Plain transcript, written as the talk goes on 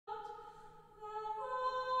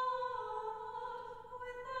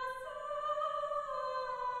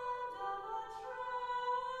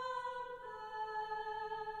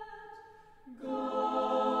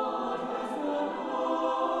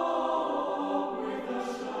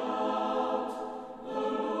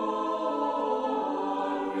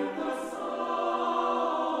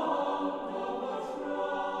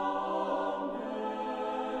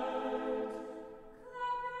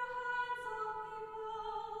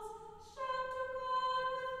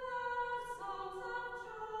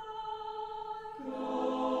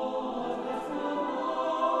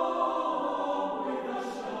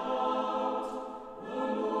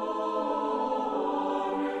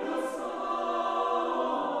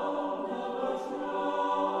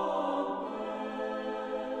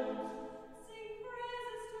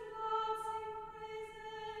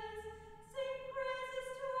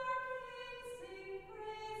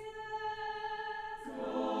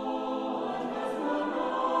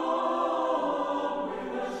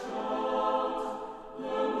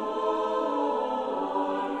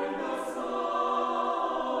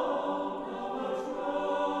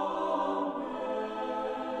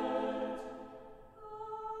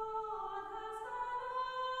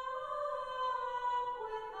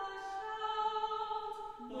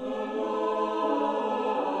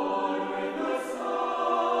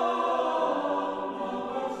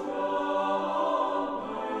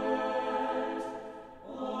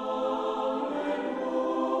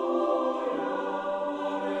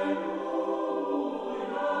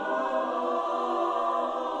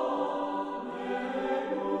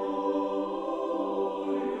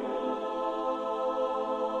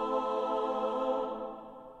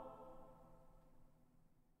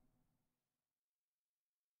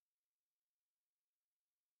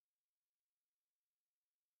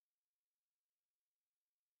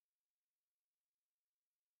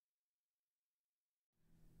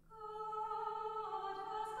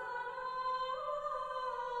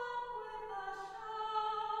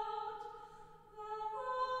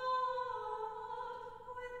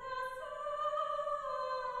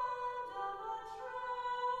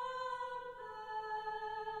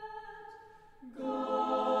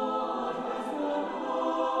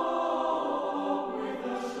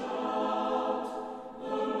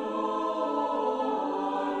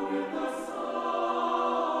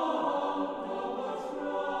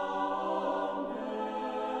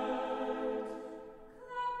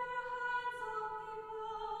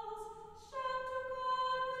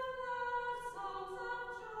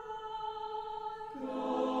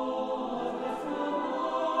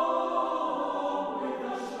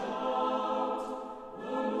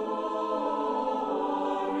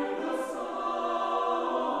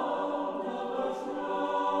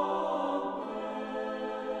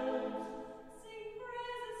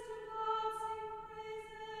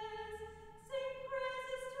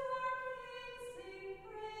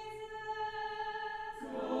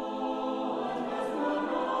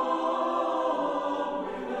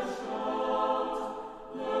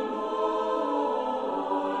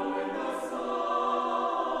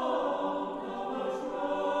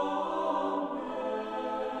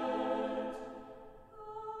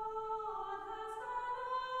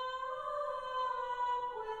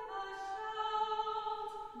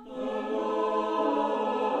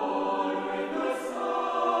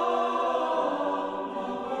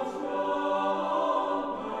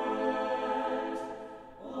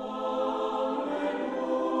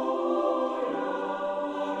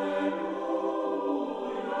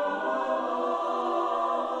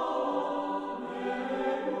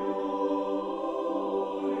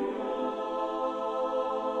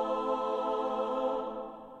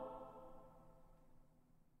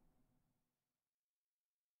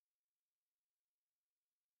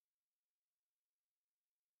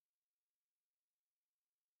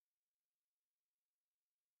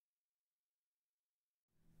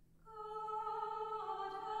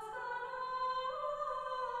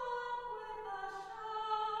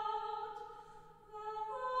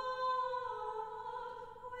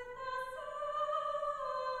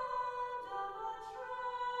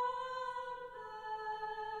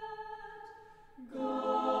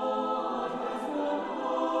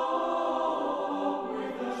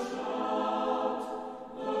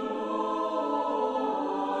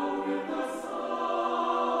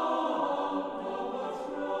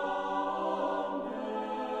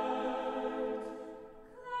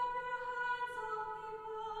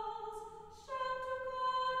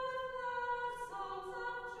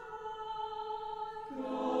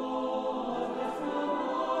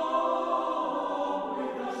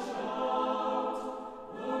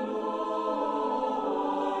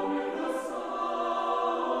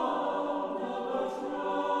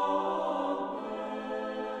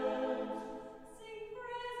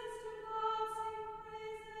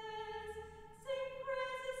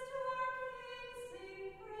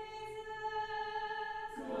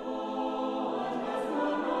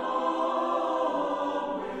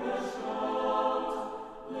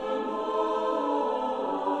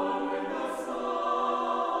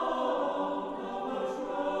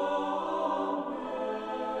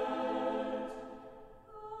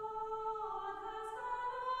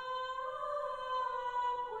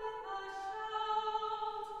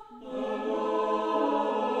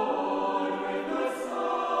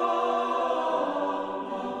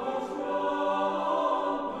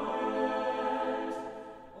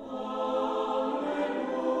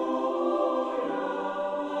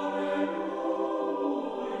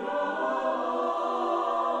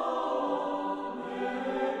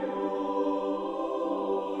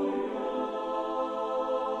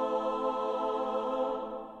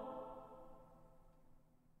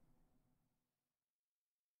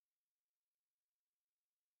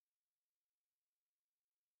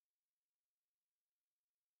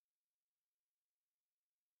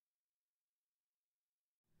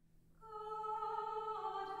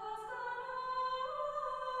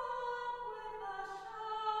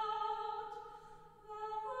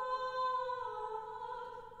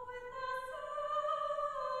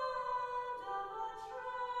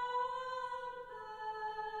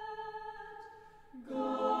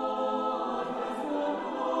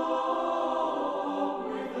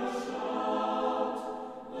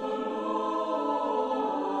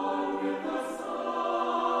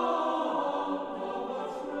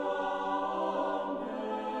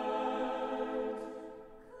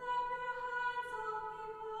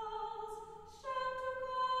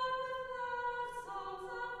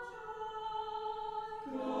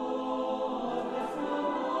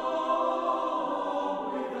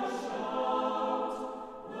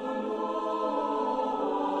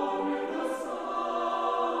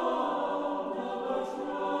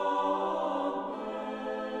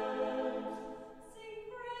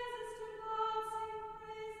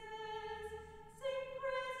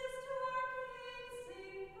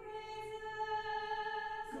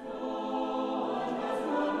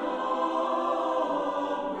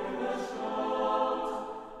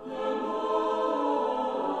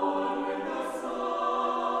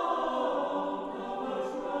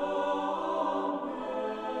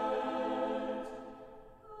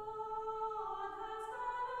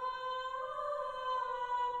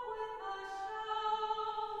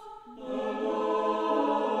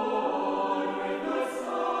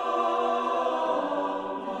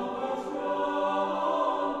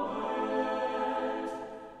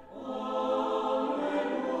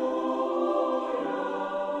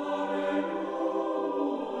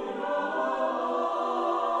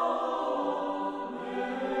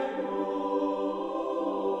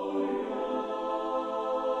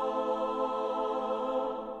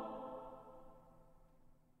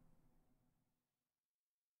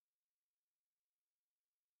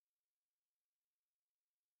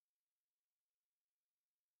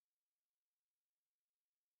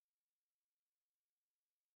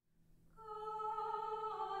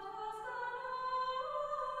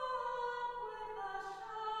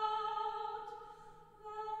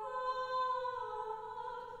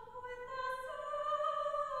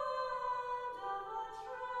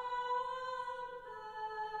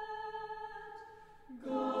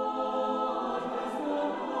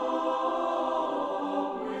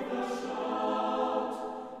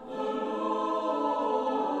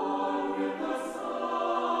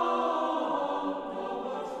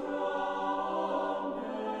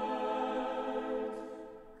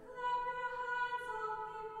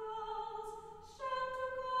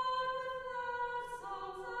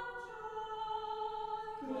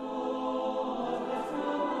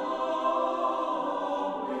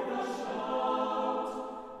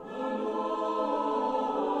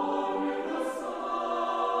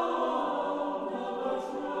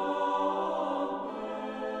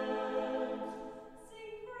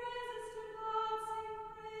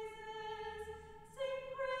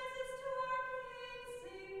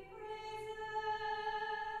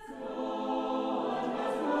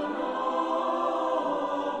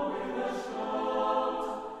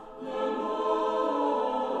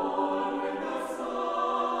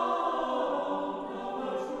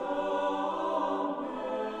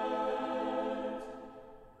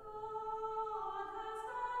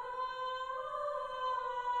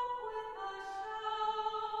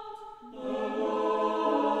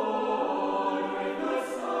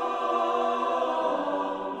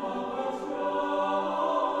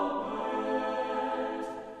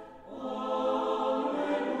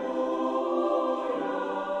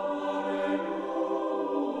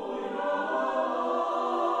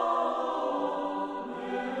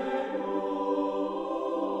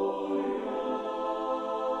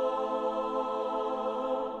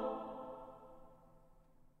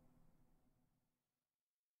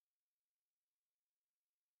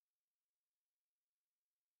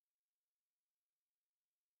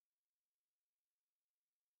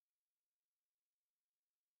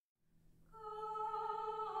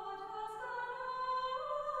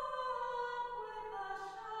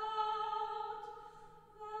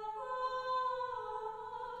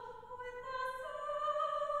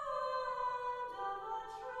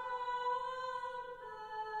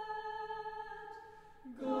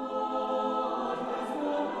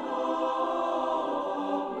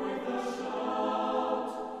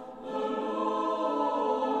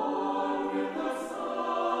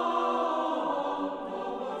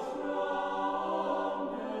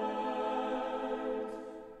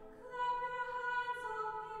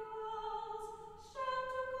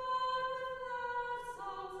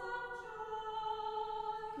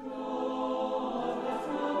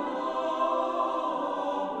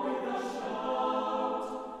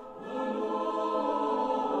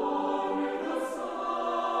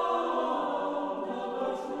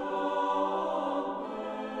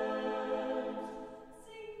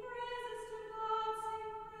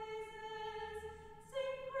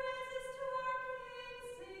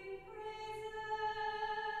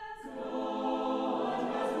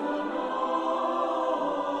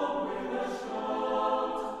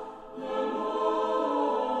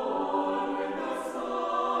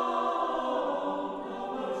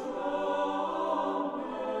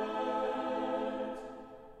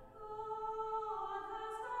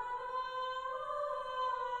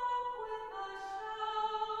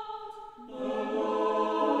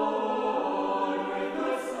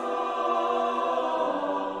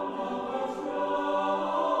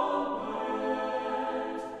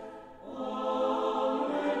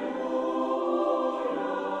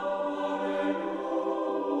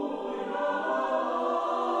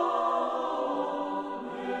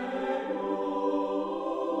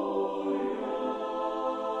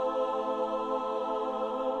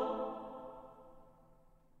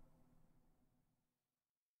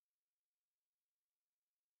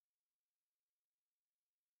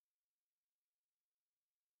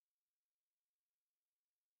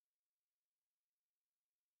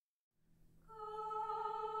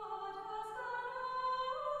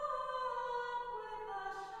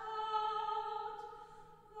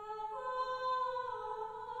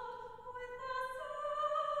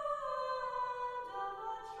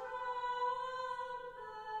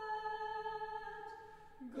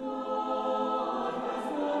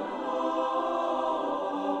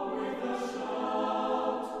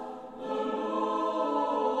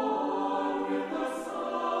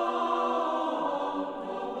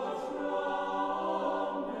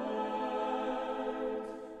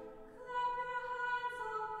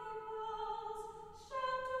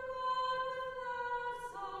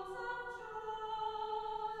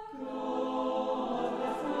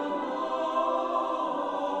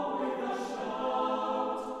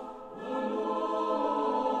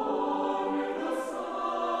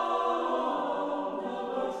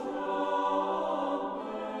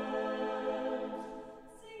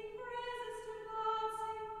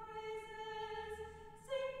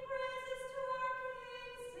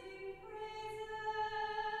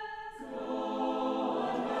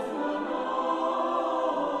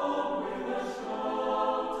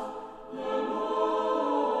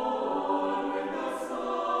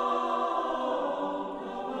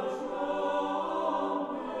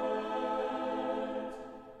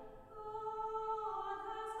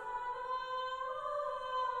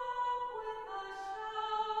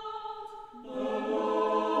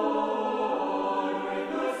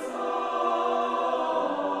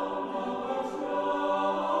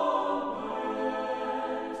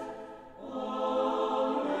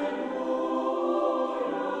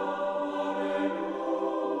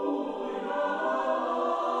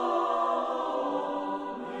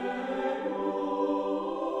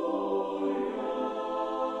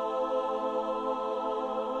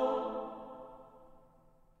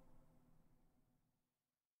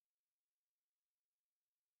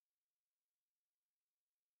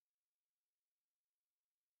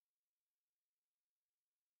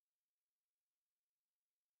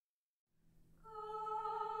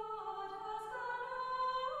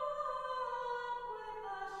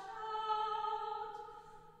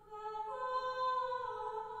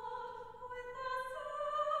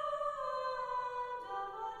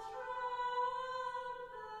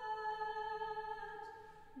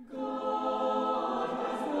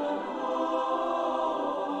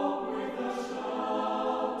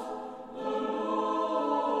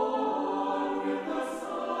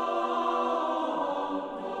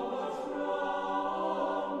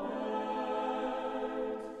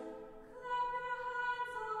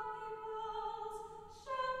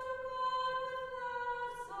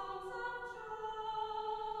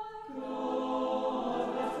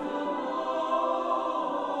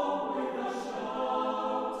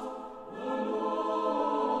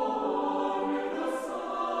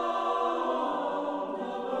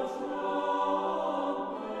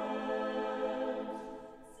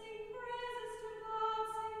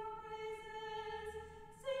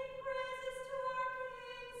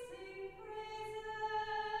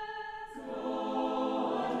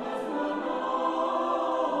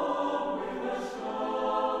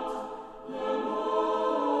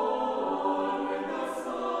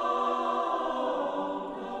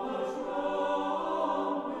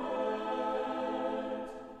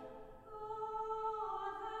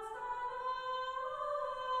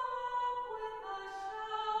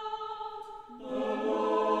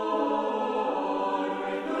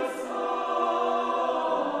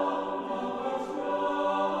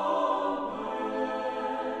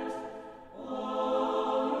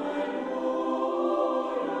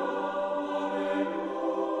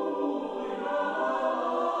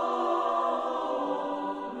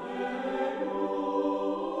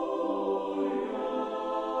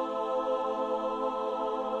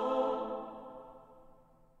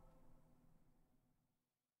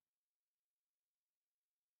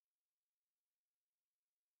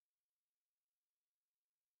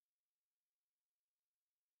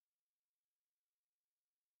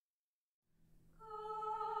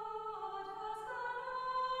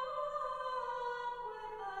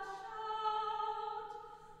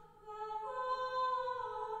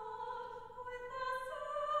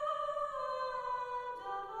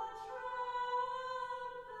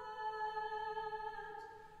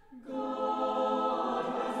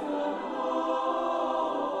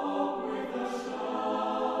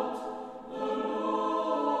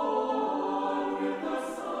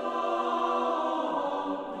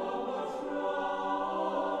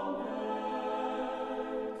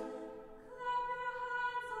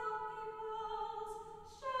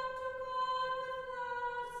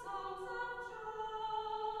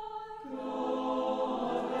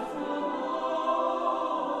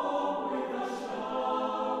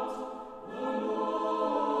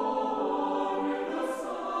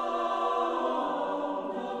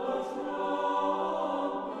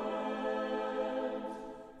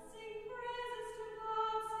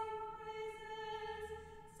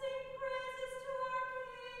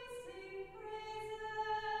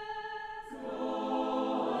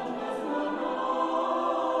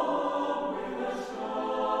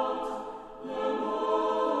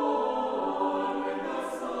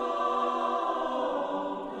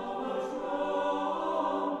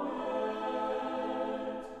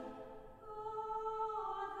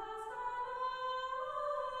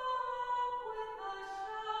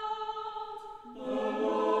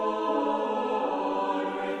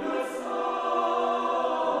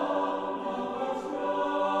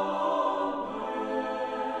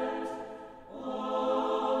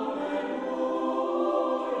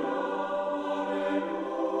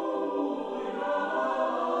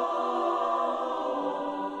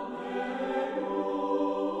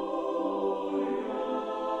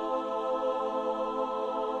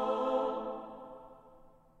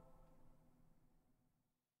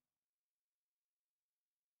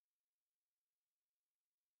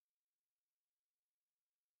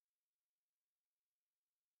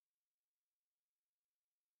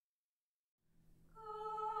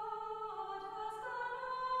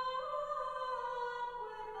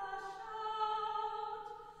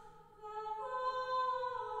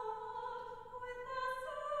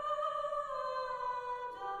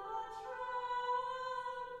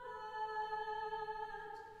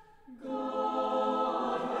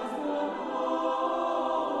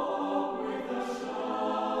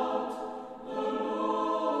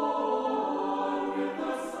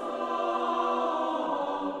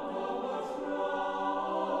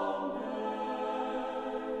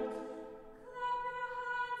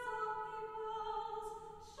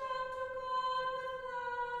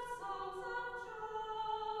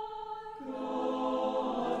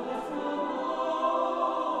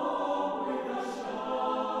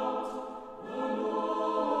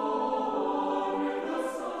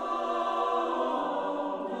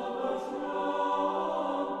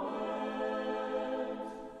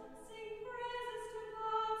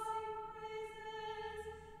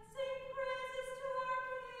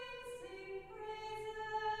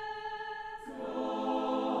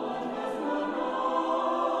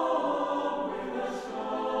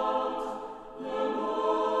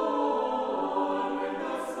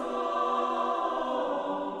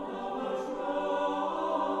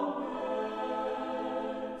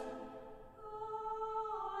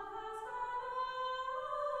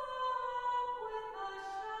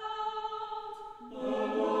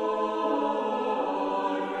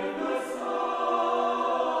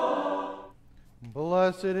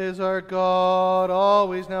Blessed is our God,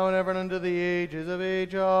 always, now, and ever, and unto the ages of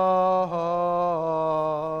ages. Amen.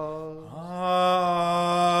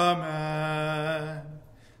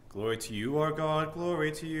 Glory to you, our God,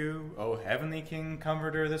 glory to you, O heavenly King,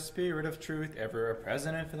 Comforter, the Spirit of truth, ever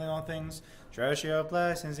present and filling all things, treasure of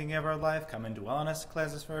blessings, and give our life, come and dwell in us,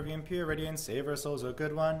 cleanse us from every impurity, and save our souls, O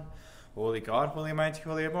good one. Holy God, holy mighty,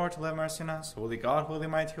 holy immortal, have mercy on us. Holy God, holy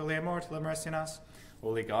mighty, holy immortal, have mercy on us.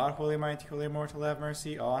 Holy God, holy mighty, holy immortal, have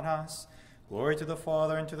mercy on us. Glory to the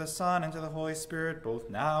Father, and to the Son, and to the Holy Spirit, both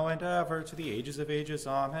now and ever, to the ages of ages.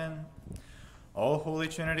 Amen. O Holy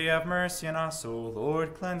Trinity, have mercy on us. O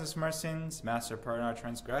Lord, cleanse us from our sins. Master, pardon our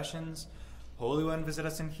transgressions. Holy One, visit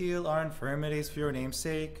us and heal our infirmities for your name's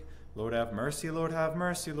sake. Lord, have mercy, Lord, have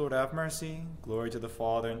mercy, Lord, have mercy. Glory to the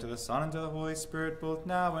Father, and to the Son, and to the Holy Spirit, both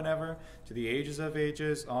now and ever, to the ages of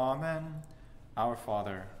ages. Amen. Our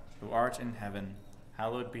Father, who art in heaven,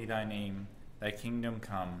 hallowed be thy name. Thy kingdom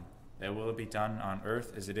come. Thy will be done on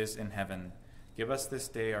earth as it is in heaven. Give us this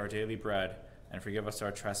day our daily bread, and forgive us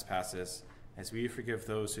our trespasses, as we forgive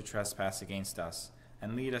those who trespass against us.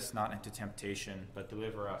 And lead us not into temptation, but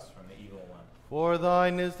deliver us from the evil one. For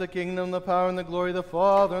thine is the kingdom, the power, and the glory of the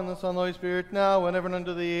Father, and the Son, and the Holy Spirit, now and ever, and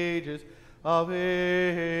unto the ages of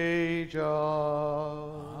ages.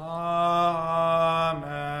 Amen.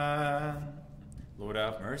 Lord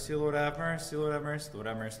have mercy, Lord have mercy, Lord have mercy, Lord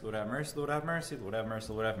have mercy, Lord have mercy, Lord have mercy, Lord have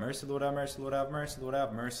mercy, Lord have mercy, Lord have mercy, Lord have mercy, Lord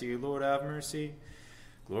have mercy, Lord have mercy.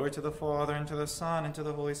 Glory to the Father, and to the Son, and to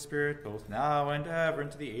the Holy Spirit, both now and ever, and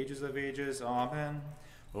to the ages of ages. Amen.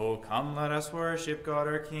 O come, let us worship God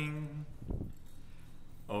our King.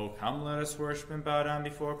 O come, let us worship and bow down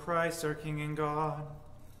before Christ our King and God.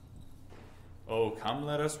 O come,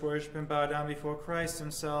 let us worship and bow down before Christ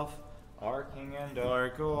himself, our King and our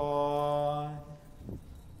God.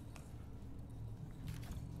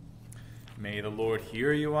 May the Lord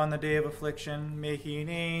hear you on the day of affliction. May he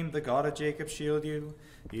name the God of Jacob shield you.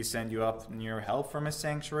 He send you up in your help from his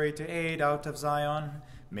sanctuary to aid out of Zion.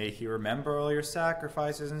 May he remember all your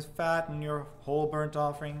sacrifices and fatten your whole burnt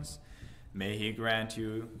offerings. May he grant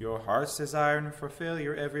you your heart's desire and fulfill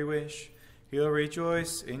your every wish. He'll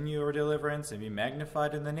rejoice in your deliverance and be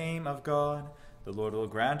magnified in the name of God. The Lord will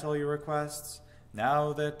grant all your requests.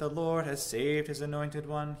 Now that the Lord has saved his anointed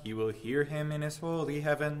one, he will hear him in his holy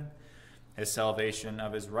heaven. His salvation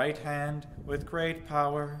of his right hand with great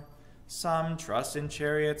power. Some trust in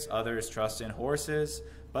chariots, others trust in horses,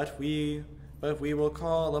 but we will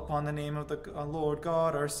call upon the name of the Lord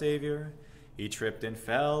God our Savior. He tripped and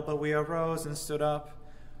fell, but we arose and stood up.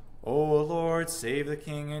 O Lord, save the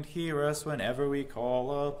King and hear us whenever we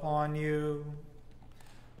call upon you.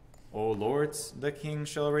 O Lord, the King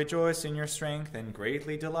shall rejoice in your strength and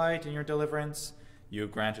greatly delight in your deliverance. You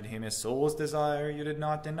granted him his soul's desire. You did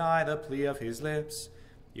not deny the plea of his lips.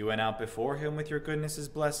 You went out before him with your goodness'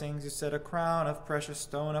 blessings. You set a crown of precious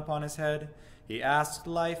stone upon his head. He asked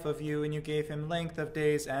life of you, and you gave him length of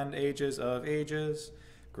days and ages of ages.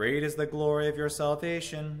 Great is the glory of your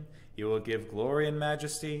salvation. You will give glory and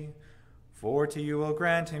majesty. For to you will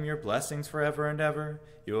grant him your blessings forever and ever.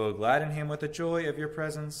 You will gladden him with the joy of your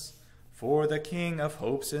presence. For the King of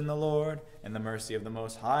hopes in the Lord, and the mercy of the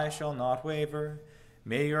Most High shall not waver.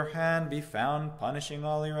 May your hand be found punishing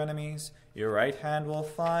all your enemies. Your right hand will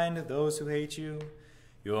find those who hate you.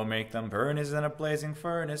 You will make them burn as in a blazing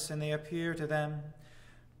furnace, and they appear to them.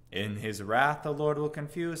 In his wrath the Lord will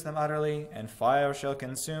confuse them utterly, and fire shall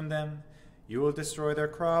consume them. You will destroy their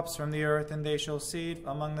crops from the earth, and they shall seed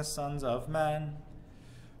among the sons of men.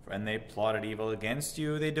 When they plotted evil against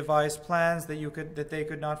you, they devised plans that they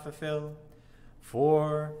could not fulfill.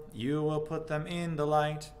 For you will put them in the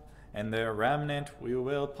light, and their remnant you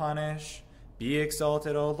will punish. Be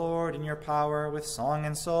exalted, O Lord, in your power. With song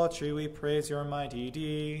and psaltery we praise your mighty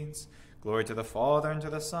deeds. Glory to the Father, and to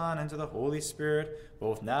the Son, and to the Holy Spirit,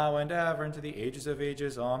 both now and ever, and to the ages of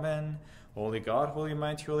ages. Amen. Holy God, holy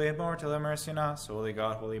mighty, holy immortal, have mercy on us. Holy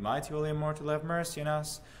God, holy mighty, holy immortal, have mercy on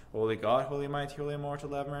us. Holy God, holy mighty, holy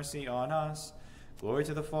immortal, have mercy on us. Glory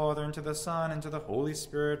to the Father, and to the Son, and to the Holy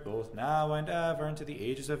Spirit, both now and ever, and to the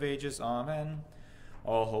ages of ages. Amen.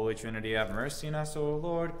 O Holy Trinity, have mercy on us. O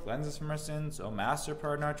Lord, cleanse us from our sins. O Master,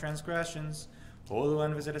 pardon our transgressions. Holy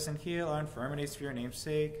One, visit us and heal our infirmities for your name's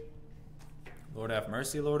sake. Lord, have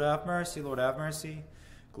mercy, Lord, have mercy, Lord, have mercy.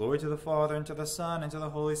 Glory to the Father, and to the Son, and to the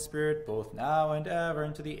Holy Spirit, both now and ever,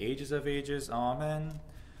 and to the ages of ages. Amen.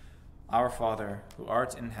 Our Father, who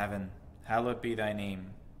art in heaven, hallowed be thy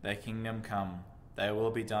name. Thy kingdom come. Thy will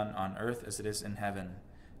be done on earth as it is in heaven.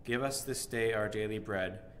 Give us this day our daily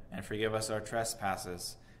bread, and forgive us our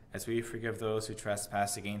trespasses, as we forgive those who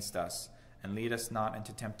trespass against us. and lead us not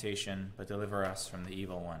into temptation, but deliver us from the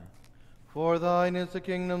evil one. For thine is the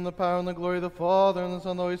kingdom, the power, and the glory of the Father, and the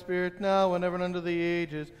Son, and the Holy Spirit, now and ever and unto the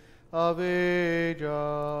ages of ages.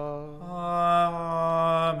 Amen.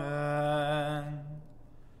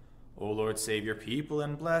 O Lord, save your people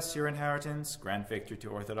and bless your inheritance. Grant victory to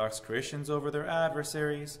Orthodox Christians over their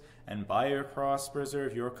adversaries, and by your cross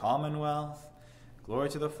preserve your commonwealth. Glory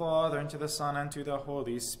to the Father, and to the Son, and to the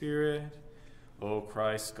Holy Spirit. O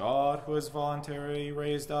Christ God, who has voluntarily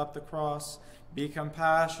raised up the cross, be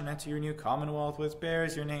compassionate to your new commonwealth which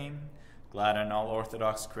bears your name. Gladden all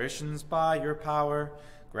Orthodox Christians by your power,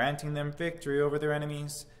 granting them victory over their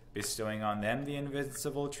enemies, bestowing on them the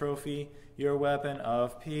invincible trophy, your weapon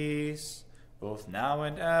of peace, both now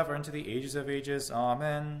and ever, and to the ages of ages.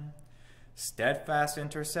 Amen. Steadfast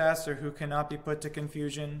intercessor who cannot be put to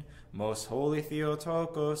confusion, most holy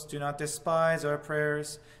Theotokos, do not despise our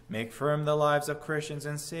prayers. Make firm the lives of Christians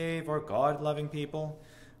and save our God-loving people.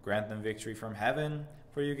 Grant them victory from heaven,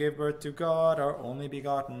 for you gave birth to God, our only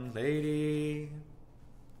begotten Lady.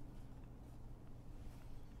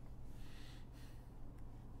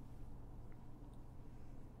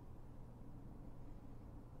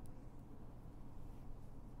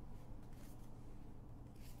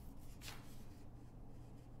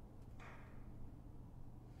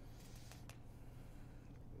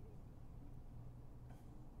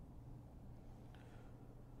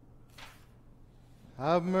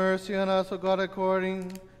 Have mercy on us, O God,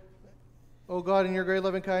 O God, in your great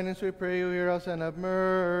loving kindness, we pray you, hear us and have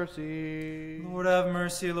mercy. Lord have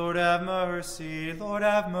mercy, Lord have mercy, Lord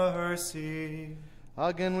have mercy.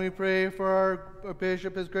 Again we pray for our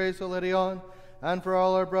Bishop, his Grace Oledion, and for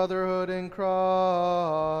all our brotherhood in Christ.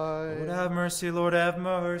 Lord have mercy, Lord have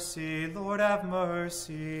mercy, Lord have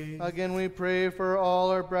mercy. Again we pray for all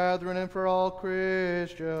our brethren and for all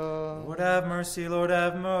Christians. Lord have mercy, Lord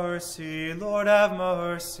have mercy, Lord have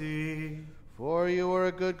mercy. For you are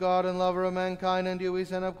a good God and lover of mankind, and you we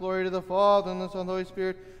send up glory to the Father, and the Son, and the Holy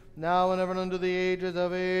Spirit, now and ever and unto the ages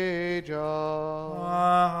of ages.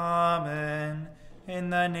 Amen.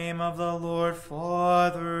 In the name of the Lord,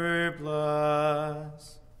 Father,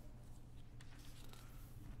 bless.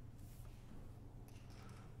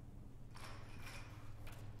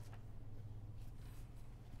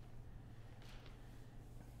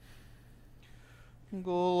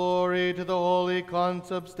 Glory to the Holy,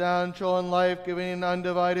 consubstantial, and life-giving and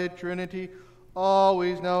undivided Trinity,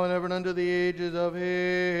 always, now, and ever, and unto the ages of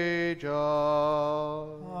ages.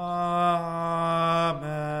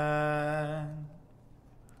 Amen.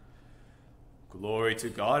 Glory to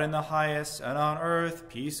God in the highest, and on earth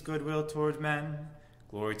peace, goodwill toward men.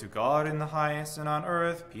 Glory to God in the highest, and on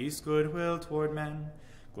earth peace, goodwill toward men.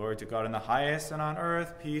 Glory to God in the highest, and on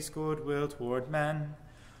earth peace, goodwill toward men.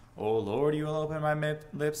 O Lord, you will open my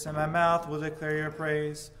lips, and my mouth will declare your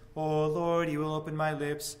praise. O Lord, you will open my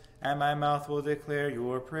lips, and my mouth will declare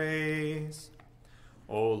your praise.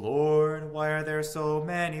 O Lord, why are there so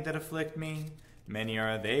many that afflict me? Many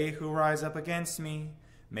are they who rise up against me.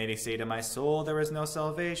 Many say to my soul, there is no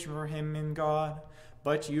salvation for him in God.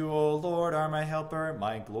 But you, O Lord, are my helper,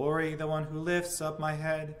 my glory, the one who lifts up my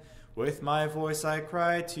head. With my voice I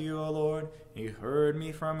cried to you, O Lord. You heard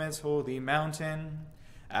me from his holy mountain.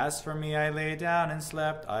 As for me, I lay down and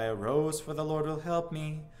slept. I arose, for the Lord will help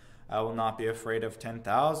me. I will not be afraid of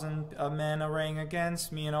 10,000 of men arraying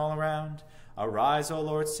against me and all around. Arise, O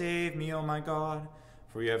Lord, save me, O my God.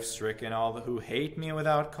 For you have stricken all who hate me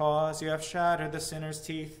without cause. You have shattered the sinner's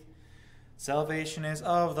teeth. Salvation is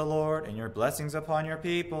of the Lord, and your blessings upon your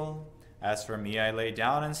people. As for me, I lay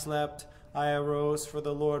down and slept. I arose, for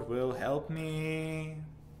the Lord will help me.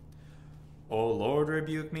 O Lord,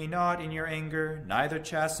 rebuke me not in your anger, neither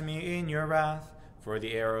chasten me in your wrath. For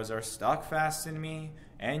the arrows are stuck fast in me,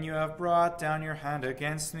 and you have brought down your hand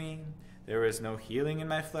against me. There is no healing in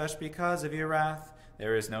my flesh because of your wrath.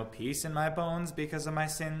 There is no peace in my bones because of my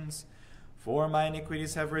sins. For my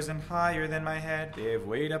iniquities have risen higher than my head. They have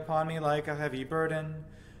weighed upon me like a heavy burden.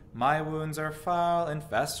 My wounds are foul and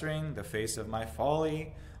festering, the face of my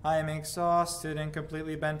folly. I am exhausted and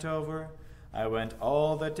completely bent over. I went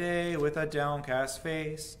all the day with a downcast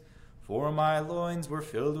face. For my loins were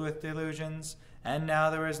filled with delusions, and now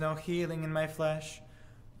there is no healing in my flesh.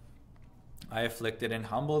 I afflicted and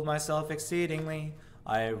humbled myself exceedingly.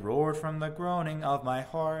 I roared from the groaning of my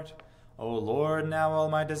heart. O Lord, now all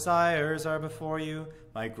my desires are before you.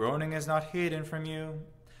 My groaning is not hidden from you.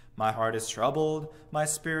 My heart is troubled, my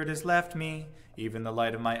spirit has left me. Even the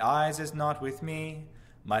light of my eyes is not with me.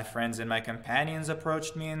 My friends and my companions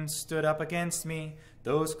approached me and stood up against me.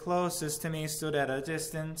 Those closest to me stood at a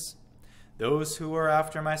distance. Those who were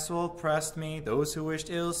after my soul pressed me. Those who wished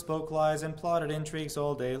ill spoke lies and plotted intrigues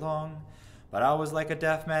all day long. But I was like a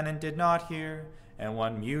deaf man and did not hear, and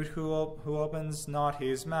one mute who opens not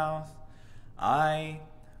his mouth. I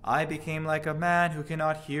became like a man who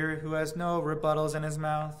cannot hear, who has no rebuttals in his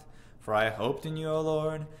mouth. For I hoped in you, O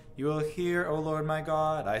Lord. You will hear, O Lord my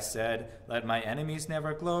God. I said, let my enemies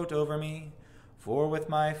never gloat over me. For with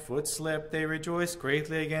my foot slip they rejoice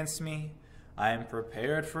greatly against me. I am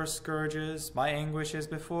prepared for scourges. My anguish is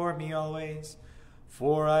before me always.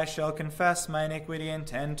 For I shall confess my iniquity and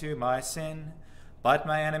tend to my sin. But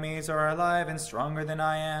my enemies are alive and stronger than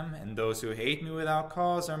I am, and those who hate me without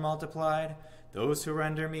cause are multiplied. Those who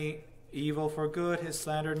render me evil for good have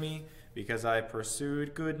slandered me, because I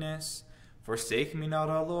pursued goodness. Forsake me not,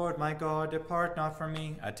 O Lord my God, depart not from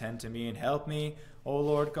me. Attend to me and help me, O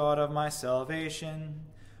Lord God of my salvation.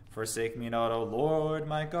 Forsake me not, O Lord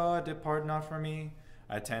my God, depart not from me.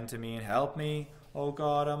 Attend to me and help me, O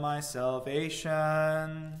God of my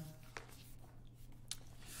salvation.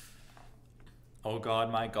 O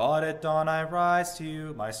God, my God, at dawn I rise to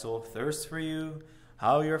you. My soul thirsts for you.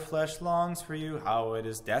 How your flesh longs for you. How it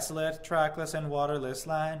is desolate, trackless, and waterless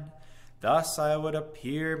land. Thus I would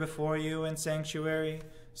appear before you in sanctuary.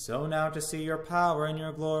 So now to see your power and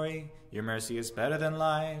your glory. Your mercy is better than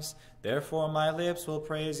lives. Therefore my lips will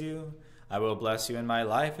praise you. I will bless you in my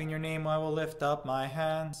life. In your name I will lift up my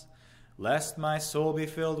hands. Lest my soul be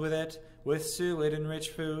filled with it, with suet and rich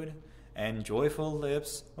food, and joyful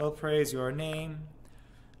lips will praise your name.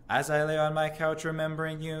 As I lay on my couch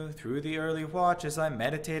remembering you, through the early watches I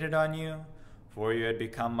meditated on you. For you had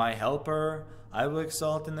become my helper. I will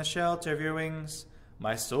exult in the shelter of your wings.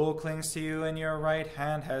 My soul clings to you, and your right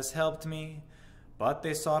hand has helped me. But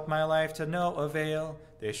they sought my life to no avail.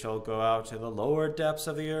 They shall go out to the lower depths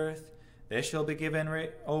of the earth. They shall be given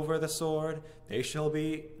over the sword. They shall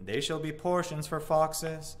be portions for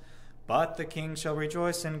foxes. But the king shall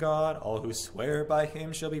rejoice in God. All who swear by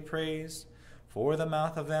him shall be praised. For the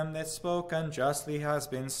mouth of them that spoke unjustly has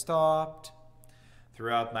been stopped.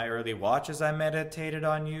 Throughout my early watches I meditated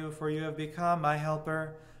on you, for you have become my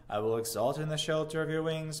helper. I will exalt in the shelter of your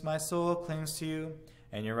wings. My soul clings to you,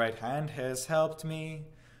 and your right hand has helped me.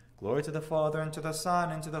 Glory to the Father, and to the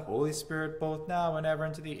Son, and to the Holy Spirit, both now and ever,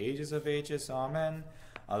 and to the ages of ages. Amen.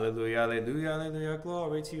 Alleluia, alleluia, alleluia,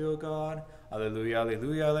 glory to you, O God. Alleluia,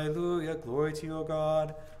 alleluia, alleluia, glory to you, O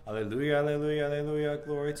God. Alleluia, alleluia, alleluia,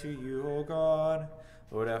 glory to you, O God.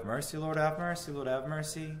 Lord have mercy, Lord have mercy, Lord have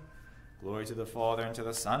mercy. Glory to the Father, and to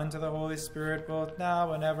the Son, and to the Holy Spirit, both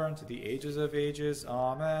now and ever, and to the ages of ages.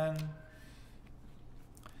 Amen.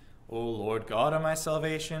 O Lord God of my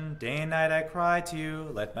salvation, day and night I cry to you.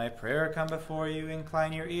 Let my prayer come before you.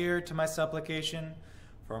 Incline your ear to my supplication.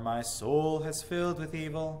 For my soul has filled with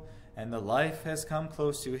evil, and the life has come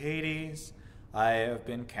close to Hades. I have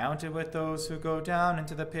been counted with those who go down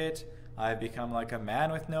into the pit. I have become like a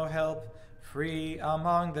man with no help, free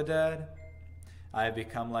among the dead. I have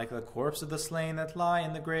become like the corpse of the slain that lie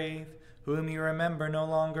in the grave, whom you remember no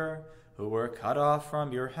longer, who were cut off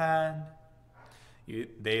from your hand.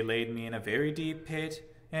 They laid me in a very deep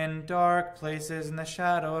pit, in dark places in the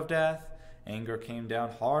shadow of death. Anger came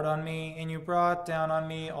down hard on me, and you brought down on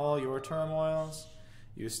me all your turmoils.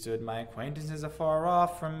 You stood my acquaintances afar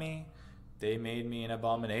off from me. They made me an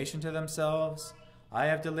abomination to themselves. I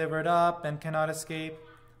have delivered up and cannot escape.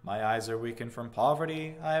 My eyes are weakened from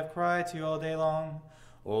poverty. I have cried to you all day long.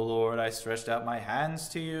 O Lord, I stretched out my hands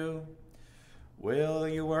to you. Will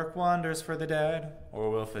you work wonders for the dead, or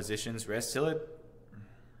will physicians resuscitate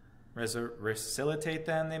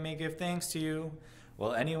them? They may give thanks to you.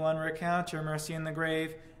 Will anyone recount your mercy in the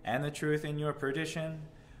grave, and the truth in your perdition?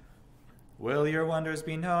 Will your wonders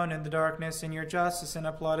be known in the darkness, and your justice in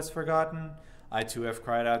a plot is forgotten? I too have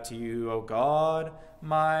cried out to you, O God.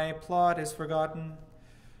 My plot is forgotten.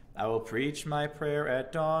 I will preach my prayer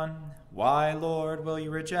at dawn. Why, Lord, will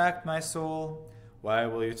you reject my soul? Why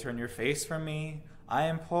will you turn your face from me? I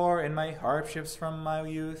am poor in my hardships from my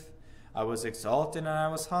youth. I was exalted and I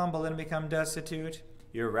was humble and become destitute.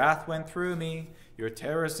 Your wrath went through me. Your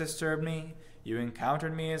terrors disturbed me. You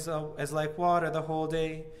encountered me as like water the whole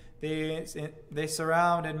day. They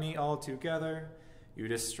surrounded me altogether. You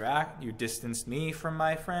distanced me from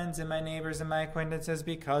my friends and my neighbors and my acquaintances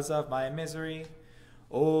because of my misery.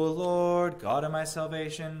 O Lord, God of my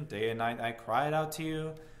salvation, day and night I cried out to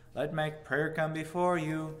you. Let my prayer come before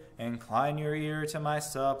you. Incline your ear to my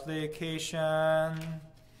supplication.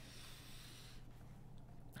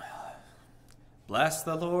 Bless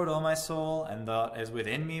the Lord, O my soul, and that is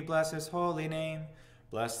within me, bless his holy name.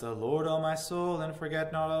 Bless the Lord, O my soul, and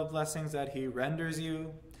forget not all the blessings that he renders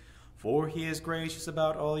you. For he is gracious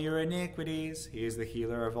about all your iniquities. He is the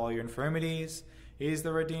healer of all your infirmities. He is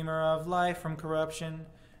the redeemer of life from corruption,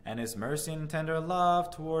 and his mercy and tender love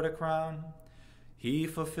toward a crown. He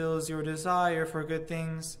fulfills your desire for good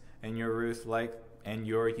things, and your youth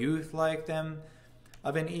like them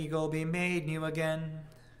of an eagle be made new again.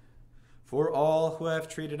 For all who have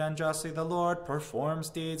treated unjustly the Lord performs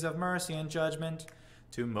deeds of mercy and judgment.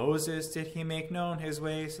 To Moses did he make known his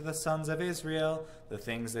ways, to the sons of Israel the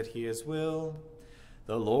things that he has willed.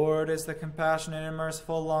 The Lord is the compassionate and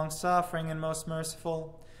merciful, long-suffering and most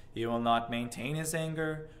merciful. He will not maintain his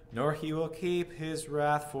anger, nor he will keep his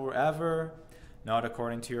wrath forever. Not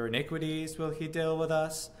according to your iniquities will he deal with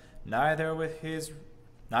us, neither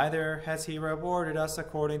has he rewarded us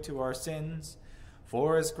according to our sins.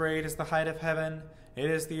 For as great is the height of heaven, it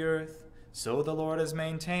is the earth. So the Lord has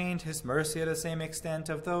maintained his mercy to the same extent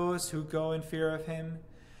of those who go in fear of him.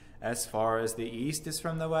 As far as the east is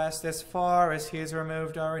from the west, as far as he has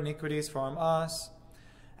removed our iniquities from us.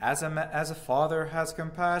 As a father has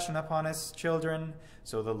compassion upon his children,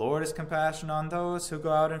 so the Lord has compassion on those who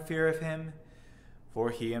go out in fear of him.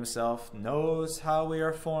 For he himself knows how we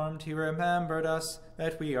are formed. He remembered us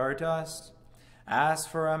that we are dust. As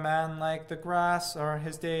for a man, like the grass are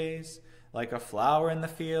his days, like a flower in the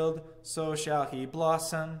field, so shall he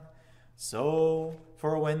blossom. So,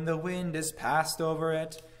 for when the wind is passed over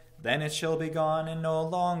it, then it shall be gone, and no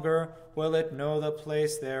longer will it know the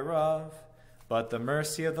place thereof. But the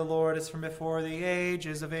mercy of the Lord is from before the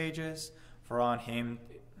ages of ages, for on him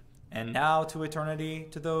and now to eternity,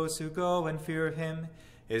 to those who go in fear of him.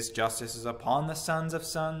 His justice is upon the sons of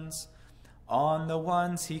sons. On the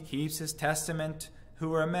ones he keeps his testament,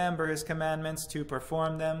 who remember his commandments to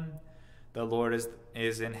perform them. The Lord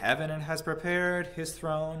is in heaven and has prepared his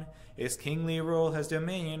throne. His kingly rule has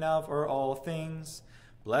dominion over all things.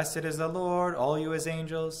 Blessed is the Lord, all you his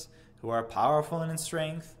angels, who are powerful and in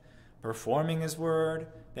strength, performing his word,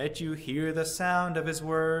 that you hear the sound of his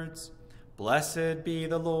words. Blessed be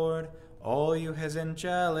the Lord, all you his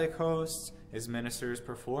angelic hosts, his ministers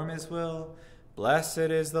perform his will. Blessed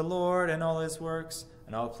is the Lord in all his works,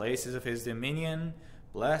 and all places of his dominion.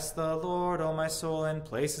 Bless the Lord, O my soul, in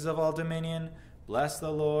places of all dominion. Bless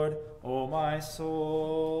the Lord, O my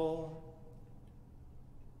soul.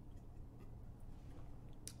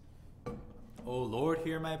 O Lord,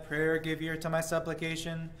 hear my prayer, give ear to my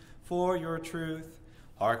supplication, for your truth.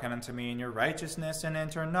 Hearken unto me in your righteousness, and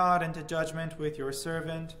enter not into judgment with your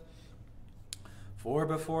servant. For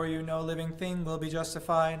before you no living thing will be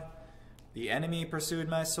justified. The enemy pursued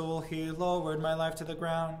my soul, he lowered my life to the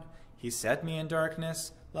ground. He set me in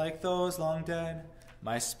darkness, like those long dead.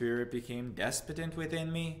 My spirit became despotent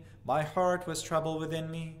within me, my heart was troubled within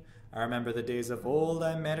me. I remember the days of old,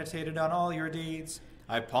 I meditated on all your deeds.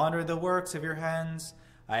 I pondered the works of your hands.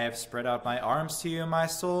 I have spread out my arms to you, my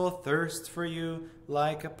soul thirsts for you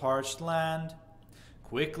like a parched land.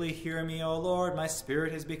 Quickly hear me, O Lord, my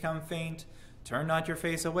spirit has become faint. Turn not your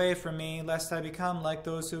face away from me, lest I become like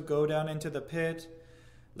those who go down into the pit.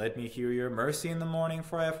 Let me hear your mercy in the morning,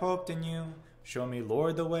 for I have hoped in you. Show me,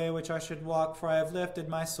 Lord, the way which I should walk, for I have lifted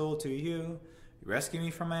my soul to you. Rescue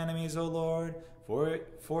me from my enemies, O Lord,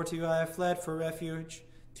 for to you I have fled for refuge.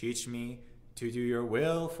 Teach me to do your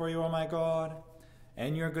will, for you are my God.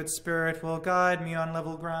 And your good spirit will guide me on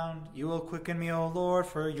level ground. You will quicken me, O Lord,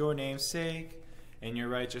 for your name's sake. In your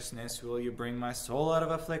righteousness will you bring my soul out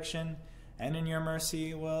of affliction, and in your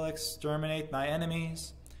mercy will exterminate my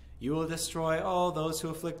enemies. You will destroy all those who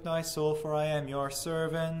afflict my soul, for I am your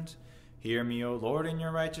servant. Hear me, O Lord, in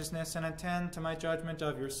your righteousness, and attend to my judgment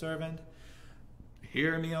of your servant.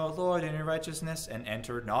 Hear me, O Lord, in your righteousness, and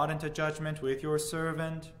enter not into judgment with your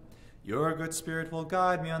servant. Your good spirit will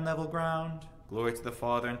guide me on level ground. Glory to the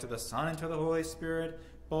Father, and to the Son, and to the Holy Spirit,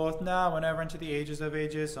 both now and ever, and to the ages of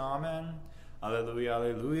ages. Amen. Alleluia,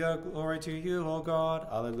 alleluia, glory to you, O God.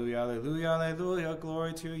 Alleluia, alleluia, alleluia,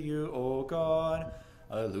 glory to you, O God.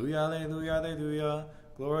 Alleluia, alleluia, alleluia,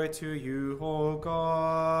 glory to you, O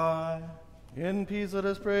God. In peace let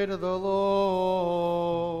us pray to the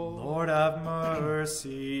Lord. Lord, have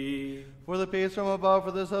mercy. For the peace from above,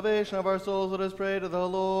 for the salvation of our souls, let us pray to the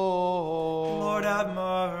Lord. Lord, have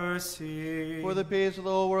mercy. For the peace of the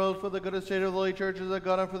whole world, for the good estate of the holy churches of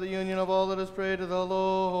God, and for the union of all, let us pray to the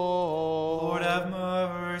Lord. Lord, have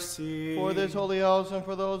mercy. For this holy house, and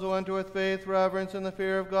for those who enter with faith, reverence, and the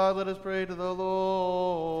fear of God, let us pray to the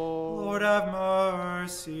Lord. Lord, have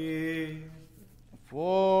mercy.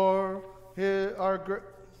 For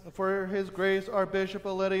his grace, our Bishop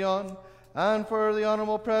Eledion, and for the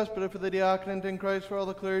honorable presbyter, for the diaconate in Christ, for all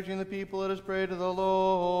the clergy and the people, let us pray to the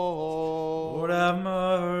Lord. Lord, have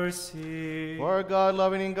mercy. For our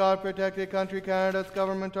God-loving and God-protected country, Canada's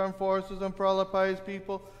government, armed forces, and for all the pious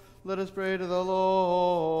people, let us pray to the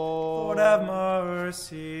Lord. Lord, have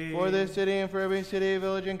mercy. For this city and for every city,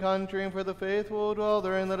 village, and country, and for the faithful who dwell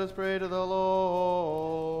therein, let us pray to the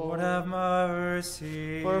Lord. Lord, have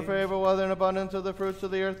mercy. For favorable weather and abundance of the fruits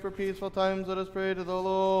of the earth, for peaceful times, let us pray to the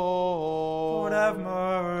Lord. Lord, have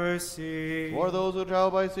mercy. For those who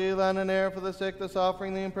travel by sea, land, and air, for the sick, the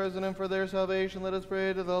suffering, the imprisoned, and for their salvation, let us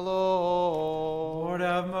pray to the Lord. Lord,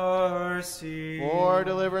 have mercy. For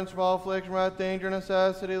deliverance from all affliction, wrath, danger, and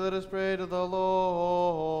necessity, let us pray to the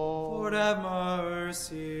Lord. Lord, have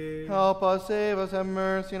mercy. Help us, save us, have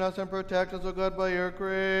mercy on us, and protect us, O God, by your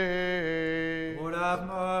grace. Lord, have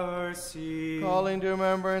mercy. Calling to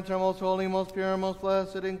remembrance our most holy, most pure, most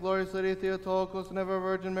blessed, and glorious Lady Theotokos, and ever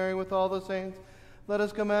Virgin Mary, with all the saints, let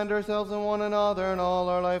us commend ourselves and one another and all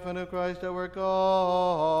our life unto Christ our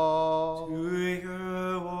God. To you,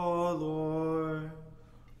 O Lord.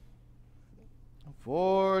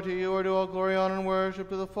 For to you are due all glory, honor, and worship,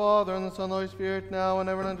 to the Father, and the Son, and the Holy Spirit, now and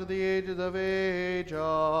ever, and unto the ages of ages.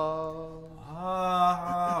 Amen.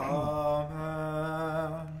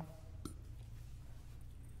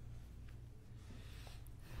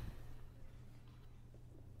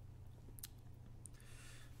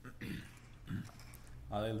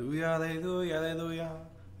 Alleluia, alleluia, alleluia.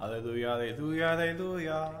 Alleluia, alleluia,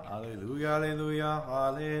 alleluia. Alleluia, alleluia,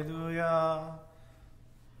 alleluia.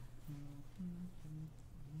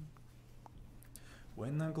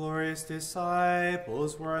 When the glorious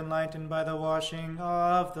disciples were enlightened by the washing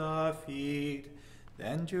of the feet,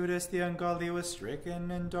 then Judas the ungodly was stricken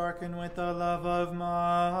and darkened with the love of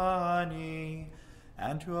money,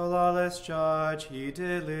 and to a lawless judge he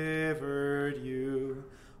delivered you,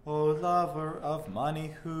 O lover of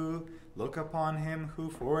money, who look upon him who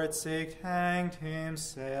for its sake hanged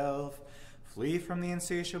himself. Flee from the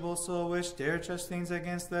insatiable soul which dared such things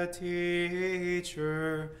against the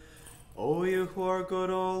teacher. O you who are good,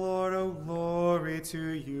 O Lord, O glory to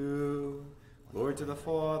you. Glory to the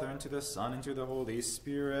Father, and to the Son, and to the Holy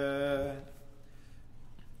Spirit.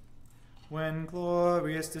 When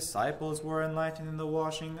glorious disciples were enlightened in the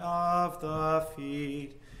washing of the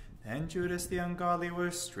feet, then Judas the ungodly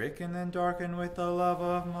was stricken and darkened with the love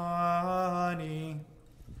of money.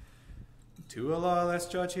 To a lawless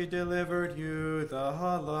judge he delivered you, the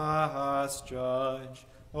last judge.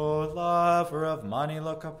 O lover of money,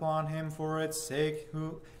 look upon him for its sake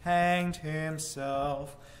who hanged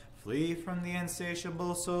himself. Flee from the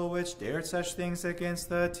insatiable soul which dared such things against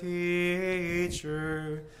the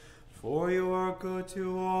teacher. For you are good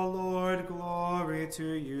to, O Lord, glory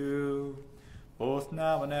to you, both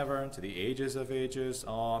now and ever, and to the ages of ages.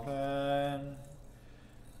 Amen.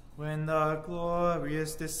 When the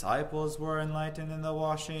glorious disciples were enlightened in the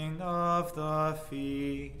washing of the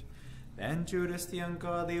feet, then Judas the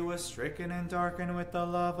ungodly was stricken and darkened with the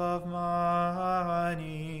love of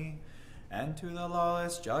money, and to the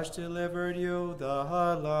lawless judge delivered you, the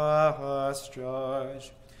last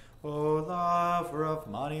judge. O lover of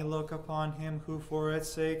money, look upon him who for its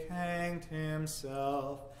sake hanged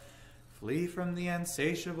himself. Flee from the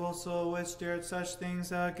insatiable soul which dared such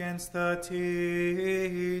things against the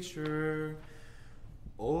teacher.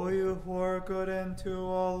 O you who are good, and to,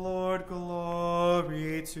 O Lord,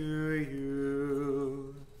 glory to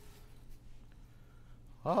you.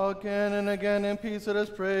 Again and again in peace let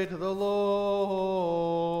us pray to the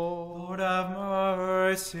Lord. Lord, have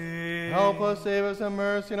mercy. Help us, save us, have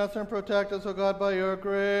mercy on us, and protect us, O God, by your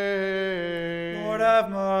grace. Lord,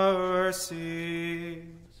 have mercy.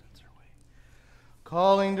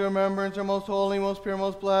 Calling to remembrance our most holy, most pure,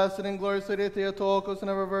 most blessed, and glorious Lady Theotokos, and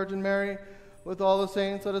ever Virgin Mary, with all the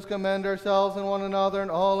saints, let us commend ourselves and one another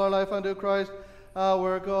and all our life unto Christ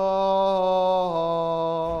our God.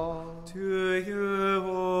 To you,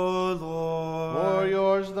 O Lord. For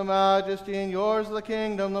yours is the majesty, and yours is the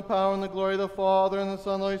kingdom, the power, and the glory of the Father, and the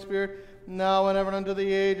Son, and the Holy Spirit, now and ever, and unto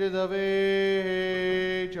the ages of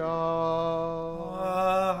ages. Amen.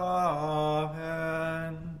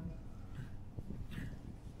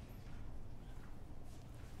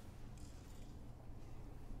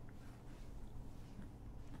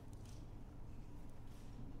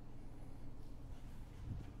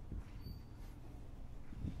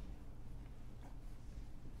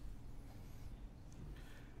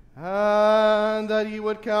 And that he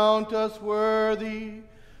would count us worthy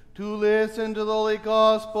to listen to the Holy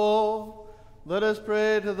Gospel, let us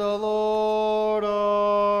pray to the Lord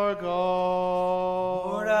our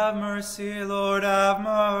God. Lord, have mercy, Lord, have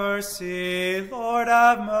mercy, Lord,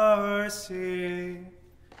 have mercy.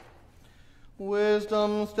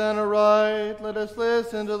 Wisdom, stand aright, let us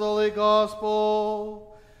listen to the Holy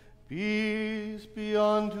Gospel. Peace be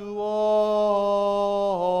unto all.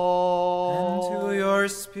 And to your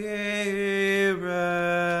spirit.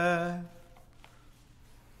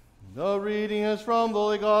 The reading is from the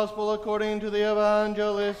Holy Gospel according to the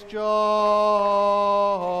Evangelist John.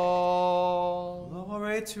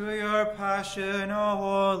 Glory to your passion,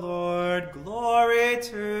 O Lord. Glory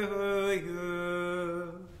to you.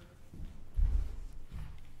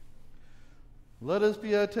 Let us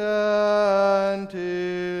be attentive.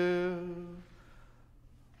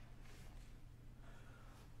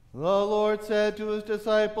 The Lord said to his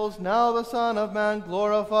disciples, "Now the Son of Man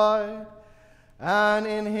glorified, and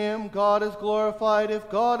in him God is glorified. If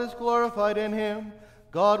God is glorified in him,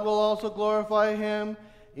 God will also glorify him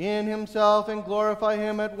in himself and glorify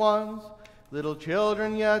him at once. Little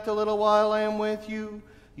children, yet a little while I am with you.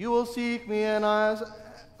 You will seek me, and as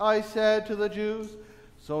I said to the Jews,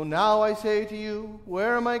 so now I say to you,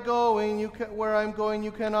 where am I going? Where I'm going,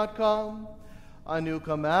 you cannot come. A new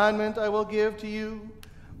commandment I will give to you,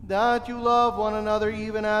 that you love one another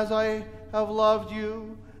even as I have loved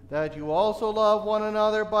you, that you also love one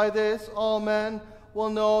another. By this all men will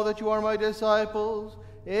know that you are my disciples,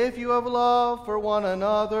 if you have love for one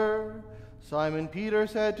another." Simon Peter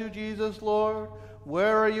said to Jesus, "Lord,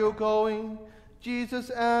 where are you going?" Jesus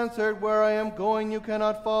answered, "Where I am going you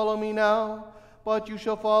cannot follow me now, but you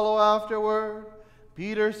shall follow afterward."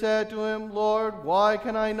 Peter said to him, "Lord, why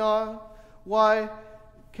cannot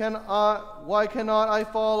I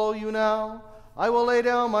follow you now? I will lay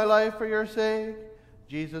down my life for your sake."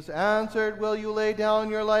 Jesus answered, "Will you lay down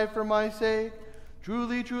your life for my sake?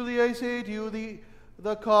 Truly, truly, I say to you,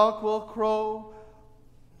 the cock will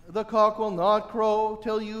not crow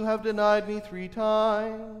till you have denied me 3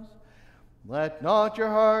 times. Let not your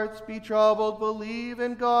hearts be troubled. Believe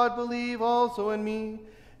in God, believe also in me.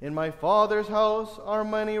 In my Father's house are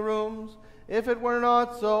many rooms. If it were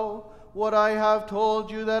not so, would I have told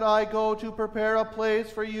you that I go to prepare a place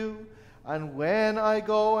for you? And when I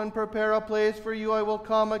go and prepare a place for you, I will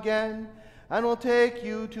come again, and will take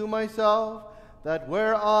you to myself, that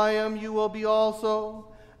where I am you will be also.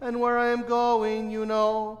 And where I am going you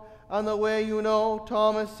know, and the way you know."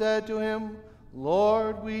 Thomas said to him,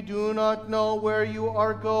 "Lord, we do not know where you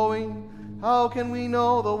are going. How can we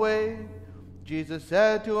know the way?" Jesus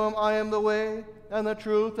said to him, "I am the way, and the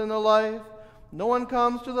truth, and the life. No one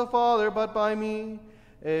comes to the Father but by me.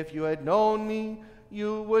 If you had known me,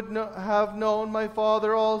 you would have known my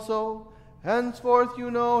Father also. Henceforth you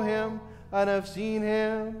know him, and have seen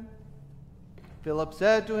him." Philip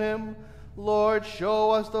said to him, "Lord,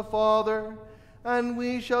 show us the Father, and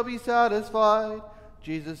we shall be satisfied."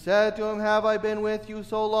 Jesus said to him, "Have I been with you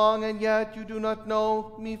so long, and yet you do not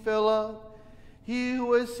know me, Philip? He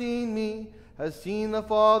who has seen me has seen the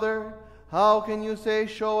Father. How can you say,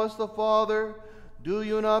 'Show us the Father'? Do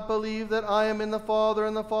you not believe that I am in the Father,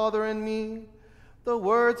 and the Father in me? The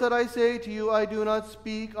words that I say to you I do not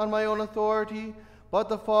speak on my own authority, but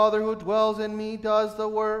the Father who dwells in me does the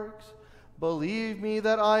works. Believe me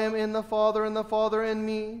that I am in the Father, and the Father in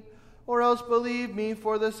me, or else believe me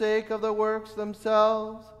for the sake of the works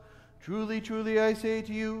themselves. Truly, truly, I say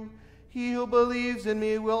to you, he who believes in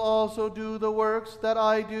me will also do the works that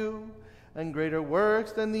I do, and greater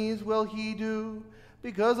works than these will he do,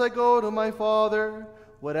 because I go to my Father.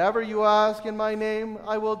 Whatever you ask in my name,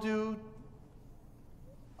 I will do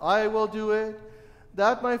it,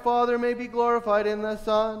 that my Father may be glorified in the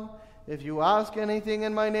Son. If you ask anything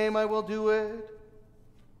in my name, I will do it.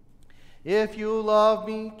 If you love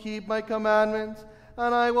me, keep my commandments,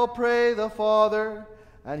 and I will pray the Father,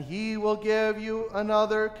 and he will give you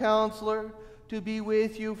another counselor to be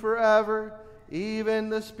with you forever, even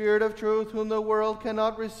the Spirit of truth, whom the world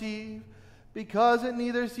cannot receive, because it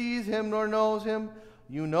neither sees him nor knows him.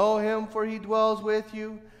 You know him, for he dwells with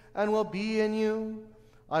you and will be in you.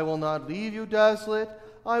 I will not leave you desolate.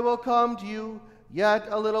 I will come to you. Yet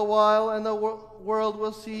a little while, and the world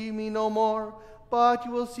will see me no more. But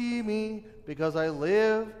you will see me, because I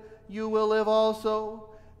live, you will live also.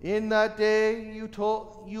 In that day you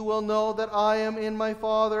will know that I am in my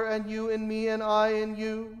Father, and you in me, and I in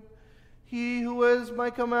you. He who has my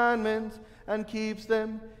commandments and keeps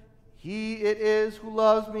them, he it is who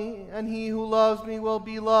loves me, and he who loves me will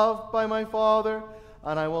be loved by my Father,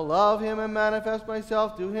 and I will love him and manifest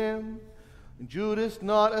myself to him." Judas,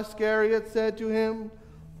 not Iscariot, said to him,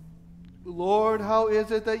 "Lord, how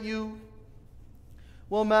is it that you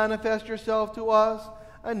will manifest yourself to us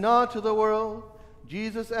and not to the world?"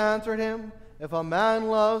 Jesus answered him, "If a man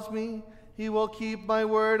loves me, he will keep my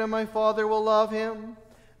word, and my Father will love him,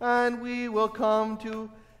 and we will come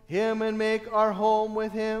to him and make our home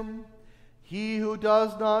with him. He who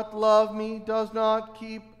does not love me does not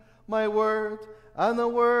keep my words, and the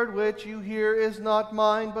word which you hear is not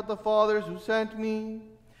mine, but the Father's who sent me.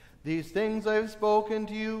 These things I have spoken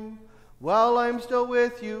to you while I am still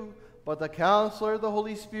with you, but the Counselor, the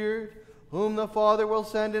Holy Spirit, whom the Father will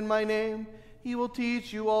send in my name, he will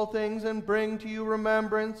teach you all things and bring to you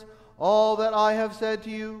remembrance all that I have said to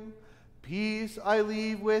you. Peace I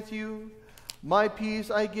leave with you, my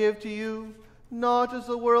peace I give to you. Not as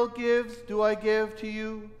the world gives do I give to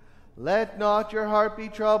you. Let not your heart be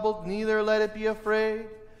troubled, neither let it be afraid.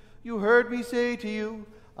 You heard me say to you,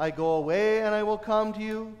 I go away and I will come to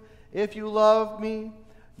you. If you loved me,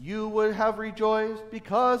 you would have rejoiced,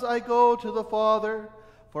 because I go to the Father,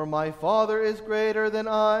 for my Father is greater than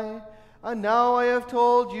I. And now I have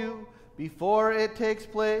told you before it takes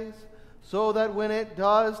place, so that when it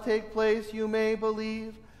does take place you may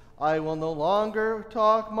believe. I will no longer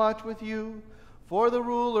talk much with you, for the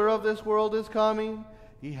ruler of this world is coming.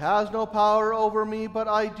 He has no power over me, but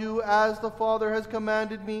I do as the Father has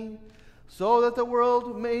commanded me, so that the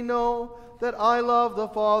world may know that I love the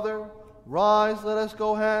Father. Rise, let us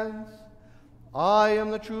go hence. I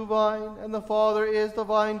am the true vine, and the Father is the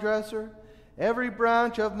vine dresser. Every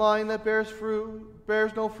branch of mine that bears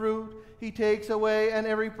no fruit, he takes away, and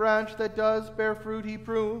every branch that does bear fruit he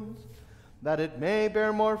prunes, that it may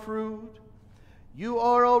bear more fruit. You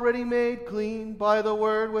are already made clean by the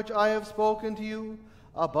word which I have spoken to you.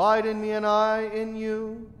 Abide in me, and I in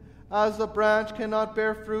you. As the branch cannot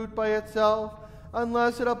bear fruit by itself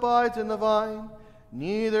unless it abides in the vine,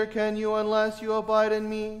 neither can you unless you abide in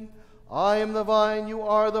me. I am the vine, you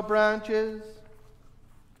are the branches.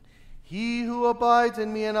 He who abides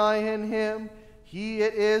in me and I in him, he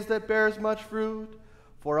it is that bears much fruit.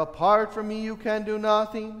 For apart from me you can do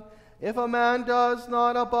nothing. If a man does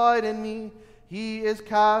not abide in me, he is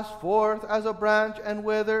cast forth as a branch and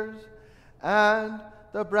withers, and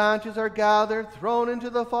the branches are gathered, thrown into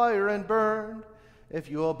the fire, and burned. If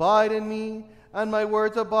you abide in me, and my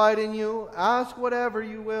words abide in you, ask whatever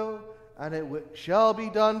you will, and it shall be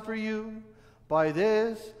done for you. By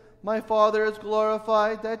this my Father is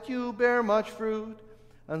glorified, that you bear much fruit,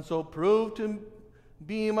 and so prove to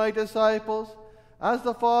be my disciples. As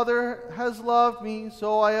the Father has loved me,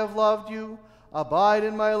 so I have loved you. Abide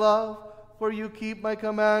in my love, for you keep my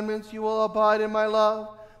commandments, you will abide in my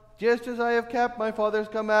love, just as I have kept my Father's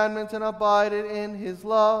commandments and abided in his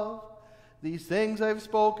love. These things I have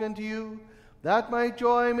spoken to you, that my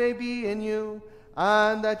joy may be in you,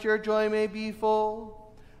 and that your joy may be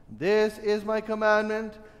full. This is my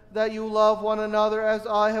commandment, that you love one another as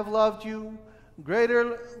I have loved you.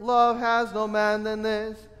 Greater love has no man than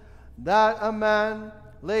this, that a man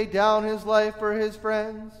lay down his life for his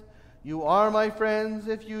friends. You are my friends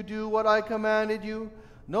if you do what I commanded you.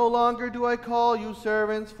 No longer do I call you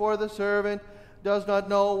servants, for the servant does not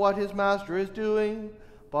know what his master is doing,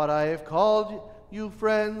 but I have called you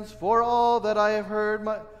friends, for all that I have heard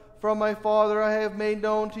from my Father I have made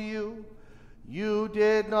known to you. You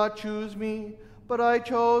did not choose me, but I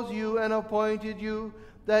chose you and appointed you,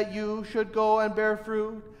 that you should go and bear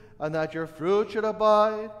fruit, and that your fruit should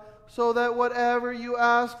abide, so that whatever you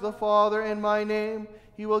ask the Father in my name,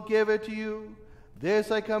 he will give it to you.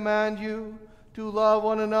 This I command you, to love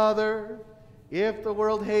one another. If the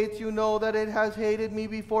world hates you, know that it has hated me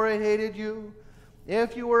before it hated you.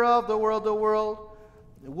 If you were of the world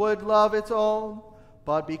would love its own.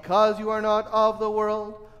 But because you are not of the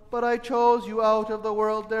world, but I chose you out of the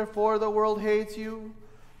world, therefore the world hates you.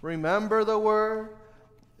 Remember the word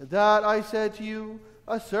that I said to you,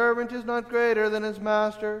 a servant is not greater than his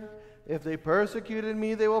master. If they persecuted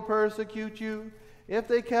me, they will persecute you. If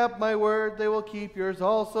they kept my word, they will keep yours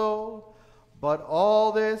also. But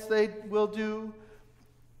all this they will do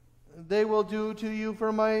to you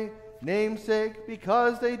for my name's sake,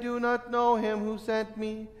 because they do not know him who sent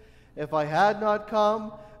me. If I had not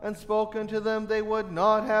come and spoken to them, they would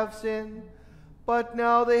not have sinned. But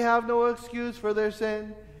now they have no excuse for their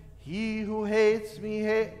sin. He who hates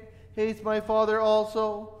me hates my Father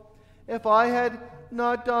also. If I had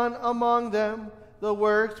not done among them the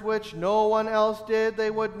works which no one else did,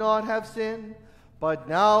 they would not have sinned. But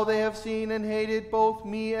now they have seen and hated both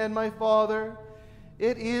me and my Father.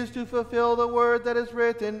 It is to fulfill the word that is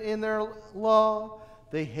written in their law.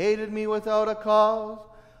 They hated me without a cause.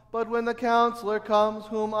 But when the Counselor comes,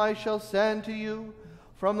 whom I shall send to you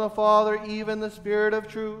from the Father, even the Spirit of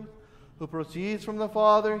truth, who proceeds from the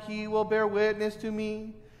Father, he will bear witness to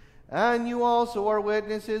me. And you also are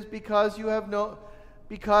witnesses, because you have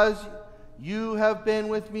been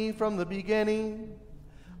with me from the beginning.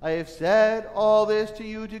 I have said all this to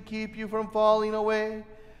you to keep you from falling away.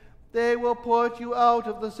 They will put you out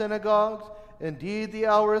of the synagogues. Indeed, the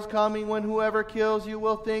hour is coming when whoever kills you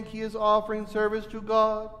will think he is offering service to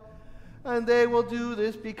God. And they will do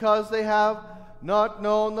this because they have not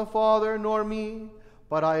known the Father nor me.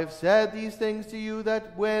 But I have said these things to you,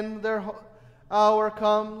 that when their hour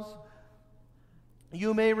comes,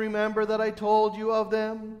 you may remember that I told you of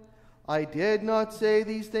them. I did not say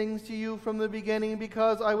these things to you from the beginning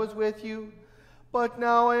because I was with you. But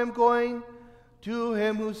now I am going to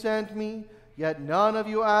him who sent me. Yet none of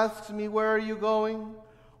you asks me, where are you going?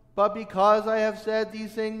 But because I have said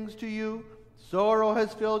these things to you, sorrow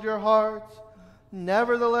has filled your hearts.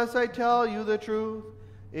 Nevertheless, I tell you the truth.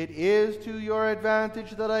 It is to your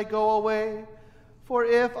advantage that I go away. For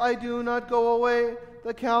if I do not go away,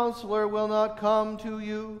 the counselor will not come to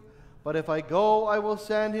you. But if I go, I will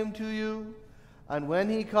send him to you. And when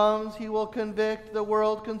he comes, he will convict the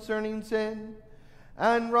world concerning sin,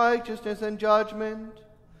 and righteousness and judgment.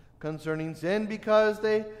 Concerning sin, because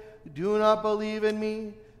they do not believe in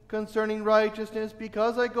me. Concerning righteousness,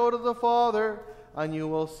 because I go to the Father, and you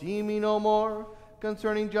will see me no more.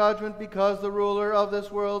 Concerning judgment, because the ruler of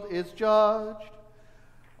this world is judged.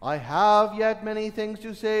 I have yet many things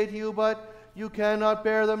to say to you, but you cannot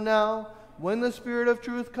bear them now. When the Spirit of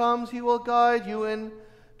truth comes, he will guide you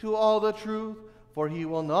into all the truth. For he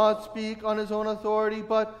will not speak on his own authority,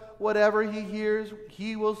 but whatever he hears,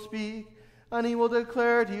 he will speak. And he will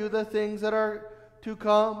declare to you the things that are to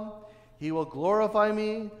come. He will glorify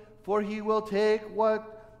me, for he will take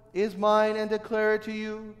what is mine and declare it to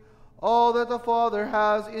you. All that the Father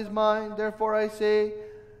has is mine. Therefore I say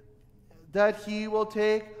that he will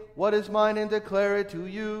take what is mine and declare it to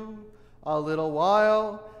you. A little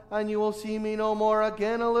while, and you will see me no more.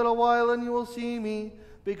 Again a little while, and you will see me,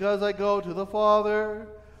 because I go to the Father.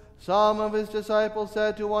 Some of his disciples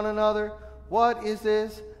said to one another, what is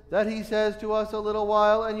this that he says to us, a little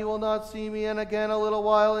while, and you will not see me, and again a little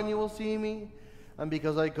while, and you will see me? And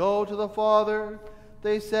because I go to the Father,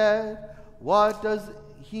 they said, what does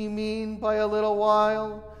he mean by a little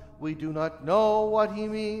while? We do not know what he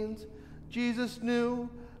means. Jesus knew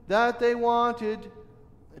that they wanted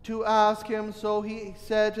to ask him, so he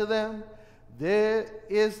said to them,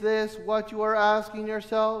 is this what you are asking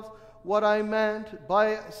yourselves? What I meant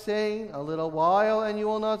by saying, a little while, and you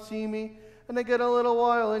will not see me, and again a little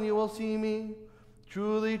while, and you will see me?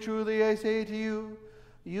 Truly, truly, I say to you,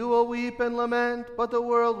 you will weep and lament, but the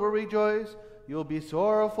world will rejoice. You will be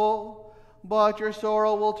sorrowful, but your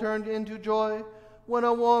sorrow will turn into joy. When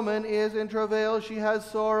a woman is in travail, she has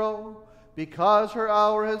sorrow, because her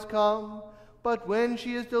hour has come. But when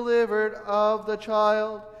she is delivered of the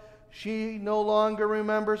child, she no longer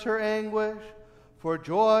remembers her anguish, for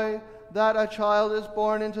joy that a child is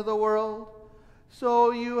born into the world.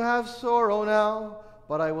 So you have sorrow now,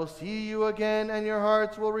 but I will see you again, and your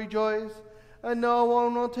hearts will rejoice, and no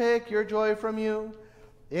one will take your joy from you.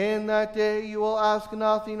 In that day you will ask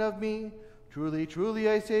nothing of me. Truly, truly,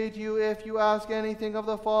 I say to you, if you ask anything of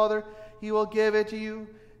the Father, he will give it to you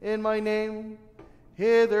in my name.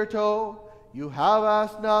 Hitherto you have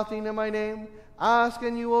asked nothing in my name. Ask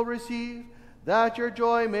and you will receive, that your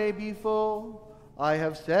joy may be full. I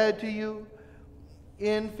have said to you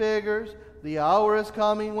in figures, the hour is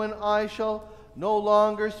coming when I shall no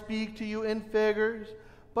longer speak to you in figures,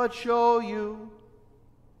 but show you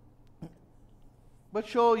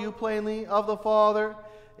plainly of the Father.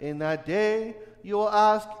 In that day you will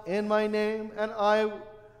ask in my name, and I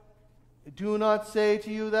do not say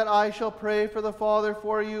to you that I shall pray for the Father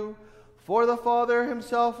for you, for the Father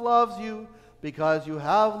himself loves you, because you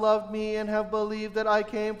have loved me and have believed that I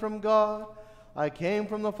came from God. I came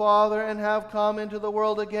from the Father and have come into the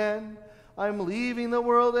world again. I am leaving the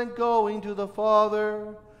world and going to the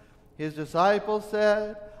Father. His disciples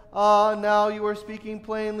said, now you are speaking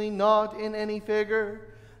plainly, not in any figure.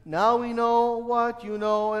 Now we know what you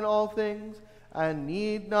know in all things, and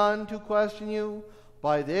need none to question you.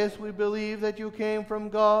 By this we believe that you came from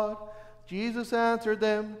God. Jesus answered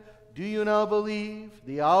them, do you now believe?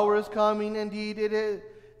 The hour is coming, indeed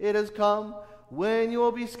it has come, when you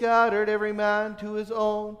will be scattered every man to his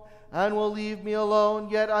own, and will leave me alone.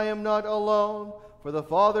 Yet I am not alone, for the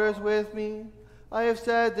Father is with me. I have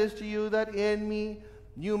said this to you, that in me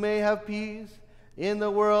you may have peace. In the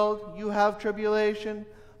world you have tribulation,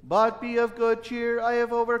 but be of good cheer, I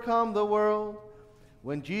have overcome the world.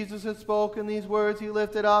 When Jesus had spoken these words, he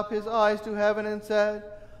lifted up his eyes to heaven and said,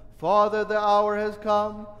 Father, the hour has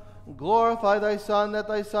come. Glorify thy Son, that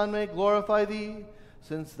thy Son may glorify thee,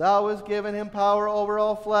 since thou hast given him power over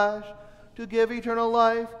all flesh, to give eternal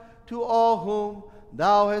life to all whom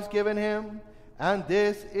thou hast given him. And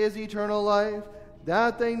this is eternal life,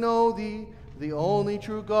 that they know thee, the only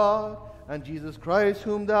true God, and Jesus Christ,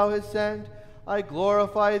 whom thou hast sent. I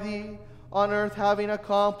glorify thee on earth, having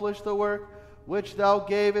accomplished the work which thou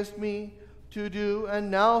gavest me to do.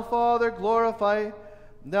 And now, Father, glorify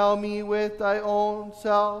thou me with thy own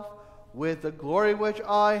self, with the glory which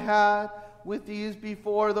I had with these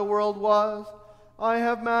before the world was. I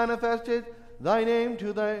have manifested thy name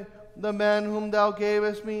to the men whom thou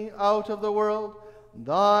gavest me out of the world.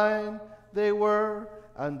 Thine they were,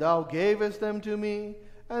 and thou gavest them to me,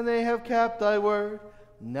 and they have kept thy word.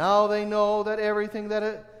 Now they know that everything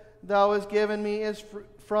that thou hast given me is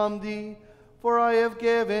from thee, for I have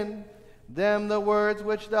given them the words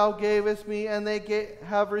which thou gavest me, and they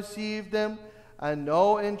have received them, and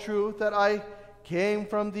know in truth that I came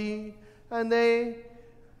from thee, and they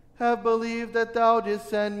have believed that thou didst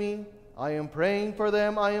send me. I am praying for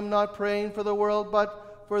them. I am not praying for the world,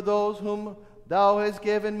 but for those whom thou hast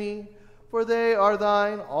given me, for they are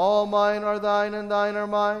thine. All mine are thine, and thine are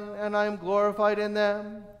mine, and I am glorified in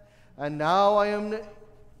them. And now I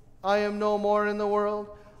am no more in the world,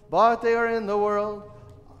 but they are in the world,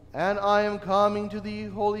 and I am coming to thee.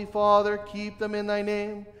 Holy Father, keep them in thy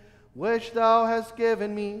name, which thou hast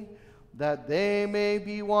given me, that they may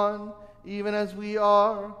be one, even as we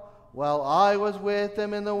are. While I was with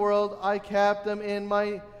them in the world, I kept them in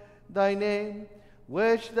thy name,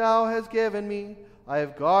 which thou hast given me. I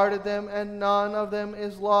have guarded them, and none of them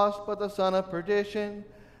is lost but the son of perdition,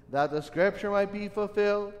 that the scripture might be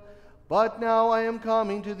fulfilled. But now I am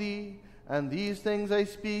coming to thee, and these things I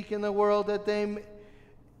speak in the world, that they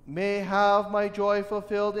may have my joy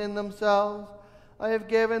fulfilled in themselves. I have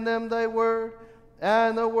given them thy word,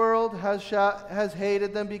 and the world has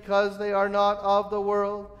hated them, because they are not of the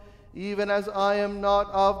world, even as I am not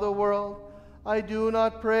of the world. I do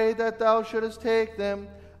not pray that thou shouldest take them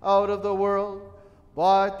out of the world,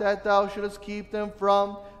 but that thou shouldest keep them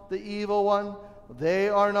from the evil one. They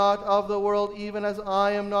are not of the world, even as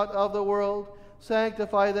I am not of the world.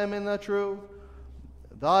 Sanctify them in the truth.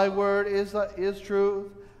 Thy word is truth.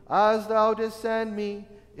 As thou didst send me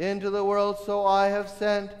into the world, so I have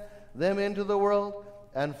sent them into the world.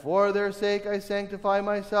 And for their sake I sanctify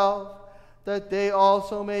myself, that they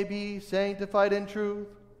also may be sanctified in truth.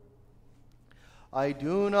 I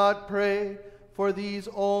do not pray for these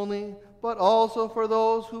only, but also for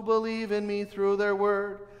those who believe in me through their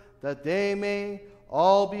word, that they may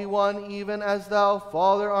all be one, even as thou,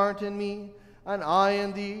 Father, art in me, and I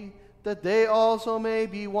in thee, that they also may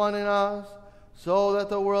be one in us, so that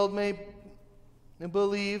the world may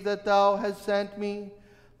believe that thou hast sent me.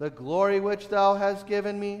 The glory which thou hast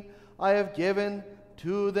given me, I have given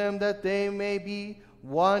to them, that they may be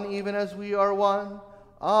one, even as we are one,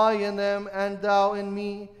 I in them, and thou in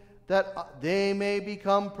me, that they may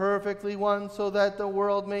become perfectly one, so that the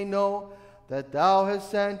world may know that thou hast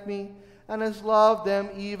sent me, and hast loved them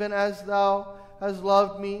even as thou hast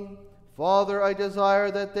loved me. Father, I desire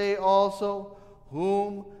that they also,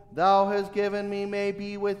 whom thou hast given me, may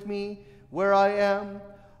be with me where I am,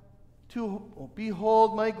 to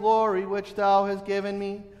behold my glory which thou hast given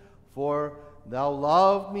me. For thou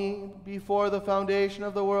loved me before the foundation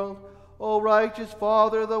of the world. O righteous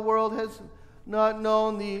Father, the world has not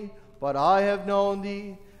known thee, but I have known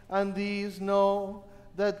thee, and these know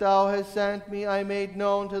that thou hast sent me. I made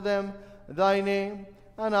known to them thy name,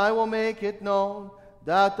 and I will make it known,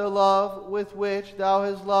 that the love with which thou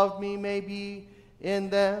hast loved me may be in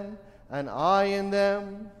them, and I in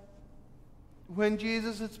them. When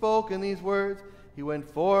Jesus had spoken these words, he went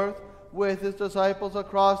forth with his disciples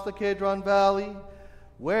across the Kidron Valley,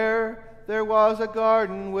 where there was a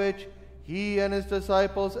garden which he and his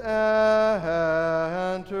disciples entered.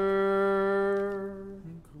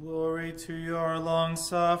 Glory to your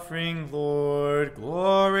long-suffering, Lord.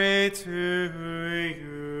 Glory to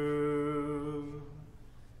you.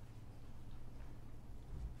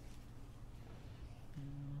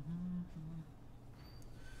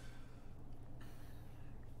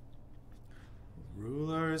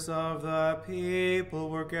 Rulers of the people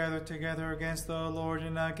were gathered together against the Lord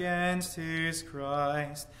and against his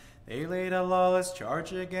Christ. They laid a lawless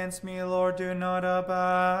charge against me. Lord, do not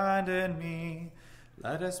abandon me.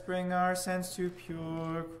 Let us bring our sins to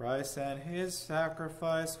pure Christ and his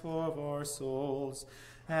sacrifice for our souls.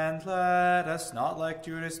 And let us not, like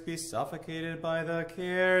Judas, be suffocated by the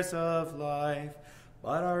cares of life,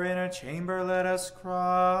 but our inner chamber let us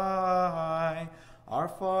cry, Our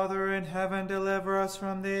Father in heaven, deliver us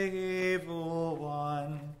from the evil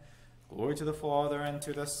one. Glory to the Father, and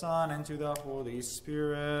to the Son, and to the Holy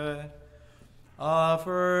Spirit. A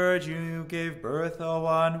virgin you gave birth, though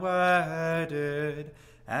unwedded,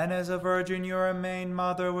 and as a virgin you remained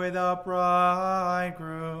mother without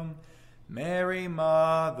bridegroom. Mary,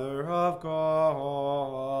 Mother of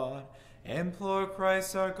God, Implore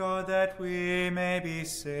Christ our God that we may be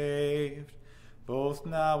saved, both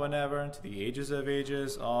now and ever into the ages of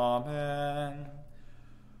ages. Amen.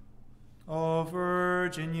 O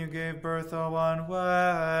Virgin, you gave birth, though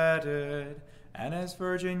unwedded, and as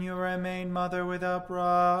Virgin you remained mother without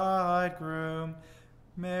bridegroom.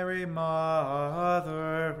 Mary,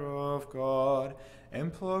 Mother of God,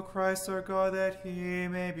 implore Christ our God that he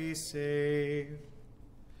may be saved.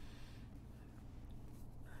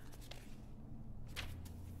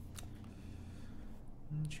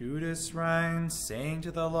 Judas ran, saying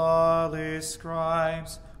to the lawless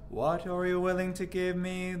scribes, "What are you willing to give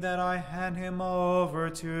me that I hand him over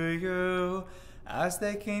to you?" As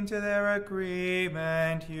they came to their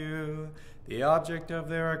agreement, you, the object of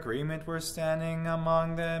their agreement, were standing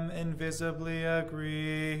among them, invisibly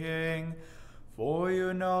agreeing. For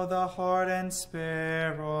you know the heart and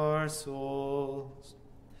spare our souls.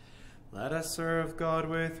 Let us serve God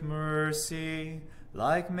with mercy,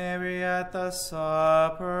 like Mary at the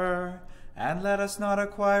supper, and let us not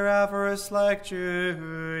acquire avarice like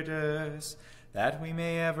Judas, that we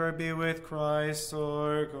may ever be with Christ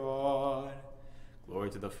our God. Glory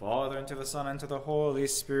to the Father, and to the Son, and to the Holy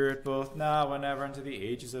Spirit, both now and ever, and to the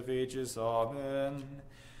ages of ages. Amen.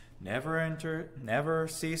 Never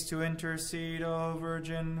cease to intercede, O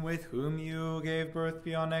Virgin, with whom you gave birth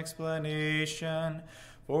beyond explanation,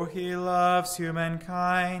 for he loves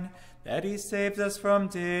humankind, that he saves us from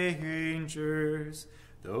dangers,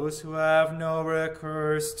 those who have no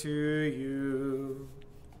recourse to you.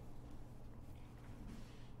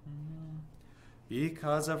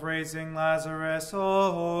 Because of raising Lazarus,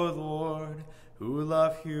 O Lord, who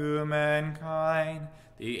love humankind,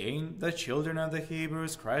 the children of the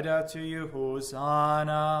Hebrews cried out to you,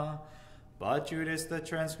 Hosanna. But Judas the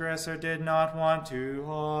transgressor did not want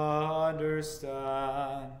to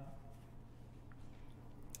understand.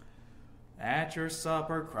 At your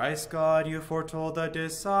supper, Christ God, you foretold the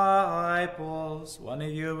disciples, one of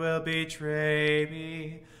you will betray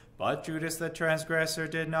me. But Judas the transgressor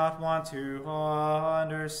did not want to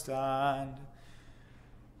understand.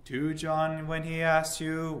 To John, when he asked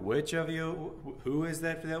you, which of you, who is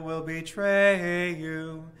that will betray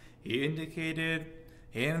you, he indicated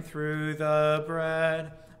him through the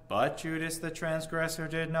bread. But Judas the transgressor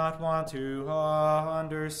did not want to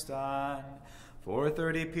understand. For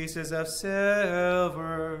 30 pieces of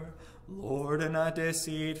silver, Lord, and a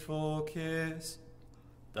deceitful kiss,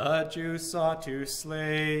 the Jews sought to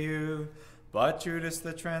slay you, but Judas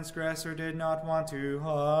the transgressor did not want to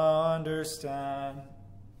understand.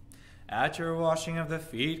 At your washing of the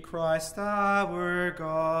feet, Christ our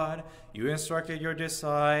God, you instructed your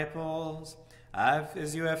disciples,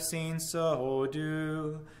 as you have seen, so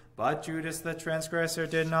do. But Judas the transgressor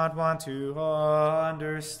did not want to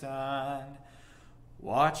understand.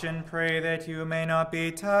 Watch and pray that you may not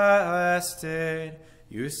be tested.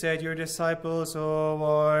 You said your disciples, O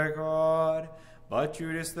our God, but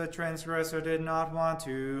Judas the transgressor did not want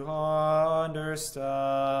to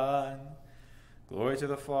understand. Glory to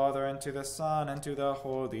the Father, and to the Son, and to the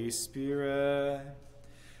Holy Spirit.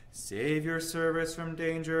 Save your servants from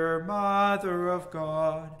danger, Mother of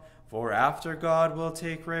God, for after God will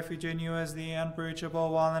take refuge in you as the unbreachable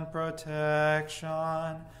wall and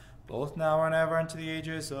protection, both now and ever, unto the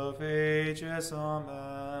ages of ages.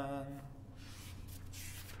 Amen.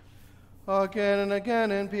 Again and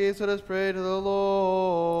again in peace let us pray to the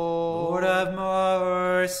Lord. Lord, have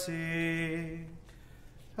mercy.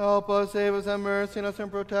 Help us, save us, have mercy on us,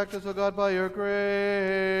 and protect us, O God, by your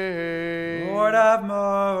grace. Lord, have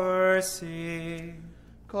mercy.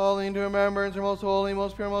 Calling to remembrance your most holy,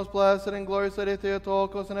 most pure, most blessed, and glorious Lady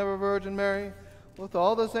Theotokos and ever Virgin Mary, with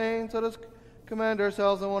all the saints, let us commend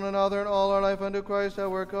ourselves and one another and all our life unto Christ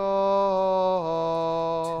our God.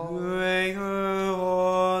 To you,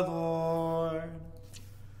 O Lord.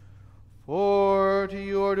 For to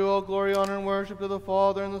you are due all glory, honor, and worship, to the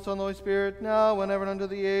Father, and the Son, and the Holy Spirit, now and ever, and unto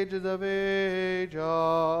the ages of ages. Amen.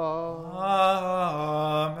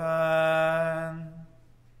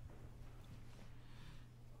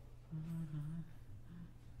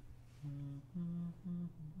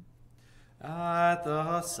 At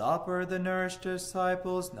the supper, the nourished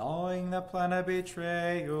disciples, knowing the plan of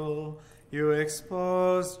betrayal, you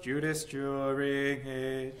exposed Judas during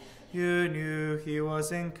it. You knew he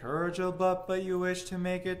was incorrigible, but you wished to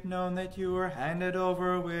make it known that you were handed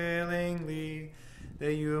over willingly,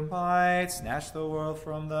 that you might snatch the world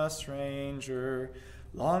from the stranger.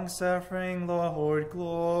 Long-suffering Lord,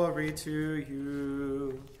 glory to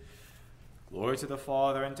you. Glory to the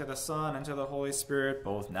Father, and to the Son, and to the Holy Spirit,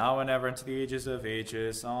 both now and ever, and to the ages of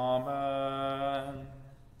ages. Amen.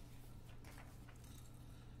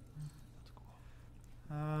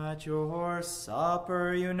 At your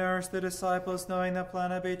supper you nursed the disciples, knowing the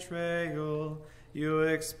plan of betrayal. You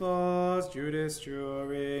exposed Judas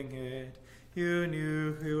during it. You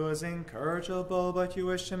knew he was incorrigible, but you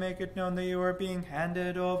wished to make it known that you were being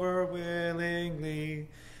handed over willingly,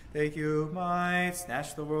 that you might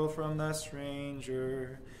snatch the world from the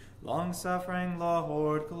stranger. Long-suffering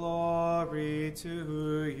Lord, glory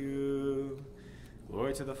to you.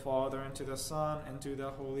 Glory to the Father, and to the Son, and to the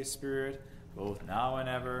Holy Spirit, both now and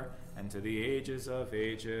ever, and to the ages of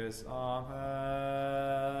ages. Amen.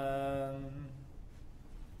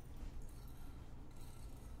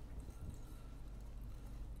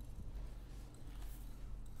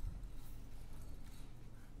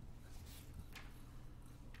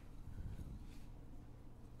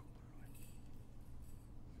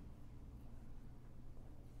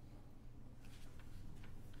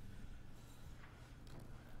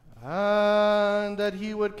 And that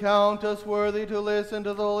he would count us worthy to listen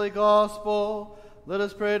to the Holy Gospel, let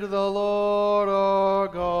us pray to the Lord our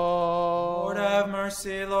God. Lord have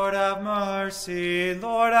mercy, Lord have mercy,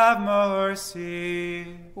 Lord have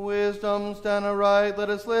mercy. Wisdom, stand aright,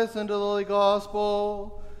 let us listen to the Holy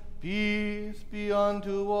Gospel. Peace be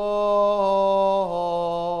unto all.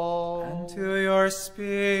 And to your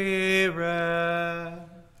spirit.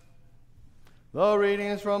 The reading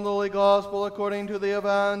is from the Holy Gospel according to the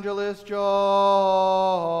Evangelist John.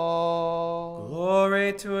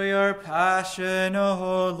 Glory to your passion,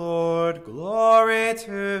 O Lord, glory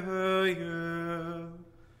to you.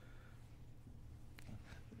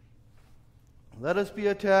 Let us be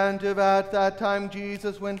attentive. At that time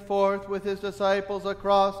Jesus went forth with his disciples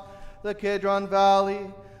across the Kidron Valley,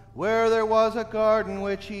 where there was a garden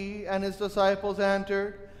which he and his disciples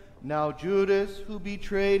entered. Now Judas, who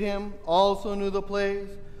betrayed him, also knew the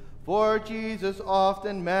place, for Jesus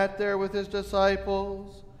often met there with his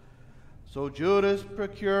disciples. So Judas,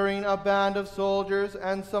 procuring a band of soldiers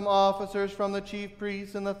and some officers from the chief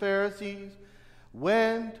priests and the Pharisees,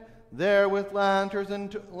 went there with lanterns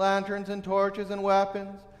and torches and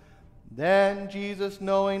weapons. Then Jesus,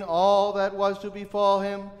 knowing all that was to befall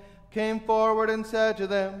him, came forward and said to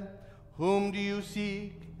them, "Whom do you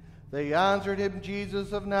seek?" They answered him,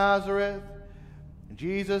 "Jesus of Nazareth."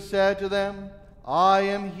 Jesus said to them, "I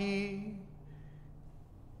am he."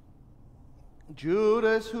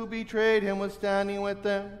 Judas, who betrayed him, was standing with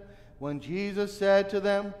them. When Jesus said to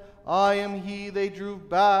them, "I am he," they drew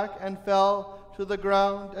back and fell to the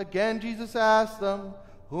ground. Again Jesus asked them,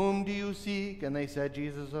 "Whom do you seek?" And they said,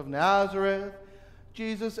 "Jesus of Nazareth."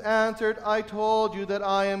 Jesus answered, "I told you that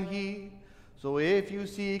I am he. So if you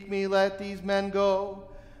seek me, let these men go."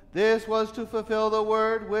 This was to fulfill the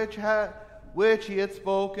word which he had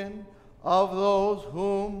spoken, "Of those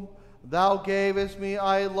whom thou gavest me,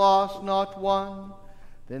 I lost not one."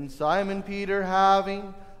 Then Simon Peter,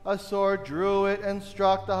 having a sword, drew it and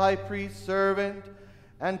struck the high priest's servant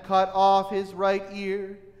and cut off his right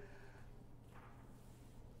ear.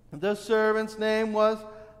 The servant's name was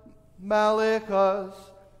Malchus.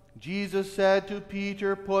 Jesus said to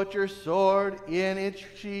Peter, "Put your sword in its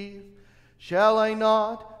sheath. Shall I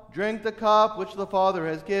not drink the cup which the Father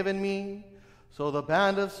has given me?" So the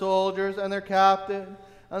band of soldiers and their captain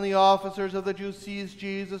and the officers of the Jews seized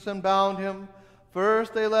Jesus and bound him.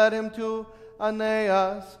 First they led him to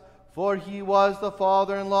Annas, for he was the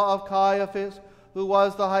father-in-law of Caiaphas, who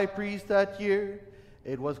was the high priest that year.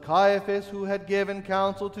 It was Caiaphas who had given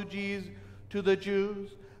counsel to the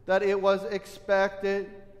Jews, that it was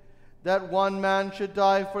expected that one man should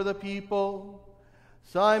die for the people.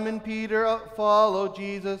 Simon Peter followed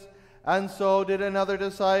Jesus, and so did another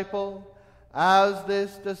disciple. As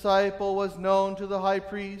this disciple was known to the high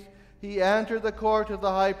priest, he entered the court of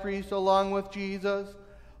the high priest along with Jesus,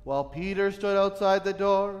 while Peter stood outside the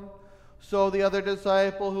door. So the other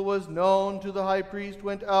disciple, who was known to the high priest,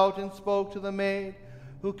 went out and spoke to the maid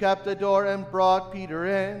who kept the door and brought Peter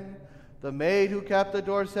in. The maid who kept the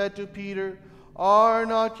door said to Peter, "Are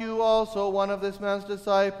not you also one of this man's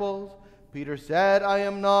disciples?" Peter said, "I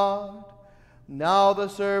am not." Now the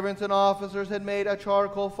servants and officers had made a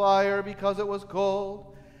charcoal fire because it was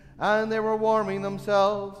cold, and they were warming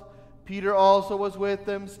themselves. Peter also was with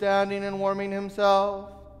them, standing and warming himself.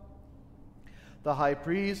 The high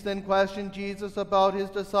priest then questioned Jesus about his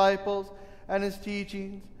disciples and his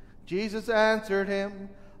teachings. Jesus answered him,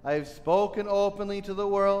 "I have spoken openly to the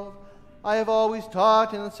world. I have always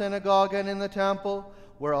taught in the synagogue and in the temple,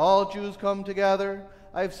 where all Jews come together.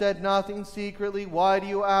 I have said nothing secretly. Why do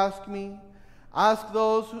you ask me? Ask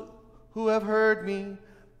those who have heard me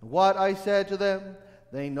what I said to them.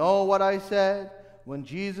 They know what I said." When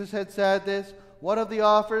Jesus had said this, one of the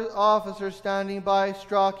officers standing by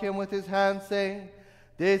struck him with his hand, saying,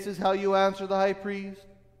 This is how you answer the high priest."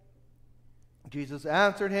 Jesus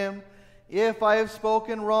answered him, "If I have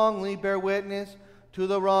spoken wrongly, bear witness to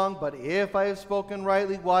the wrong, but if I have spoken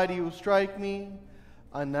rightly, why do you strike me?"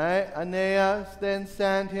 Aeneas then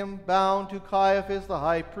sent him bound to Caiaphas the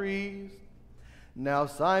high priest. Now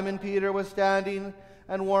Simon Peter was standing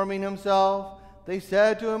and warming himself. They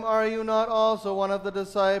said to him, "Are you not also one of the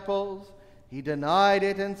disciples?" He denied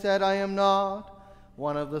it and said, "I am not."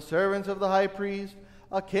 One of the servants of the high priest,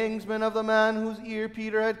 a kinsman of the man whose ear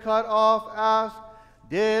Peter had cut off, asked,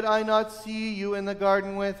 "Did I not see you in the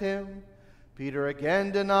garden with him?" Peter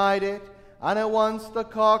again denied it, and at once the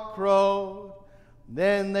cock crowed.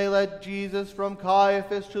 Then they led Jesus from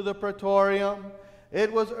Caiaphas to the praetorium.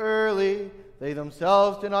 It was early. They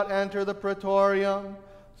themselves did not enter the praetorium,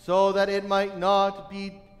 so they might not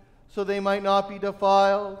be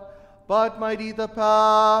defiled, but might eat the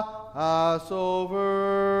Passover.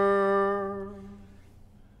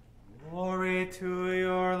 Glory to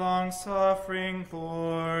your long-suffering,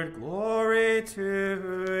 Lord. Glory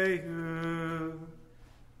to you.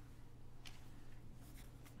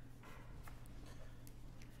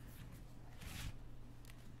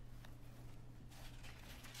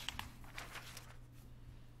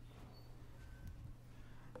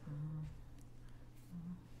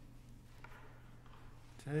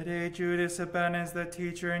 Today Judas abandons the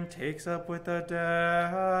teacher and takes up with the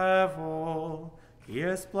devil. He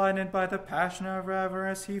is blinded by the passion of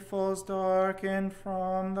avarice. He falls darkened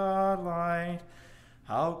from the light.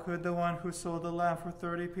 How could the one who sold the lamp for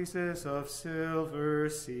 30 pieces of silver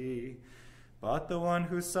see? But the one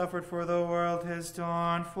who suffered for the world has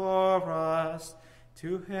done for us.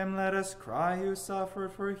 To him let us cry, who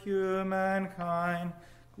suffered for humankind.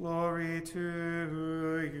 Glory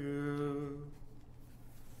to you.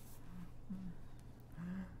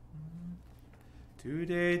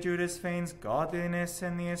 Today Judas feigns godliness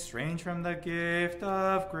and is estranged from the gift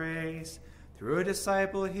of grace. Through a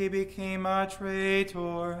disciple he became a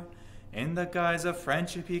traitor. In the guise of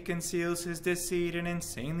friendship he conceals his deceit and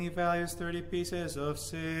insanely values 30 pieces of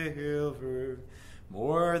silver,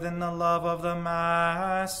 more than the love of the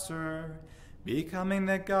master, becoming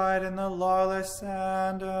the guide in the lawless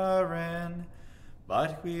Sandarin.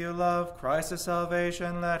 But we who love Christ's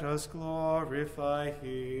salvation, let us glorify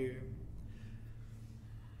him.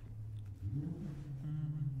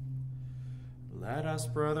 Let us,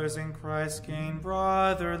 brothers in Christ, gain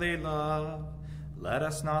brotherly love. Let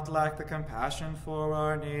us not lack the compassion for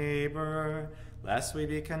our neighbor, lest we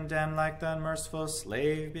be condemned like the unmerciful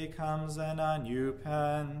slave becomes an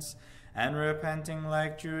unrepentance, and repenting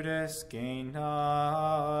like Judas gain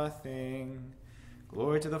nothing.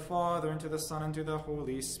 Glory to the Father, and to the Son, and to the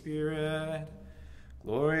Holy Spirit.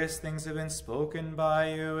 Glorious things have been spoken by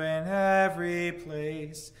you in every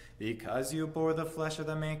place, because you bore the flesh of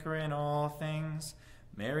the Maker in all things.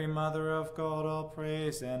 Mary, Mother of God, all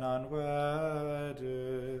praise and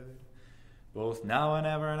unwedded, both now and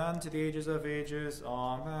ever and unto the ages of ages.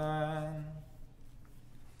 Amen.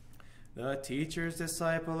 The teacher's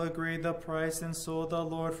disciple agreed the price and sold the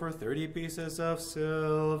Lord for 30 pieces of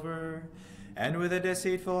silver, and with a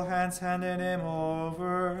deceitful hands handed him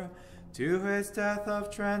over to his death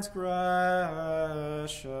of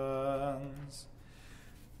transgressions.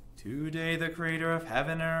 Today the Creator of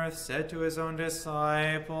heaven and earth said to his own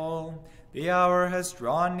disciple, "The hour has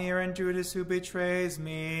drawn near, and Judas, who betrays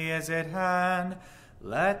me, is at hand.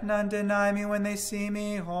 Let none deny me when they see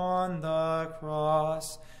me on the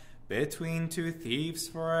cross. Between two thieves,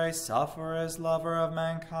 for I suffer as lover of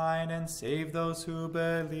mankind, and save those who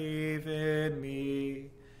believe in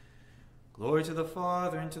me." Glory to the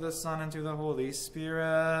Father, and to the Son, and to the Holy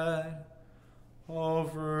Spirit. O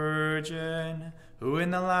Virgin, who in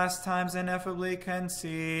the last times ineffably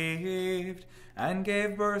conceived, and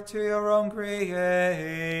gave birth to your own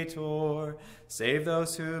Creator, save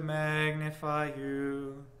those who magnify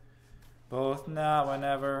you, both now and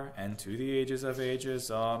ever, and to the ages of ages.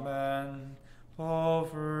 Amen. O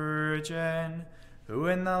Virgin, who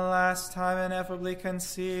in the last time ineffably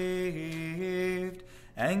conceived,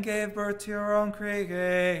 and gave birth to your own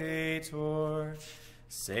Creator,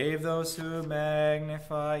 save those who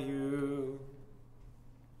magnify you.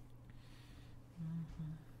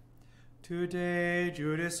 Today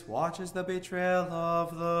Judas watches the betrayal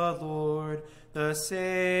of the Lord, the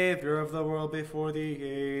Savior of the world before the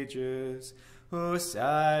ages, who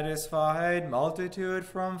satisfied multitude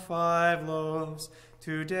from 5 loaves.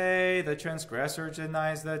 Today the transgressor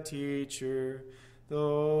denies the teacher.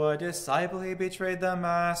 Though a disciple, he betrayed the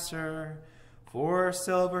master. For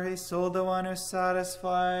silver he sold the one who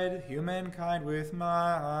satisfied humankind with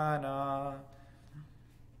manna.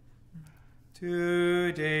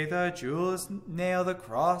 Today the Jews nail the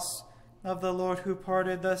cross of the Lord who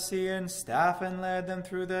parted the sea and staff and led them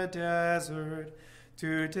through the desert.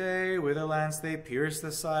 Today with a lance they pierced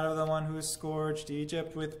the side of the one who scourged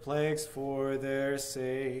Egypt with plagues for their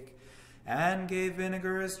sake, and gave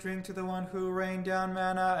vinegar as drink to the one who rained down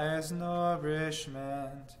manna as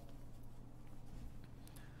nourishment.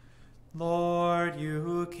 Lord, you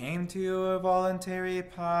who came to your voluntary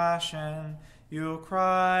passion, you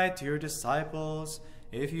cried to your disciples,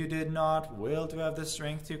 if you did not will to have the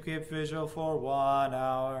strength to keep vigil for 1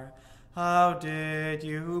 hour, how did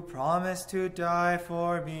you promise to die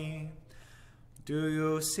for me? Do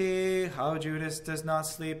you see how Judas does not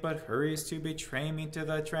sleep but hurries to betray me to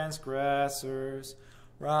the transgressors?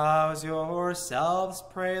 Rouse yourselves,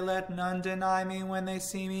 pray, let none deny me when they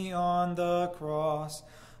see me on the cross.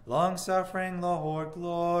 Long-suffering Lord,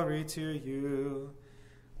 glory to you.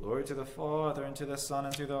 Glory to the Father, and to the Son,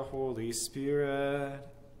 and to the Holy Spirit.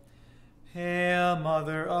 Hail,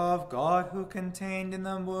 Mother of God, who contained in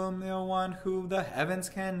the womb the one who the heavens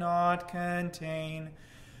cannot contain.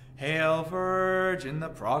 Hail, Virgin, the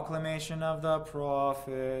proclamation of the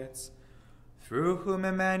prophets, through whom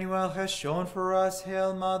Emmanuel has shone for us.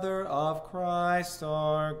 Hail, Mother of Christ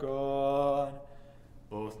our God,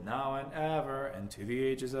 both now and ever, and to the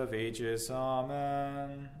ages of ages.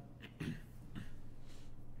 Amen.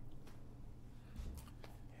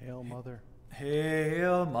 Hail, Mother.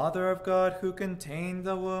 Hail, Mother of God, who contained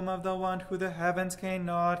the womb of the one who the heavens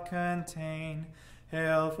cannot contain.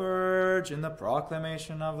 Hail, Virgin, the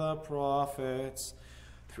proclamation of the prophets,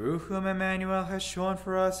 through whom Emmanuel has shone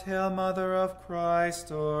for us. Hail, Mother of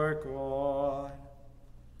Christ our God,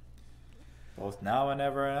 both now and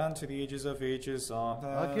ever, and unto the ages of ages.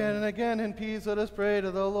 Amen. Again and again in peace let us pray to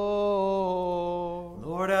the Lord.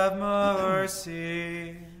 Lord, have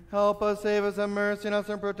mercy. Help us, save us, have mercy on us,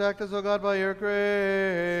 and protect us, O God, by your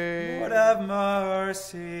grace. Lord, have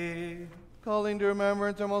mercy. Calling to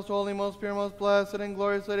remembrance our most holy, most pure, most blessed, and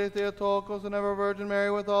glorious Lady Theotokos, and ever Virgin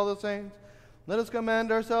Mary with all the saints, let us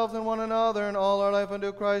commend ourselves and one another and all our life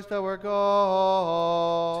unto Christ our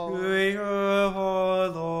God. To you,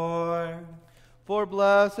 O Lord. For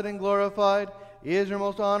blessed and glorified is your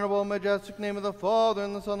most honorable and majestic name of the Father,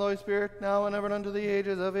 and the Son, and the Holy Spirit, now and ever, and unto the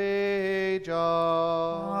ages of ages.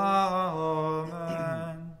 Amen.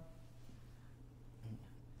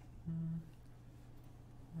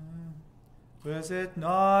 Was it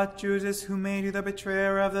not Judas who made you the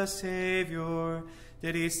betrayer of the Savior?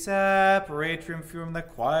 Did he separate you from the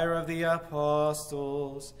choir of the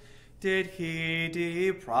apostles? Did he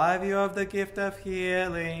deprive you of the gift of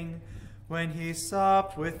healing? When he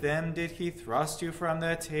supped with them, did he thrust you from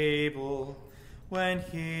the table? When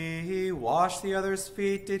he washed the others'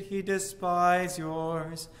 feet, did he despise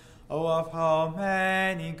yours? Oh, of how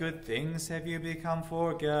many good things have you become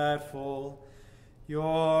forgetful?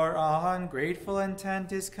 Your ungrateful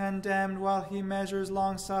intent is condemned, while he measures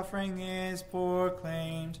long-suffering is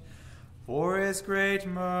proclaimed, for his great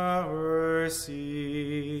mercy.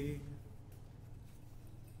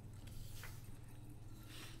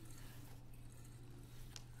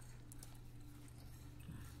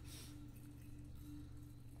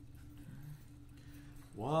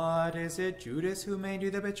 What is it, Judas, who made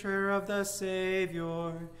you the betrayer of the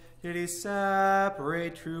Savior? Did he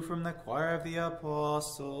separate you from the choir of the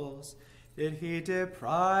apostles? Did he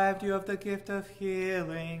deprive you of the gift of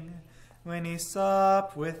healing? When he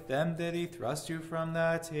supped with them, did he thrust you from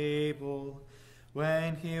the table?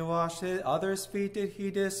 When he washed the others' feet, did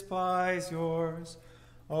he despise yours?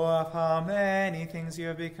 Oh, of how many things you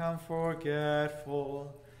have become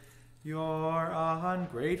forgetful! Your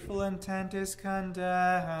ungrateful intent is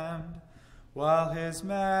condemned, while his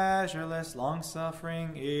measureless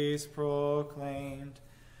long-suffering is proclaimed,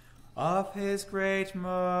 of his great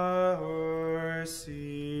mercy.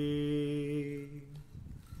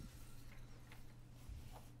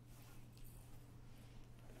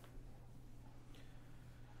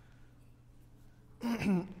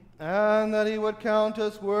 And that he would count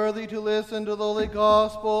us worthy to listen to the Holy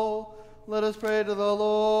Gospel, let us pray to the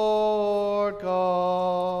Lord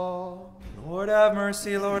God. Lord have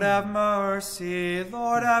mercy, Lord have mercy,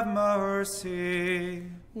 Lord have mercy.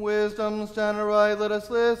 Wisdom, stand aright, let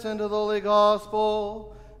us listen to the Holy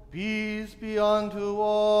Gospel. Peace be unto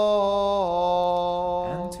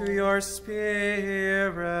all. And to your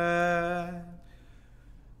spirit.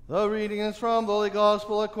 The reading is from the Holy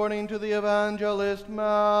Gospel according to the Evangelist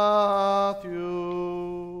Matthew.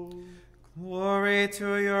 Glory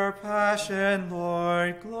to your passion,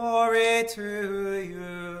 Lord, glory to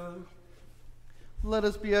you. Let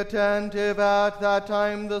us be attentive. At that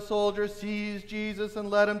time the soldiers seized Jesus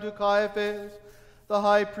and led him to Caiaphas, the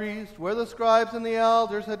high priest, where the scribes and the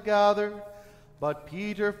elders had gathered. But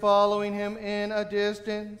Peter, following him in a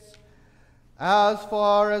distance, as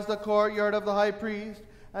far as the courtyard of the high priest,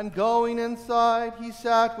 and going inside, he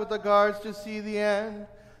sat with the guards to see the end.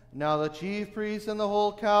 Now the chief priests and the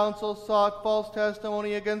whole council sought false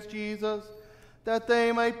testimony against Jesus, that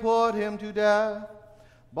they might put him to death.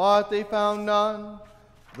 But they found none,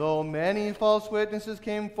 though many false witnesses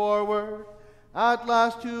came forward. At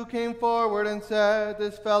last 2 came forward and said,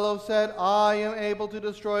 "This fellow said, I am able to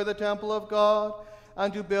destroy the temple of God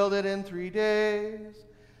and to build it in 3 days."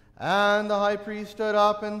 And the high priest stood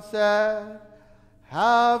up and said,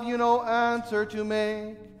 "Have you no answer to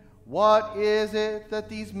make? What is it that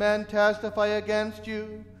these men testify against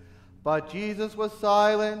you?" But Jesus was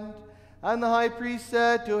silent, and the high priest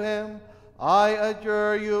said to him, "I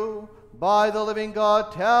adjure you, by the living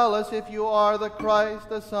God, tell us if you are the Christ,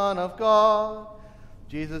 the Son of God."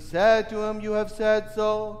 Jesus said to him, "You have said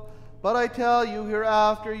so, but I tell you,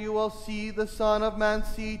 hereafter you will see the Son of Man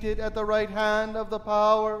seated at the right hand of the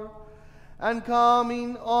power, and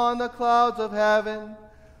coming on the clouds of heaven."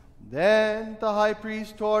 Then the high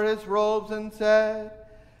priest tore his robes and said,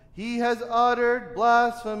 "He has uttered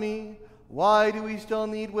blasphemy. Why do we still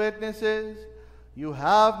need witnesses? You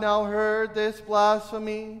have now heard this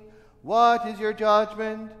blasphemy. What is your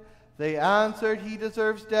judgment?" They answered, "He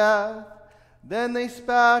deserves death." Then they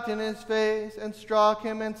spat in his face and struck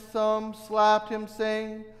him, and some slapped him,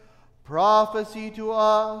 saying, "Prophesy to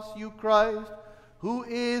us, you Christ. Who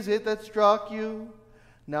is it that struck you?"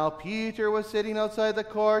 Now Peter was sitting outside the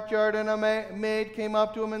courtyard, and a maid came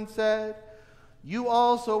up to him and said, "You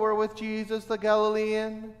also were with Jesus the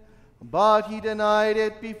Galilean." But he denied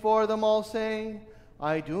it before them all, saying,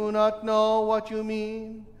 "I do not know what you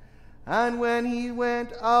mean." And when he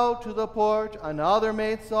went out to the porch, another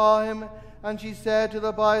maid saw him, and she said to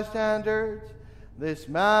the bystanders, "This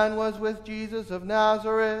man was with Jesus of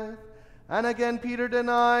Nazareth." And again Peter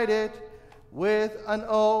denied it with an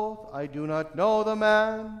oath, "I do not know the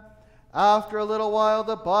man." After a little while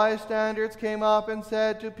the bystanders came up and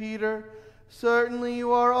said to Peter, "Certainly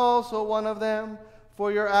you are also one of them,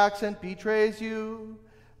 for your accent betrays you."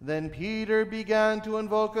 Then Peter began to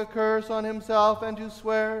invoke a curse on himself and to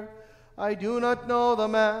swear, "I do not know the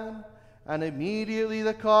man." And immediately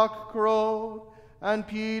the cock crowed. And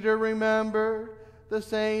Peter remembered the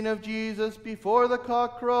saying of Jesus, "Before the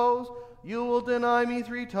cock crows, you will deny me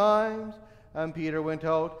 3 times." And Peter went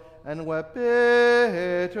out and wept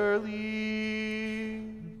bitterly.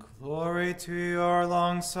 Glory to your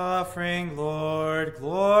long-suffering, Lord.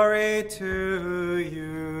 Glory to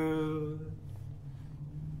you.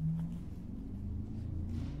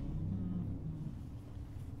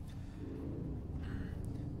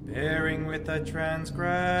 Bearing with the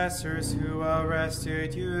transgressors who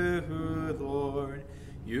arrested you, Lord,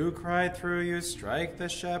 you cried through, "You strike the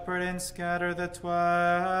shepherd and scatter the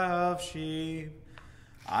 12 sheep."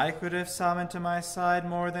 I could have summoned to my side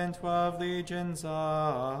more than 12 legions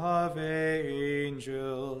of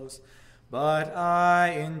angels, but I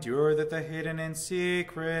endure that the hidden and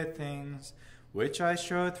secret things, which I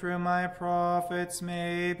showed through my prophets,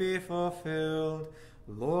 may be fulfilled.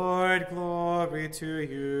 Lord, glory to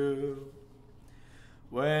you.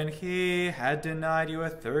 When he had denied you a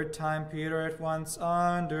 3rd time, Peter at once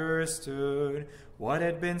understood what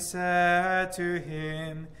had been said to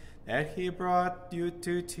him, that he brought you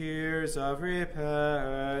to tears of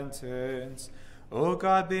repentance. O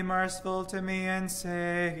God, be merciful to me and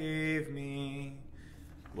save me.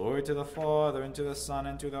 Glory to the Father, and to the Son,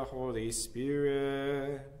 and to the Holy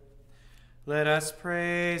Spirit. Let us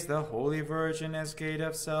praise the Holy Virgin as gate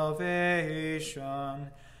of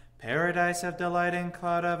salvation, paradise of delight and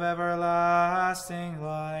cloud of everlasting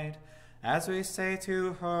light, as we say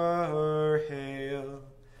to her, Hail.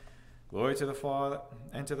 Glory to the Father,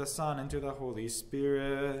 and to the Son, and to the Holy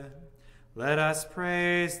Spirit. Let us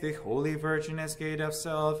praise the Holy Virgin as gate of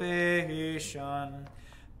salvation,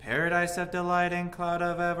 paradise of delight and cloud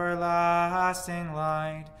of everlasting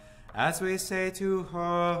light, as we say to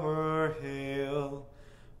her, Hail,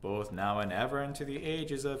 both now and ever, and to the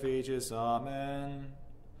ages of ages. Amen.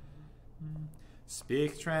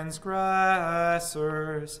 Speak,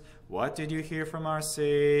 transgressors, what did you hear from our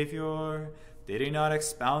Savior? Did he not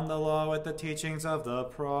expound the law with the teachings of the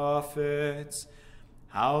prophets?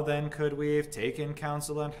 How then could we have taken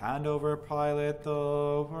counsel and hand over Pilate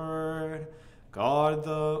the word? God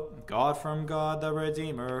from God, the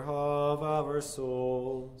Redeemer of our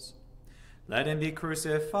souls. Let him be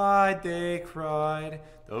crucified, they cried,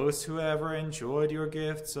 those who ever enjoyed your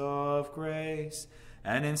gifts of grace.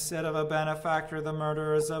 And instead of a benefactor, the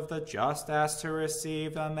murderers of the just asked to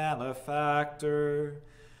receive a malefactor.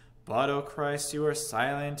 But, O Christ, you are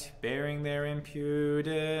silent, bearing their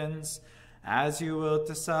impudence, as you wilt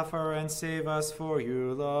to suffer and save us, for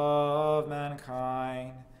you love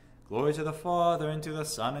mankind. Glory to the Father, and to the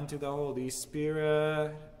Son, and to the Holy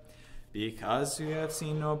Spirit. Because we have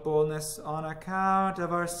seen no boldness on account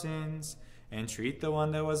of our sins, entreat the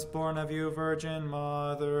one that was born of you, Virgin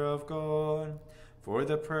Mother of God. For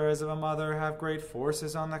the prayers of a mother have great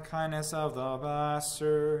forces on the kindness of the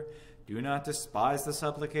Master. Do not despise the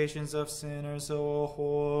supplications of sinners, O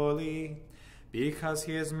Holy, because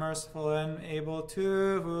he is merciful and able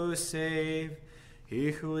to save,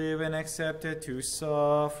 he who even accepted to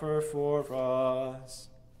suffer for us.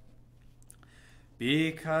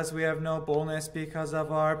 Because we have no boldness because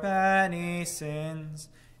of our many sins,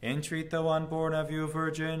 entreat the one born of you,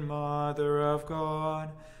 Virgin Mother of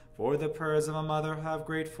God. For the prayers of a mother have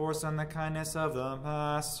great force on the kindness of the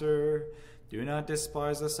Master. Do not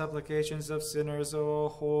despise the supplications of sinners, O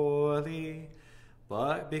Holy,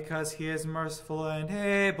 but because he is merciful and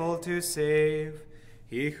able to save,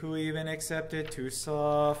 he who even accepted to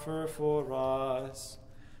suffer for us,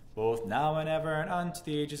 both now and ever, and unto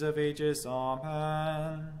the ages of ages.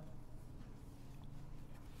 Amen.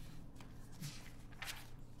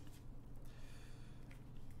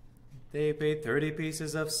 They paid 30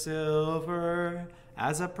 pieces of silver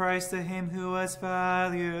as a price to him who was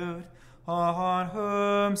valued, on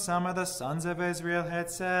whom some of the sons of Israel had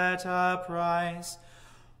set a price.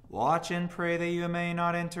 Watch and pray that you may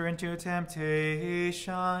not enter into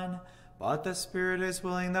temptation. But the spirit is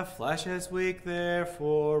willing, the flesh is weak,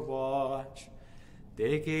 therefore watch.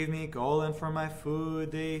 They gave me gall, and for my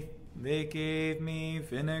food they gave me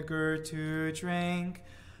vinegar to drink.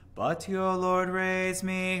 But you, O Lord, raise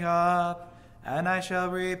me up, and I shall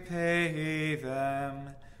repay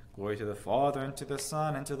them. Glory to the Father, and to the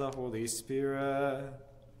Son, and to the Holy Spirit.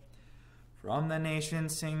 From the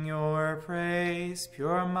nations sing your praise,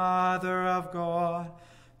 pure Mother of God,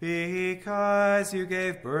 because you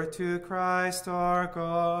gave birth to Christ our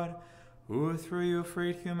God, who through you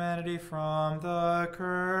freed humanity from the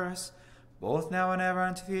curse, both now and ever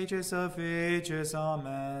unto the ages of ages.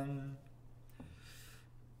 Amen.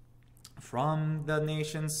 From the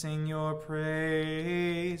nations sing your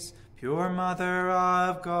praise, pure Mother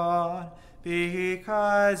of God,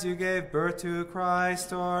 because you gave birth to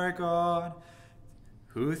Christ our God,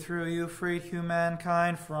 who through you freed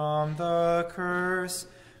humankind from the curse,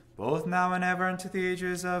 both now and ever unto the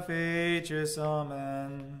ages of ages.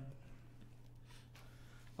 Amen.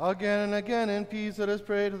 Again and again in peace let us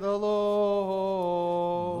pray to the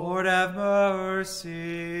Lord. Lord, have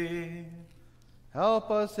mercy.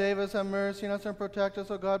 Help us, save us, have mercy on us, and protect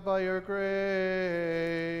us, O God, by your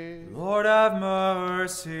grace. Lord, have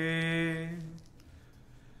mercy.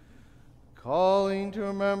 Calling to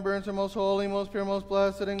remembrance our most holy, most pure, most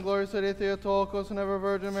blessed, and glorious Lady Theotokos, and ever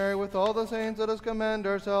Virgin Mary, with all the saints, let us commend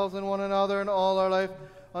ourselves and one another and all our life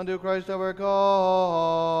unto Christ our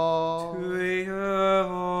God. To you,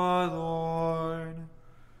 O Lord.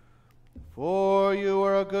 For you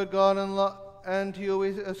are a good God, and to you we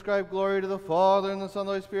ascribe glory to the Father, and the Son, and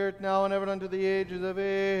the Holy Spirit, now and ever, unto the ages of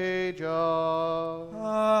ages.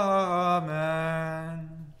 Amen.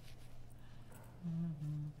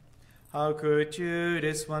 How could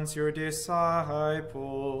Judas, once your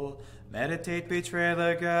disciple, meditate betrayal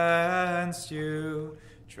against you?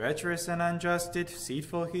 Treacherous and unjust,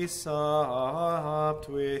 deceitful, he supped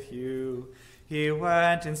with you. He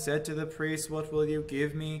went and said to the priest, "What will you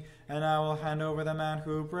give me? And I will hand over the man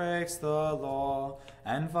who breaks the law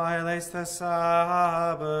and violates the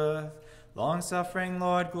Sabbath." Long-suffering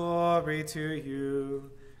Lord, glory to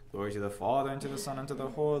you. Glory to the Father, and to the Son, and to the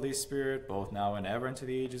Holy Spirit, both now and ever, and to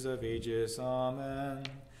the ages of ages. Amen.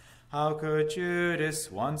 How could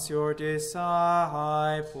Judas, once your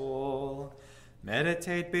disciple,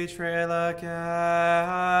 meditate betrayal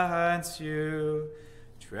against you?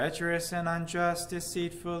 Treacherous and unjust,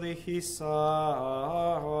 deceitfully he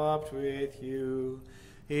supped with you.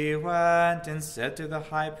 He went and said to the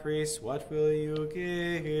high priest, "What will you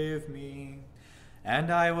give me?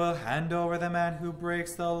 And I will hand over the man who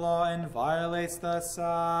breaks the law and violates the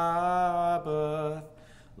Sabbath."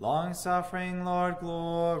 Long-suffering Lord,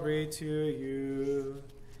 glory to you.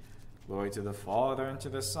 Glory to the Father, and to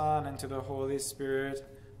the Son, and to the Holy Spirit,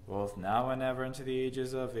 both now and ever, and to the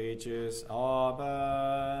ages of ages.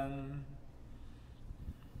 Amen.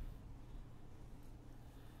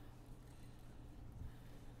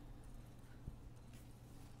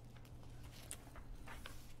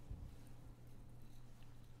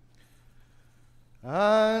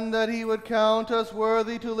 and that he would count us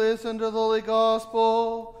worthy to listen to the holy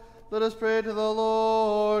gospel. Let us pray to the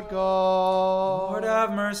Lord God. Lord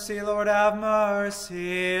have mercy, Lord have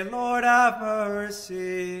mercy, Lord have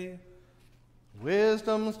mercy.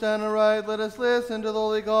 Wisdom, stand aright, let us listen to the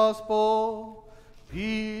holy gospel.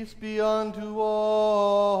 Peace be unto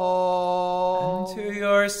all. And to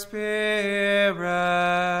your spirit.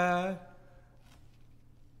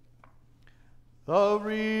 The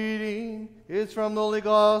reading is from the Holy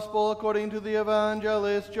Gospel according to the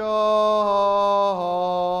Evangelist John.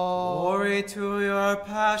 Glory to your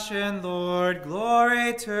passion, Lord,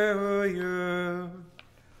 glory to you.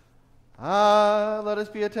 Let us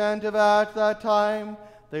be attentive. At that time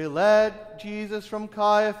they led Jesus from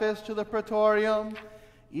Caiaphas to the praetorium.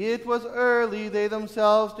 It was early. They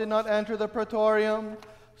themselves did not enter the praetorium,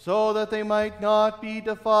 so that they might not be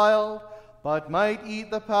defiled, but might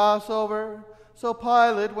eat the Passover. So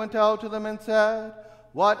Pilate went out to them and said,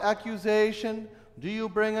 "What accusation do you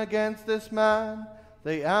bring against this man?"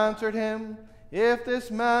 They answered him, "If this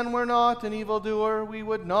man were not an evildoer, we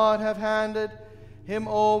would not have handed him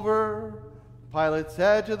over." Pilate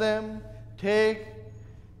said to them, "Take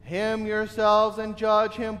him yourselves and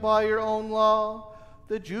judge him by your own law."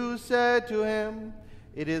 The Jews said to him,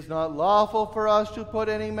 "It is not lawful for us to put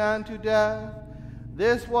any man to death."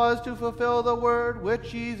 This was to fulfill the word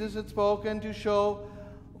which Jesus had spoken, to show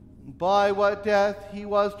by what death he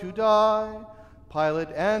was to die. Pilate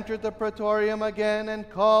entered the praetorium again and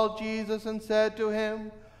called Jesus and said to him,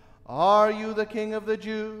 "Are you the king of the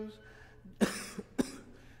Jews?"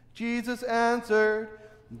 Jesus answered,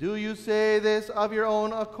 "Do you say this of your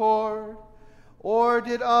own accord, or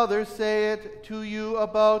did others say it to you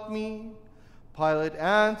about me?" Pilate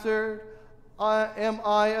answered, "Am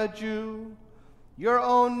I a Jew? Your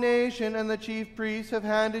own nation and the chief priests have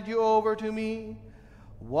handed you over to me.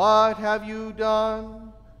 What have you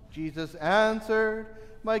done?" Jesus answered,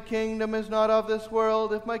 "My kingdom is not of this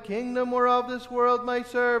world. If my kingdom were of this world, my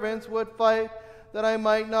servants would fight that I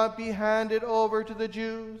might not be handed over to the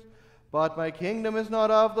Jews. But my kingdom is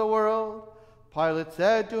not of the world." Pilate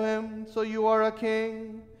said to him, "So you are a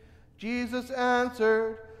king?" Jesus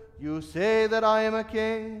answered, "You say that I am a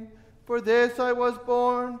king. For this I was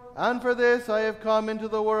born, and for this I have come into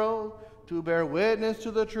the world, to bear witness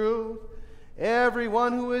to the truth.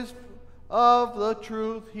 Everyone who is of the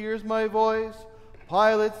truth hears my voice."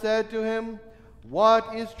 Pilate said to him,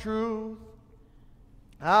 "What is truth?"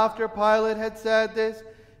 After Pilate had said this,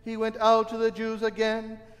 he went out to the Jews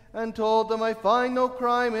again and told them, "I find no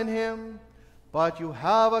crime in him. But you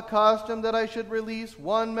have a custom that I should release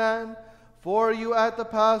one man for you at the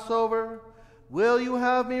Passover. Will you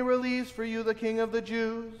have me release for you the King of the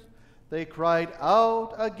Jews?" They cried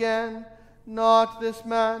out again, "Not this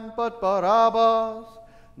man, but Barabbas."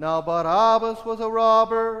 Now Barabbas was a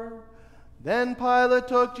robber. Then Pilate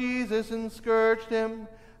took Jesus and scourged him,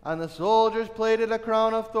 and the soldiers plaited a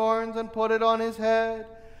crown of thorns and put it on his head,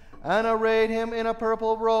 and arrayed him in a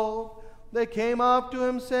purple robe. They came up to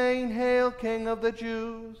him, saying, "Hail, King of the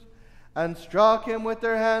Jews!" and struck him with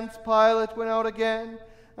their hands. Pilate went out again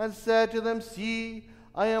and said to them, "See,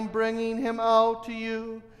 I am bringing him out to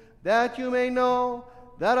you, that you may know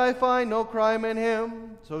that I find no crime in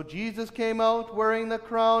him." So Jesus came out wearing the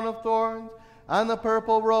crown of thorns and the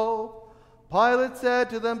purple robe. Pilate said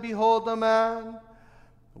to them, "Behold the man."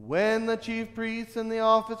 When the chief priests and the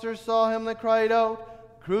officers saw him, they cried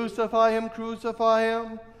out, "Crucify him, crucify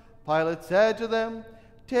him." Pilate said to them,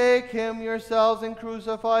 "Take him yourselves and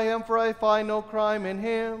crucify him, for I find no crime in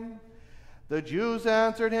him." The Jews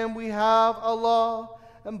answered him, "We have a law,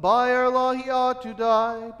 and by our law he ought to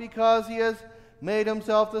die, because he has made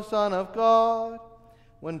himself the Son of God."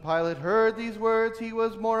 When Pilate heard these words, he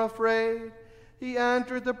was more afraid. He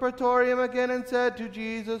entered the praetorium again and said to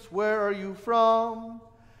Jesus, "Where are you from?"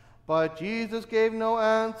 But Jesus gave no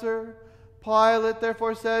answer. Pilate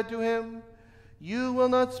therefore said to him, "You will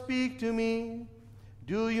not speak to me?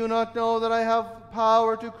 Do you not know that I have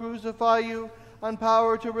power to crucify you and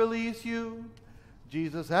power to release you?"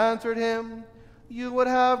 Jesus answered him, "You would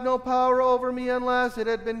have no power over me unless it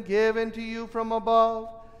had been given to you from above.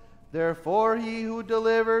 Therefore he who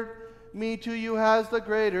delivered me to you has the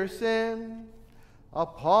greater sin."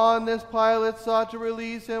 Upon this Pilate sought to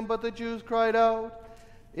release him, but the Jews cried out,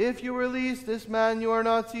 "If you release this man, you are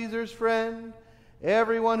not Caesar's friend.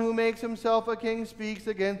 Everyone who makes himself a king speaks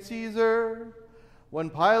against Caesar." When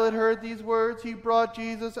Pilate heard these words, he brought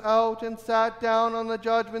Jesus out and sat down on the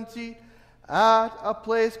judgment seat at a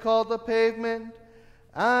place called the Pavement,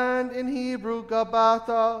 and in Hebrew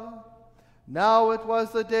Gabbatha. Now it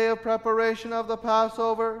was the day of preparation of the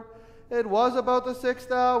Passover. It was about the 6th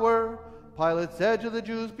hour. Pilate said to the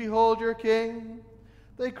Jews, "Behold your king."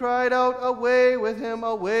 They cried out, away with him,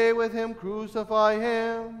 crucify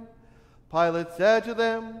him." Pilate said to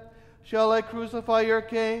them, "Shall I crucify your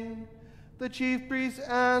king?" The chief priests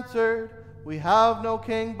answered, "We have no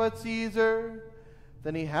king but Caesar."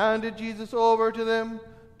 Then he handed Jesus over to them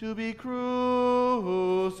to be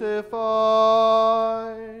crucified.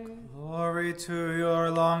 Glory to your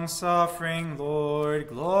long-suffering, Lord.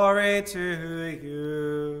 Glory to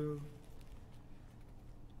you.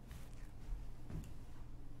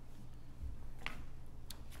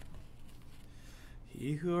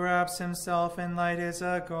 He who wraps himself in light as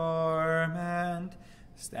a garment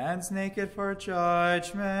stands naked for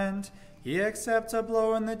judgment. He accepts a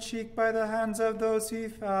blow in the cheek by the hands of those he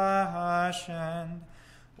fashioned,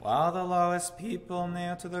 while the lawless people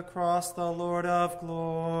nailed to the cross the Lord of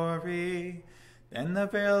glory. Then the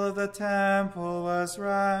veil of the temple was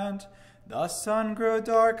rent. The sun grew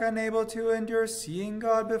dark, unable to endure seeing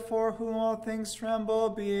God, before whom all things tremble,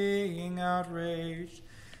 being outraged.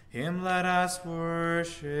 Him let us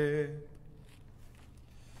worship.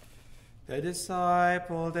 The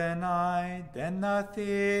disciple denied, then the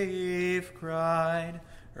thief cried,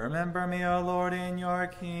 "Remember me, O Lord, in your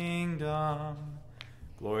kingdom."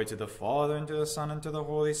 Glory to the Father, and to the Son, and to the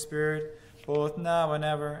Holy Spirit, both now and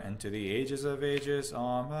ever, and to the ages of ages.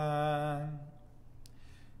 Amen.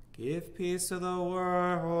 Give peace to the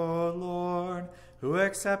world, Lord, who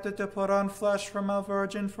accepted to put on flesh from a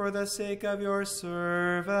virgin for the sake of your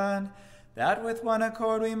servant, that with one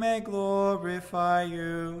accord we may glorify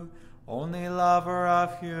you, only lover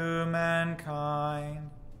of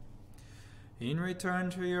humankind. In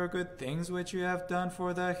return to your good things which you have done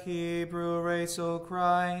for the Hebrew race, O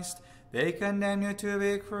Christ, they condemn you to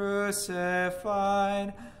be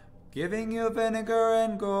crucified, giving you vinegar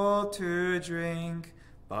and gold to drink.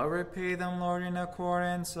 But repay them, Lord, in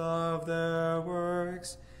accordance of their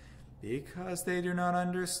works, because they do not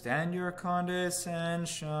understand your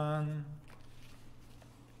condescension.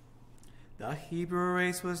 The Hebrew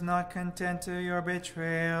race was not content to your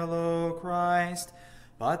betrayal, O Christ,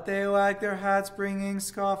 but they wagged their heads, bringing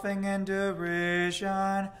scoffing and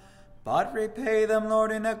derision. But repay them,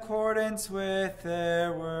 Lord, in accordance with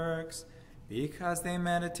their works, because they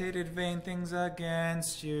meditated vain things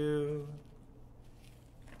against you.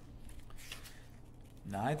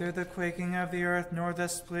 Neither the quaking of the earth, nor the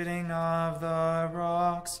splitting of the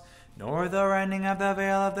rocks, nor the rending of the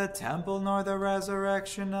veil of the temple, nor the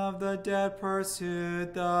resurrection of the dead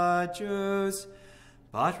pursued the Jews,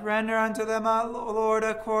 but render unto them, O Lord,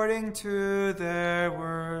 according to their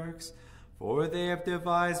works, for they have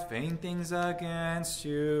devised vain things against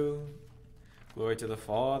you. Glory to the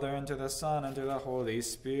Father, and to the Son, and to the Holy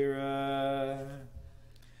Spirit.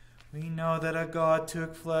 We know that a God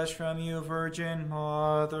took flesh from you, Virgin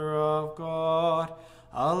Mother of God,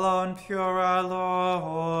 alone pure,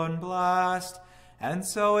 alone blessed, and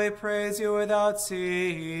so we praise you without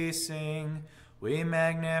ceasing. We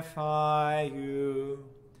magnify you.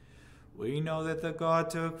 We know that the God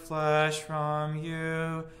took flesh from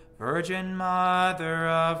you, Virgin Mother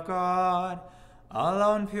of God,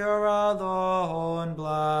 alone pure, alone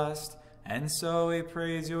blessed, and so we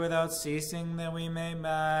praise you without ceasing, that we may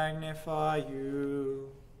magnify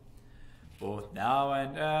you, both now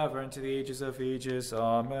and ever, and to the ages of ages.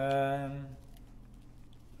 Amen.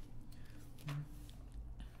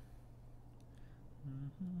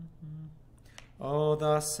 Oh,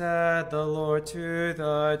 thus said the Lord to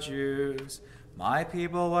the Jews, "My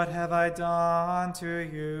people, what have I done to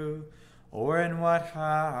you? Or in what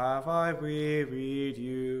have I wearied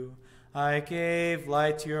you? I gave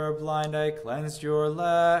light to your blind, I cleansed your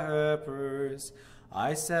lepers.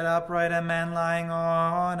 I set upright a man lying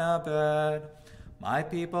on a bed. My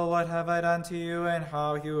people, what have I done to you, and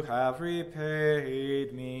how you have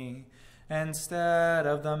repaid me? Instead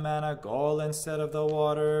of the manna, gall, instead of the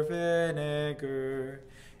water, vinegar.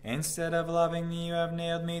 Instead of loving me, you have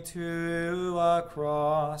nailed me to a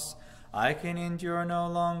cross. I can endure no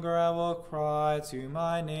longer, I will cry to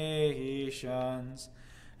my nations.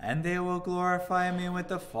 And they will glorify me with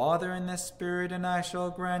the Father and the Spirit, and I shall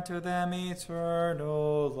grant to them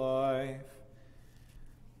eternal life.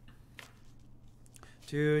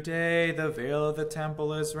 Today the veil of the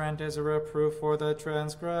temple is rent as a reproof for the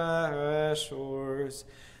transgressors.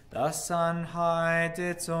 The sun hides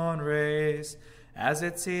its own rays, as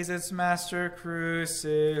it sees its master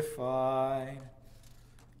crucified.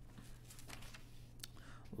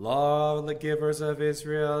 Lawgivers of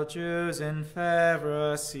Israel, Jews and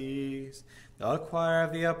Pharisees, the choir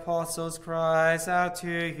of the apostles cries out to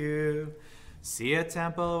you. See a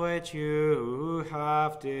temple which you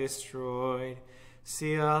have destroyed.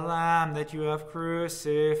 See a lamb that you have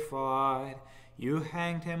crucified. You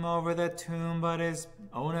hanged him over the tomb, but his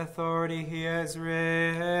own authority he has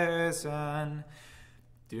risen.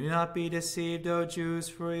 Do not be deceived, O Jews,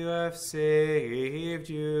 for you have saved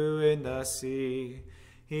you in the sea.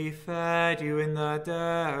 He fed you in the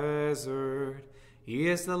desert. He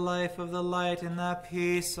is the life of the light and the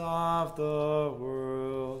peace of the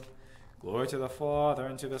world. Glory to the Father,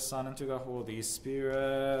 and to the Son, and to the Holy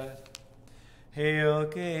Spirit. Hail,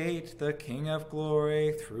 gate, the King of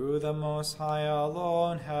glory, through the Most High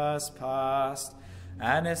alone has passed,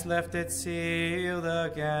 and is lifted sealed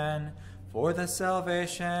again, for the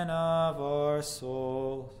salvation of our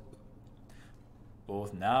souls,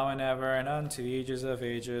 both now and ever, and unto the ages of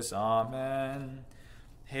ages. Amen.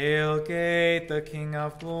 Hail, gate, the King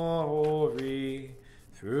of glory,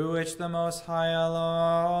 through which the Most High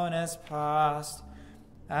alone has passed,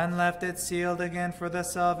 and left it sealed again for the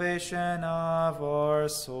salvation of our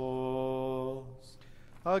souls.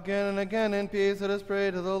 Again and again in peace let us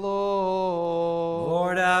pray to the Lord.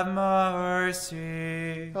 Lord, have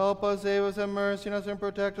mercy. Help us, save us, have mercy on us, and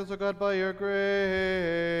protect us, O God, by your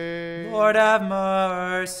grace. Lord, have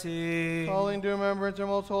mercy. Calling to remembrance our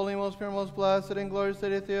most holy, most pure, most blessed, and glorious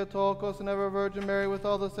Lady Theotokos, and ever Virgin Mary with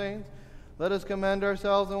all the saints, let us commend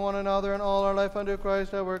ourselves and one another and all our life unto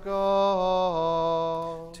Christ our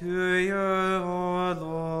God. To you, O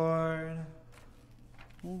Lord.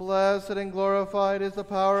 Blessed and glorified is the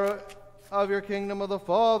power of your kingdom, of the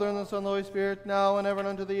Father, and the Son, and the Holy Spirit, now and ever, and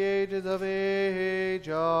unto the ages of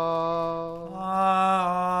ages. Amen.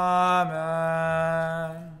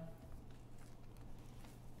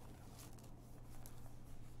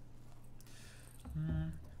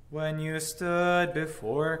 When you stood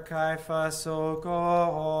before Caiaphas, O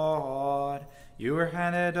God, you were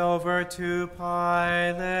handed over to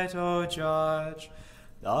Pilate, O Judge.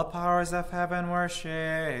 The powers of heaven were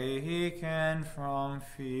shaken from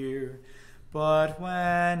fear. But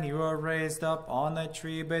when you were raised up on the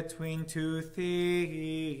tree between two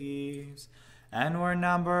thieves, and were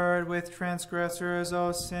numbered with transgressors,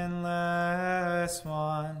 O sinless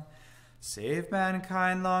one, save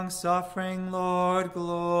mankind long-suffering, Lord,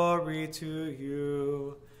 glory to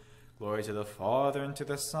you. Glory to the Father, and to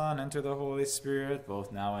the Son, and to the Holy Spirit,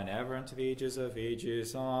 both now and ever, and to the ages of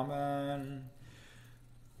ages. Amen.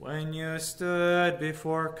 When you stood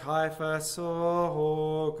before Caiaphas,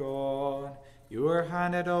 O God, you were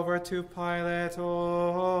handed over to Pilate,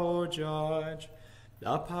 O Judge.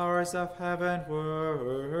 The powers of heaven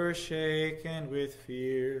were shaken with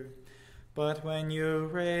fear. But when you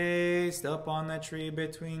raised up on the tree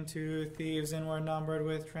between two thieves, and were numbered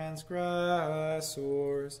with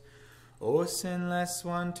transgressors, O sinless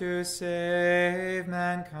one, to save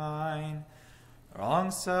mankind,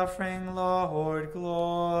 long-suffering Lord,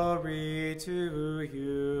 glory to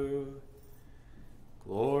you.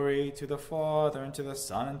 Glory to the Father, and to the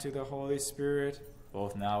Son, and to the Holy Spirit,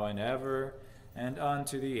 both now and ever, and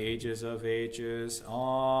unto the ages of ages.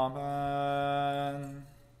 Amen.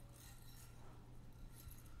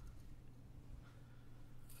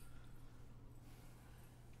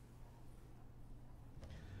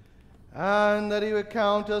 And that he would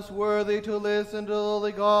count us worthy to listen to the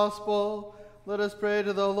holy gospel, let us pray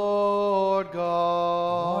to the Lord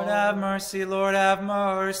God. Lord, have mercy, Lord, have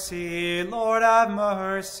mercy, Lord, have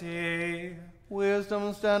mercy.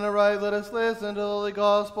 Wisdom, stand aright, let us listen to the holy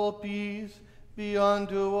gospel. Peace be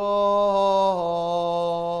unto all.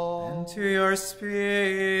 And to your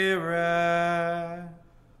spirit.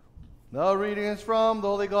 The reading is from the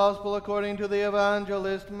holy gospel according to the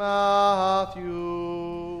evangelist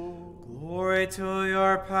Matthew. Glory to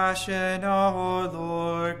your passion, O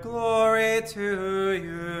Lord, glory to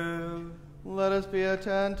you. Let us be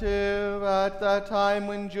attentive. At that time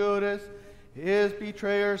when Judas, his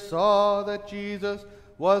betrayer, saw that Jesus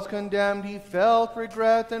was condemned, he felt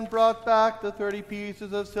regret and brought back the 30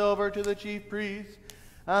 pieces of silver to the chief priests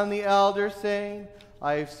and the elders, saying,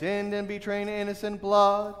 I have sinned in betraying innocent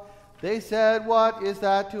blood. They said, what is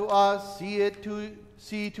that to us? See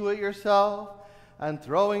to it yourself. And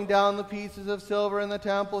throwing down the pieces of silver in the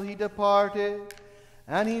temple, he departed.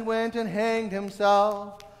 And he went and hanged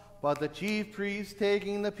himself. But the chief priests,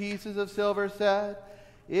 taking the pieces of silver, said,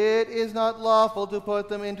 it is not lawful to put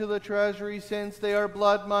them into the treasury, since they are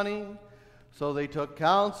blood money. So they took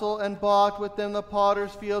counsel and bought with them the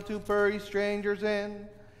potter's field to bury strangers in.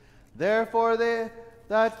 Therefore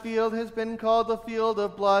that field has been called the field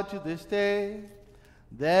of blood to this day.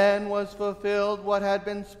 Then was fulfilled what had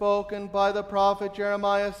been spoken by the prophet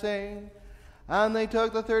Jeremiah, saying, and they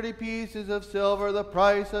took the 30 pieces of silver, the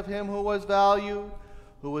price of him who was valued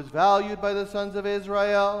by the sons of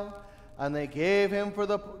Israel, and they gave them for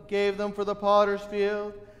the potter's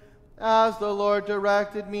field, as the Lord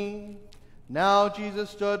directed me. Now Jesus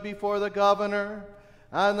stood before the governor,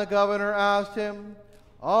 and the governor asked him,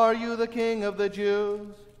 "Are you the king of the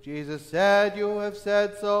Jews?" Jesus said, "You have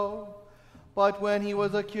said so." But when he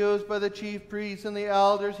was accused by the chief priests and the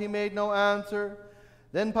elders, he made no answer.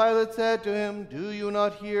 Then Pilate said to him, "Do you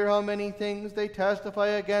not hear how many things they testify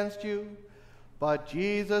against you?" But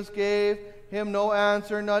Jesus gave him no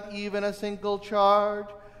answer, not even a single charge,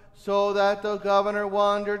 so that the governor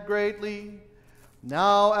wondered greatly.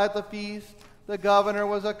 Now at the feast, the governor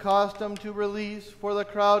was accustomed to release for the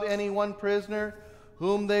crowd any one prisoner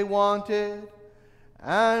whom they wanted.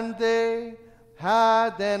 And they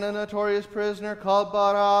had then a notorious prisoner called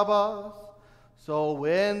Barabbas. So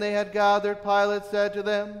when they had gathered, Pilate said to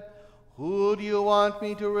them, "Who do you want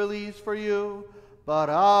me to release for you,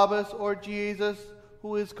 Barabbas or Jesus,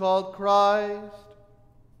 who is called Christ?"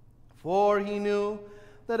 For he knew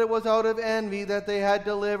that it was out of envy that they had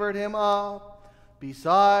delivered him up.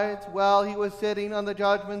 Besides, while he was sitting on the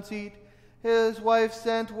judgment seat, his wife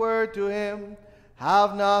sent word to him,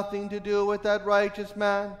 "Have nothing to do with that righteous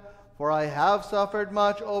man, for I have suffered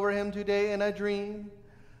much over him today in a dream."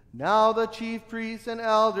 Now the chief priests and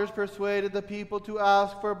elders persuaded the people to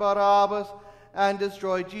ask for Barabbas and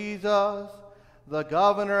destroy Jesus. The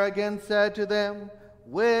governor again said to them,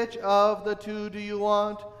 "Which of the two do you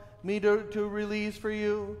want me to release for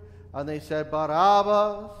you?" And they said,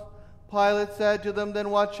 "Barabbas." Pilate said to them,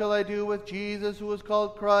 "Then what shall I do with Jesus, who is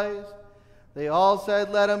called Christ?" They all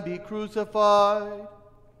said, "Let him be crucified."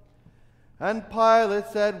 And Pilate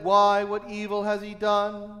said, "Why, what evil has he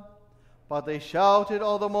done?" But they shouted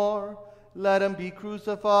all the more, "Let him be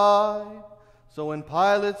crucified." So when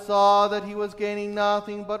Pilate saw that he was gaining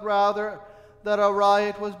nothing, but rather that a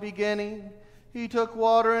riot was beginning, he took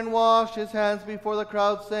water and washed his hands before the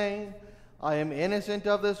crowd, saying, "I am innocent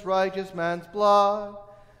of this righteous man's blood.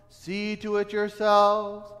 See to it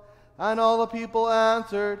yourselves." And all the people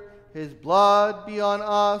answered, "His blood be on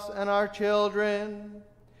us and our children."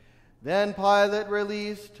 Then Pilate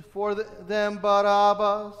released for them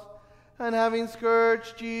Barabbas, and having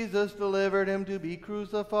scourged Jesus, delivered him to be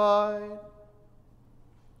crucified.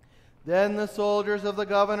 Then the soldiers of the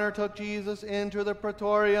governor took Jesus into the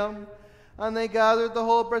praetorium, and they gathered the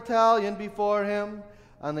whole battalion before him,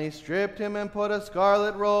 and they stripped him and put a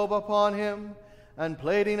scarlet robe upon him, and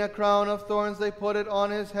plaiting a crown of thorns they put it on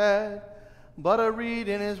his head, but a reed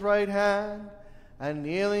in his right hand. And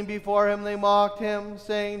kneeling before him they mocked him,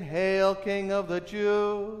 saying, "Hail, King of the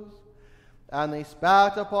Jews!" And they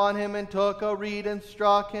spat upon him and took a reed and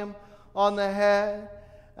struck him on the head.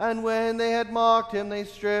 And when they had mocked him, they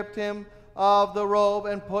stripped him of the robe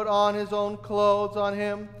and put on his own clothes on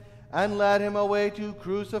him, and led him away to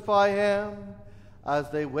crucify him.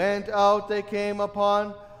 As they went out, they came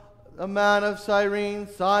upon a man of Cyrene,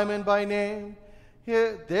 Simon by name.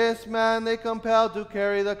 This man they compelled to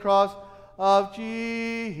carry the cross of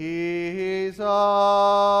Jesus.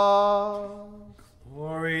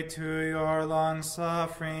 Glory to your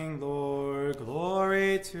long-suffering, Lord.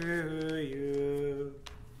 Glory to you.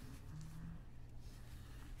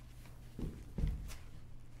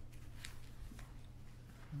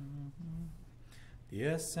 The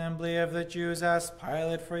assembly of the Jews asked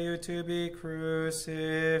Pilate for you to be crucified.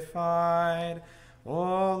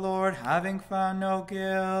 O Lord, having found no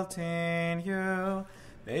guilt in you,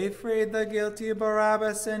 they freed the guilty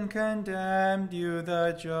Barabbas and condemned you,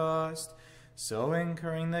 the just, so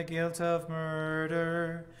incurring the guilt of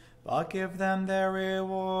murder. But give them their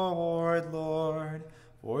reward, Lord,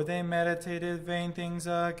 for they meditated vain things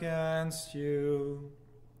against you.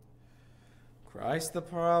 Christ, the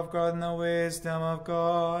power of God and the wisdom of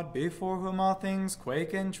God, before whom all things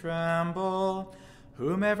quake and tremble,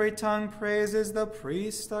 whom every tongue praises, the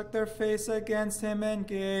priests stuck their face against him and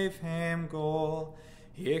gave him gall.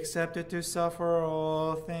 He accepted to suffer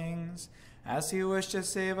all things, as he wished to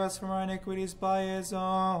save us from our iniquities by his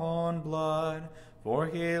own blood, for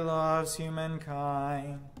he loves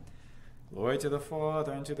humankind. Glory to the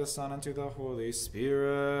Father, and to the Son, and to the Holy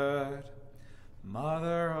Spirit.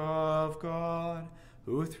 Mother of God,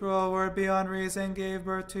 who through a word beyond reason gave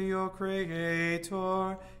birth to your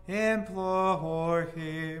Creator, implore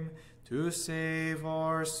him to save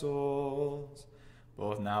our souls,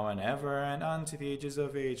 both now and ever, and unto the ages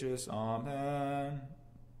of ages. Amen.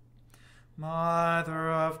 Mother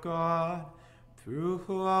of God, through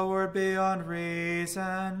who a word beyond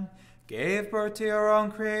reason gave birth to your own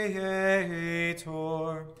Creator,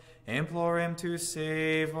 implore him to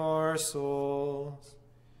save our souls.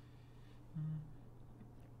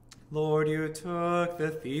 Lord, you took the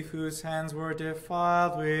thief whose hands were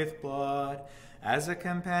defiled with blood as a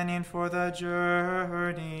companion for the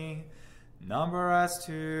journey. Number us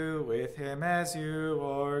too with him as you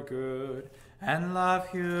are good and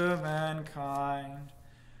love humankind.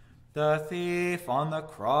 The thief on the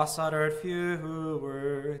cross uttered few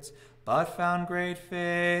words, but found great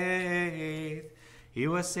faith. He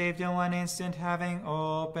was saved in one instant, having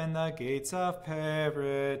opened the gates of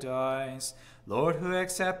paradise. Lord, who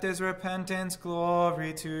accept his repentance,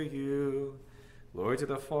 glory to you. Glory to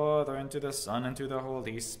the Father, and to the Son, and to the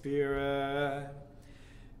Holy Spirit.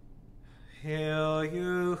 Hail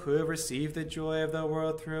you who have received the joy of the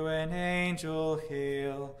world through an angel,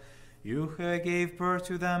 hail. You who gave birth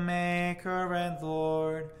to the Maker and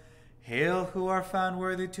Lord. Hail who are found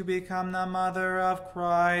worthy to become the mother of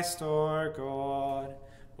Christ our God,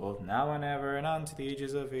 both now and ever and unto the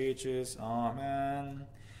ages of ages. Amen.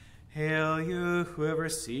 Hail you who have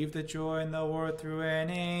received the joy in the world through an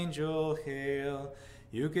angel, hail.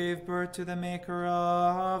 You gave birth to the Maker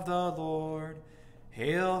of the Lord.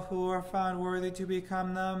 Hail who are found worthy to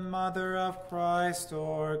become the mother of Christ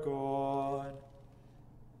our God.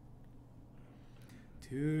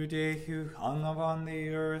 Today who hung upon the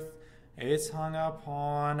earth, is hung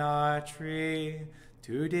upon a tree.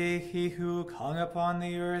 Today he who hung upon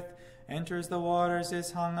the earth enters the waters,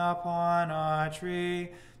 is hung upon a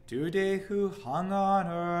tree. Today who hung on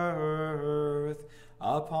earth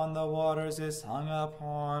upon the waters, is hung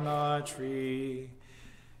upon a tree.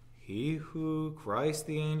 He who Christ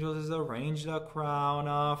the angels is arranged a crown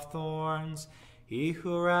of thorns. He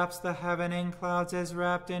who wraps the heaven in clouds is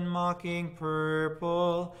wrapped in mocking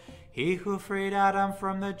purple. He who freed Adam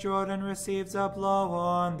from the Jordan receives a blow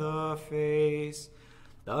on the face.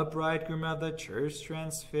 The bridegroom of the church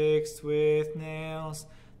transfixed with nails.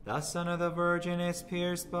 The Son of the Virgin is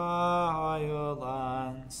pierced by a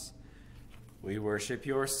lance. We worship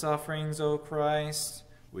your sufferings, O Christ.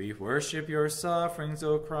 We worship your sufferings,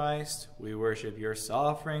 O Christ. We worship your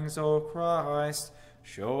sufferings, O Christ.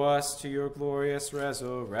 Show us to your glorious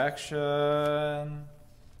resurrection.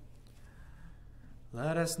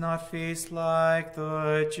 Let us not feast like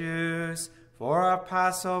the Jews, for our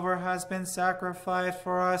Passover has been sacrificed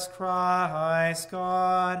for us, Christ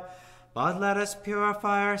God. But let us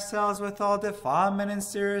purify ourselves with all defilement and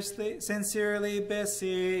sincerely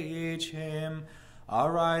beseech him.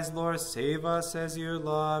 Arise, Lord, save us as you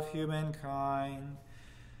love humankind.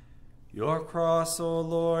 Your cross, O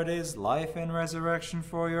Lord, is life and resurrection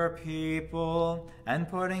for your people, and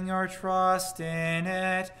putting your trust in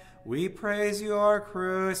it, we praise you, our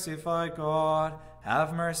crucified God.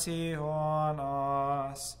 Have mercy on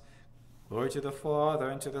us. Glory to the Father,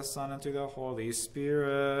 and to the Son, and to the Holy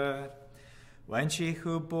Spirit. When she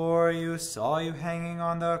who bore you saw you hanging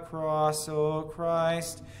on the cross, O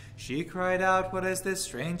Christ, she cried out, "What is this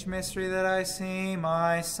strange mystery that I see,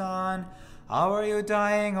 my Son? How are you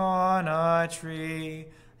dying on a tree?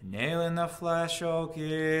 Nail in the flesh, O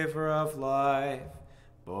giver of life,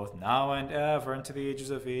 both now and ever, and to the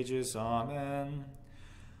ages of ages. Amen."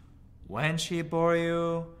 When she bore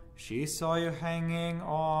you, she saw you hanging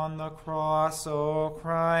on the cross, O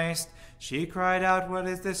Christ. She cried out, "What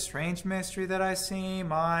is this strange mystery that I see,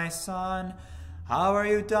 my Son? How are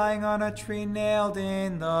you dying on a tree, nailed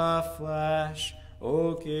in the flesh,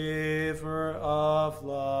 O giver of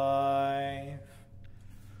life?"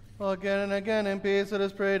 Again and again in peace let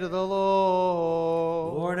us pray to the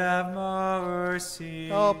Lord. Lord, have mercy.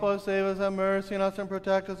 Help us, save us, have mercy on us, and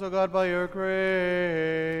protect us, O God, by your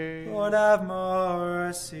grace. Lord, have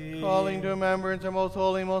mercy. Calling to remembrance our most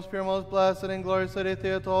holy, most pure, most blessed, and glorious Lady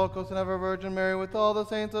Theotokos and ever Virgin Mary, with all the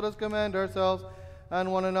saints, let us commend ourselves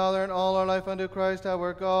and one another and all our life unto Christ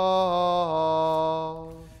our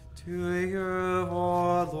God. To you,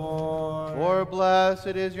 O Lord. For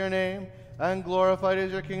blessed is your name, and glorified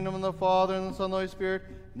is your kingdom, in the Father, and the Son, and the Holy Spirit,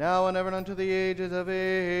 now and ever, and unto the ages of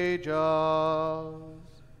ages.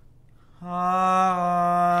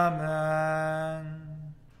 Amen.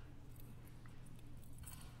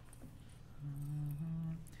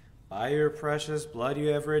 By your precious blood you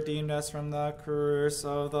have redeemed us from the curse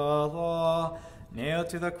of the law. Nailed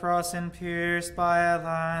to the cross and pierced by a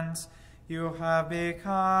lance, you have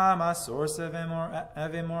become a source of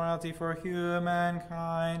immorality for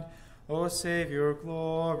humankind. O Savior,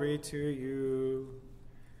 glory to you.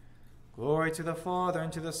 Glory to the Father,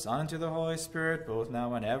 and to the Son, and to the Holy Spirit, both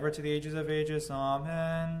now and ever, to the ages of ages.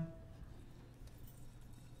 Amen.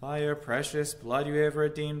 By your precious blood you have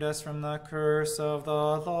redeemed us from the curse of the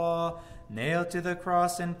law. Nailed to the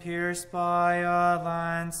cross and pierced by a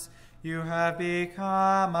lance, you have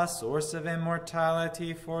become a source of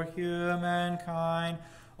immortality for humankind.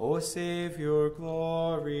 O Savior,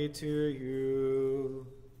 glory to you.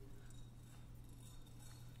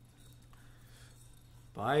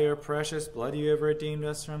 By your precious blood you have redeemed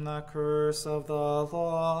us from the curse of the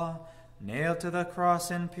law. Nailed to the cross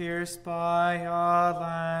and pierced by a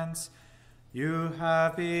lance, you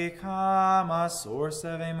have become a source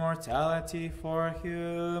of immortality for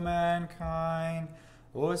humankind.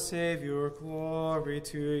 O Savior, glory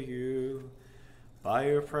to you. By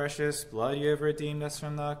your precious blood you have redeemed us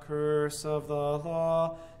from the curse of the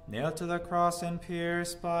law. Nailed to the cross and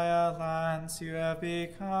pierced by a lance, you have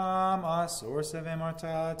become a source of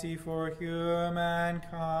immortality for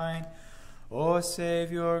humankind. O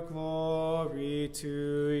Savior, glory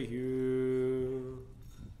to you.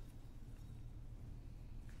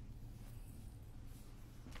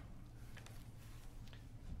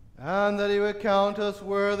 And that he would count us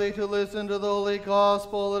worthy to listen to the holy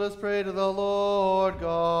gospel, let us pray to the Lord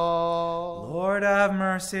God. Lord have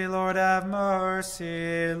mercy, Lord have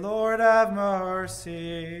mercy, Lord have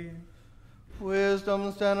mercy.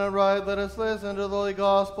 Wisdom, stand upright, let us listen to the holy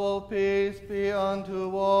gospel. Peace be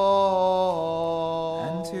unto all.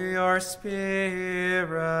 And to your spirit.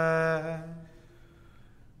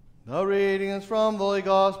 The reading is from the holy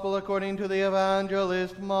gospel according to the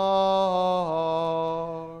evangelist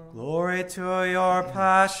Mark. Glory to your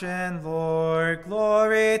passion, Lord,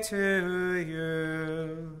 glory to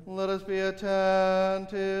you. Let us be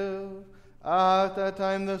attentive. At that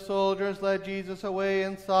time the soldiers led Jesus away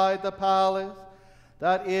inside the palace,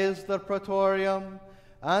 that is the praetorium,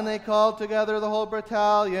 and they called together the whole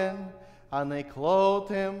battalion, and they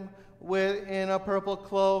clothed him in a purple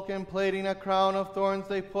cloak, and plaiting a crown of thorns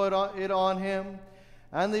they put it on him,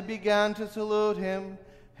 and they began to salute him,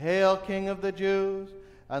 Hail, King of the Jews!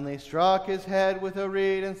 And they struck his head with a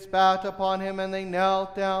reed and spat upon him, and they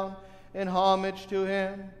knelt down in homage to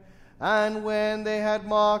him. And when they had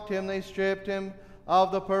mocked him, they stripped him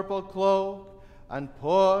of the purple cloak and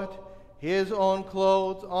put his own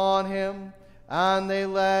clothes on him, and they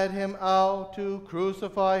led him out to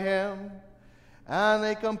crucify him. And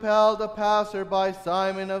they compelled a passer-by,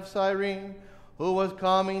 Simon of Cyrene, who was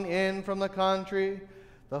coming in from the country,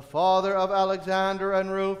 the father of Alexander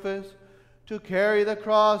and Rufus, to carry the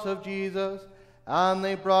cross of Jesus. And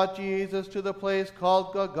they brought Jesus to the place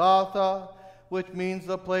called Golgotha, which means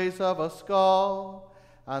the place of a skull.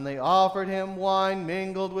 And they offered him wine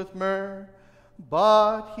mingled with myrrh,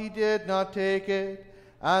 but he did not take it.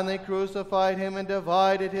 And they crucified him and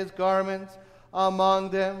divided his garments among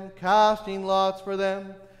them, casting lots for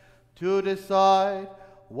them to decide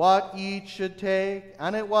what each should take.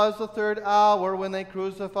 And it was the third hour when they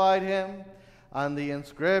crucified him. And the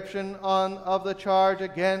inscription of the charge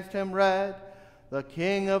against him read, The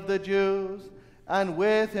King of the Jews. And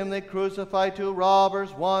with him they crucified two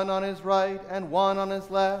robbers, one on his right and one on his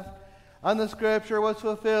left. And the scripture was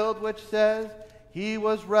fulfilled, which says, He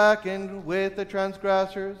was reckoned with the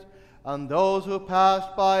transgressors. And those who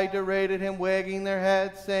passed by derided him, wagging their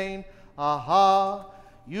heads, saying, Aha,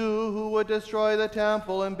 you who would destroy the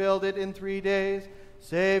temple and build it in 3 days,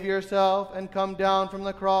 save yourself and come down from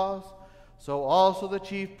the cross. So also the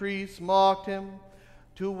chief priests mocked him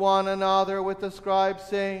to one another with the scribes,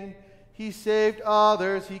 saying, He saved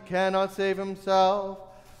others, he cannot save himself.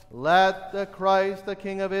 Let the Christ, the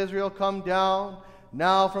King of Israel, come down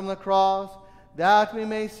now from the cross, that we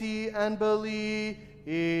may see and believe.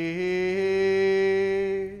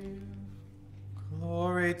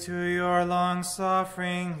 Glory to your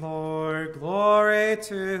long-suffering, Lord, glory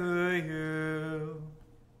to you.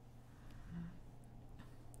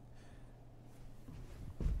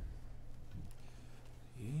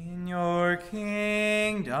 In your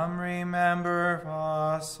kingdom remember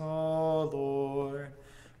us, O Lord,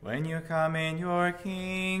 when you come in your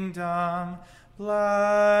kingdom.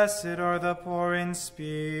 Blessed are the poor in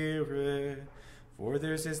spirit, for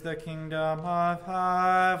theirs is the kingdom of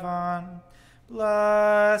heaven.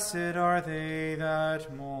 Blessed are they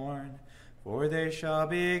that mourn, for they shall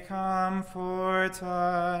be comforted.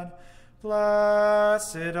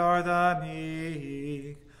 Blessed are the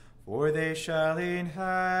meek, for they shall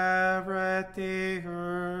inherit the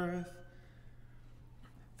earth.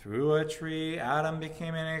 Through a tree Adam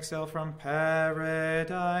became an exile from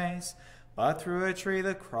paradise, but through a tree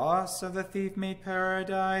the cross of the thief made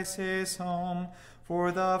paradise his home.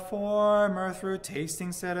 For the former through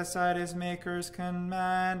tasting set aside his Maker's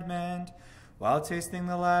commandment, while tasting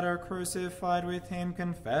the latter crucified with him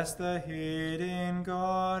confessed the hidden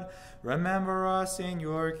God. Remember us in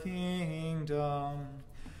your kingdom.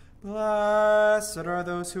 Blessed are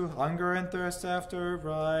those who hunger and thirst after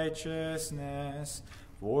righteousness,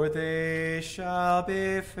 for they shall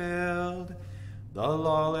be filled. The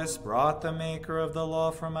lawless brought the maker of the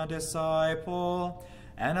law from a disciple,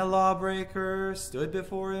 and a lawbreaker stood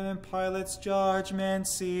before him in Pilate's judgment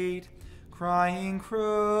seat, crying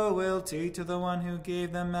cruelty to the one who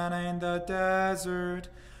gave them manna in the desert.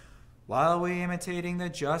 While we, imitating the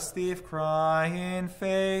just thief, cry in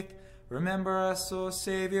faith, remember us, O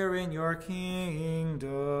Savior, in your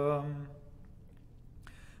kingdom.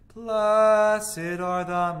 Blessed are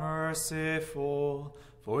the merciful,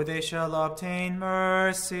 for they shall obtain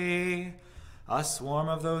mercy. A swarm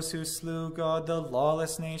of those who slew God, the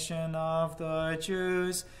lawless nation of the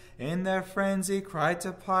Jews, in their frenzy cried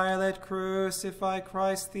to Pilate, "Crucify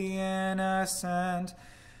Christ the innocent."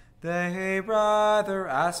 They rather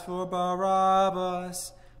asked for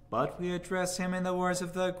Barabbas, but we address him in the words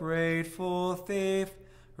of the grateful thief,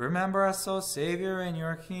 remember us, O Savior, in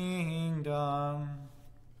your kingdom.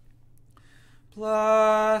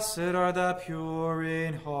 Blessed are the pure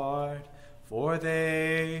in heart, for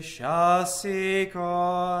they shall see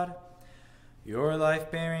God. Your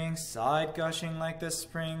life-bearing side, gushing like the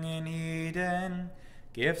spring in Eden,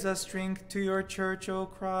 gives us strength to your church, O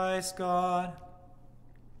Christ God.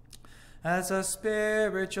 As a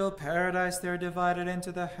spiritual paradise there divided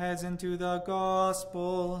into the heads and to the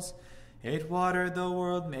Gospels, it watered the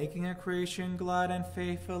world, making a creation glad and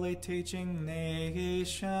faithfully teaching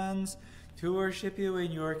nations to worship you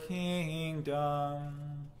in your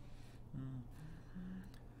kingdom.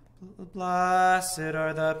 Blessed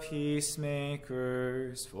are the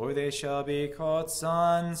peacemakers, for they shall be called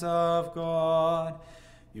sons of God.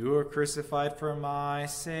 You were crucified for my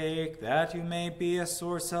sake, that you may be a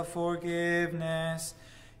source of forgiveness.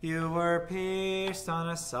 You were pierced on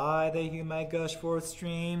a side, that you might gush forth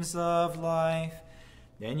streams of life.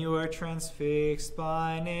 Then you were transfixed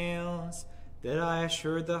by nails, that I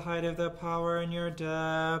assured the height of the power in your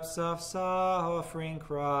depths of suffering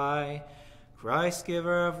cry. Christ,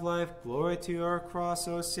 giver of life, glory to your cross,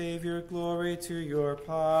 O Savior, glory to your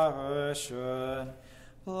passion.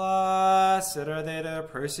 Blessed are they that are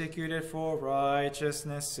persecuted for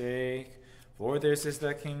righteousness' sake, for theirs is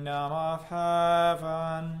the kingdom of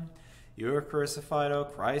heaven. You were crucified, O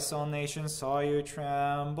Christ, all nations saw you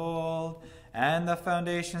trembled, and the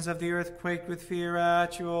foundations of the earth quaked with fear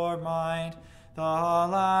at your might. The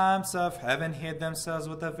lamps of heaven hid themselves,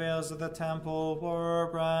 with the veils of the temple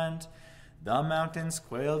were rent. The mountains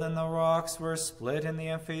quailed and the rocks were split, and the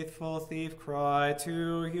unfaithful thief cried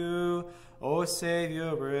to you, O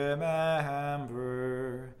Savior,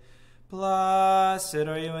 remember. Blessed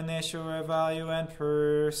are you when they shall revile you and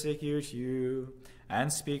persecute you,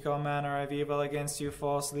 and speak all manner of evil against you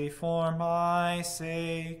falsely for my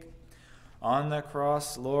sake. On the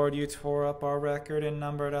cross, Lord, you tore up our record and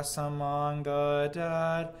numbered us among the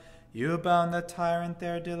dead. You bound the tyrant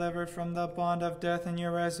there, delivered from the bond of death in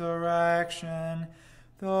your resurrection.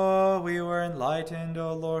 Though we were enlightened,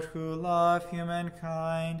 O Lord, who love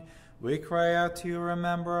humankind, we cry out to you,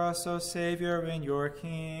 remember us, O Savior, in your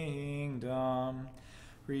kingdom.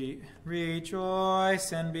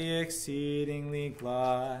 Rejoice and be exceedingly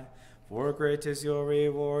glad, for great is your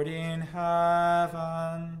reward in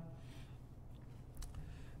heaven.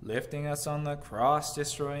 Lifting us on the cross,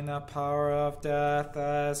 destroying the power of death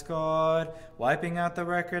as God, wiping out the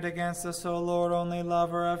record against us, O Lord, only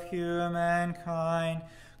lover of humankind.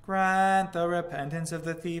 Grant the repentance of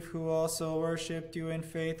the thief who also worshipped you in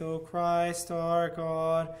faith, O Christ our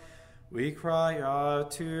God. We cry out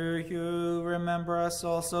to you, remember us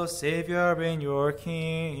also, Savior, in your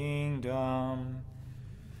kingdom.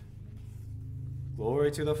 Glory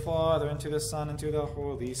to the Father, and to the Son, and to the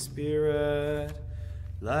Holy Spirit.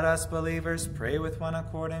 Let us believers pray with one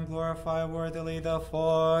accord and glorify worthily the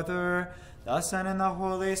Father, the Son, and the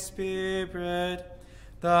Holy Spirit.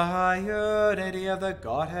 The unity of the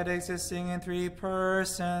Godhead existing in three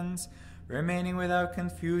persons, remaining without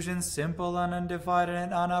confusion, simple and undivided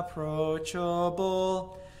and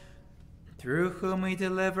unapproachable, through whom we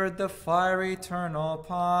delivered the fiery eternal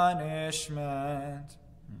punishment.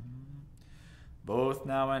 Both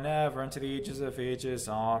now and ever, unto the ages of ages.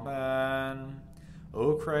 Amen.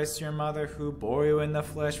 O Christ, your mother, who bore you in the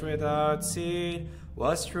flesh without seed,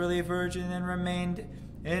 was truly virgin and remained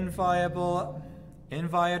inviolable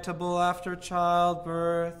after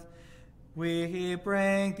childbirth, we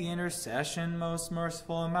bring the intercession, most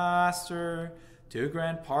merciful Master, to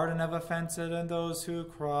grant pardon of offenses and those who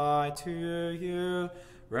cry to you.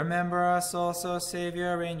 Remember us also,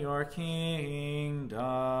 Savior, in your kingdom.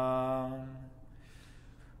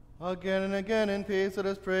 Again and again in peace let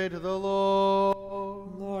us pray to the Lord.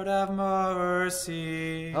 Lord, have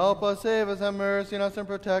mercy. Help us, save us, have mercy on us, and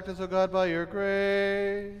protect us, O God, by your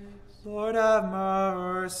grace. Lord have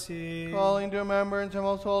mercy. Calling to remembrance your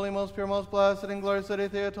most holy, most pure, most blessed, and glorious city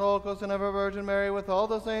Theotokos, and ever Virgin Mary, with all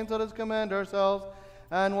the saints, let us commend ourselves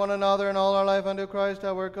and one another in all our life unto Christ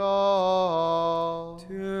our God.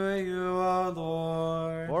 To you, O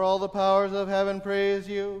Lord. For all the powers of heaven praise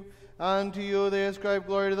you, and to you they ascribe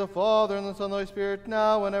glory to the Father, and the Son, and the Holy Spirit,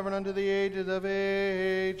 now and ever, and unto the ages of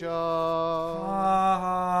ages. Amen.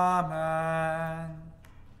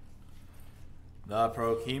 The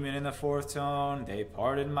Prochemen in the fourth tone, they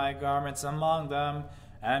parted my garments among them,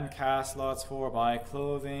 and cast lots for my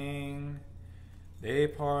clothing. They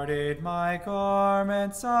parted my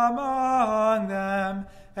garments among them,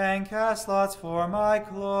 and cast lots for my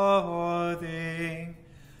clothing.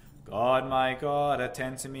 God, my God,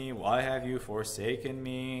 attend to me, why have you forsaken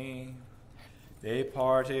me? They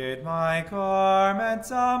parted my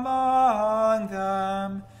garments among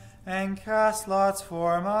them, and cast lots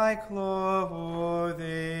for my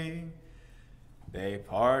clothing. They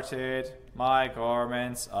parted my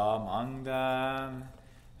garments among them,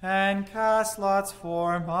 and cast lots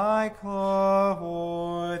for my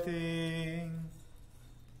clothing.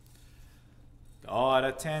 God,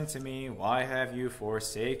 attend to me, why have you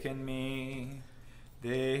forsaken me?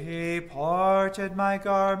 They parted my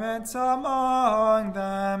garments among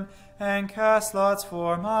them, and cast lots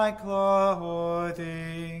for my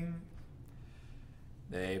clothing.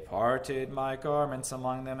 They parted my garments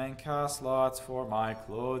among them, and cast lots for my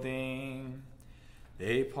clothing.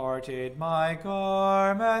 They parted my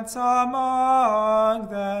garments among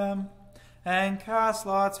them, and cast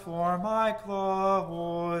lots for my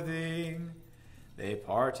clothing. They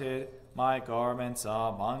parted my garments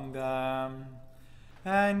among them,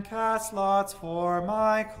 and cast lots for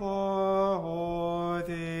my clothing.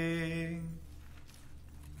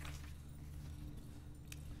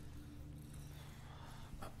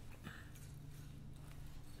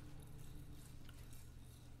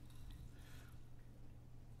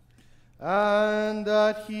 And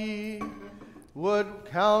that he would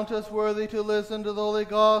count us worthy to listen to the Holy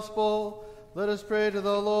Gospel, let us pray to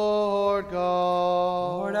the Lord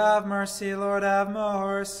God. Lord have mercy, Lord have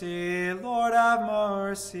mercy, Lord have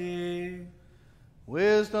mercy.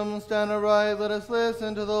 Wisdom, stand aright, let us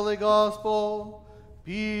listen to the Holy Gospel.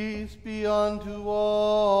 Peace be unto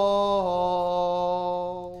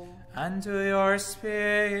all. And to your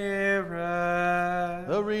spirit.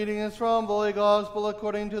 The reading is from the Holy Gospel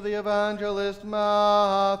according to the Evangelist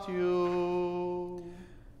Matthew.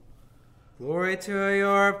 Glory to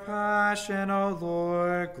your passion, O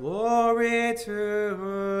Lord, glory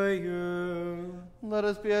to you. Let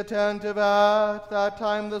us be attentive. At that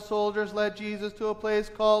time the soldiers led Jesus to a place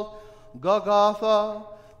called Golgotha,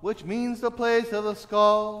 which means the place of the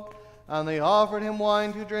skull. And they offered him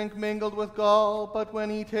wine to drink mingled with gall, but when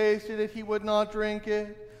he tasted it, he would not drink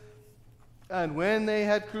it. And when they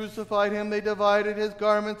had crucified him, they divided his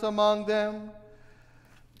garments among them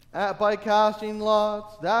by casting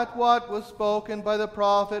lots, that what was spoken by the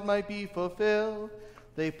prophet might be fulfilled.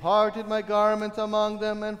 They parted my garments among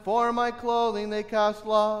them, and for my clothing they cast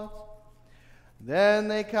lots. Then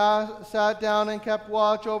they sat down and kept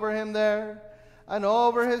watch over him there. And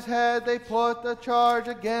over his head they put the charge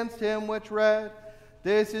against him, which read,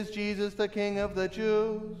 "This is Jesus, the King of the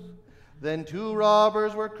Jews." Then two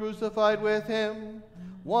robbers were crucified with him,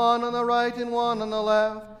 one on the right and one on the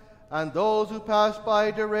left. And those who passed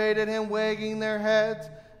by derided him, wagging their heads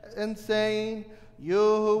and saying, "You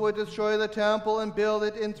who would destroy the temple and build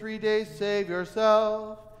it in 3 days, save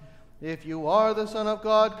yourself. If you are the Son of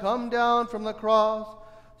God, come down from the cross."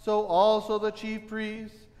 So also the chief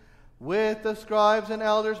priests with the scribes and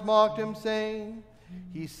elders mocked him, saying,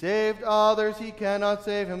 "He saved others, he cannot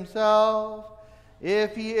save himself.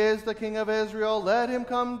 If he is the King of Israel, let him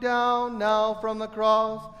come down now from the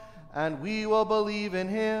cross, and we will believe in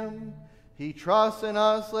him. He trusts in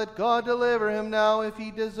us, let God deliver him now if he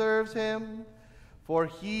deserves him. For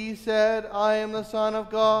he said, 'I am the Son of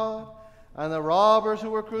God.'" And the robbers who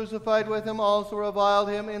were crucified with him also reviled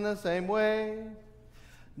him in the same way.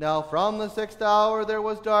 Now from the 6th hour there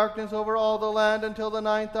was darkness over all the land until the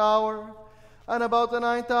 9th hour. And about the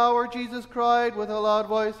 9th hour Jesus cried with a loud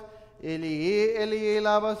voice, "Eli, Eli,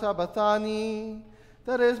 lama sabachthani?"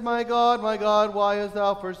 That is, my God, why hast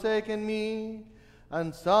thou forsaken me?"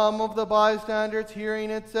 And some of the bystanders hearing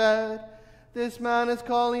it said, "This man is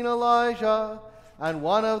calling Elijah." And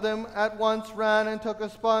one of them at once ran and took a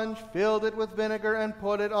sponge, filled it with vinegar, and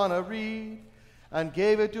put it on a reed, and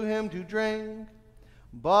gave it to him to drink.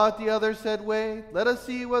 But the others said, "Wait, let us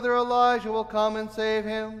see whether Elijah will come and save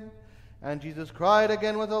him." And Jesus cried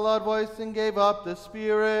again with a loud voice and gave up the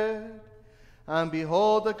spirit. And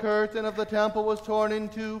behold, the curtain of the temple was torn in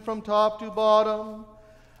two from top to bottom.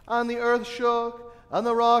 And the earth shook, and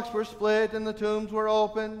the rocks were split, and the tombs were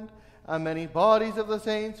opened. And many bodies of the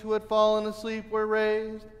saints who had fallen asleep were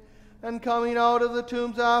raised. And coming out of the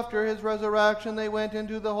tombs after his resurrection, they went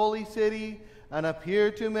into the holy city and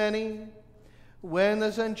appeared to many. When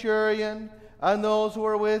the centurion and those who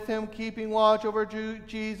were with him, keeping watch over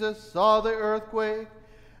Jesus, saw the earthquake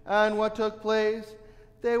and what took place,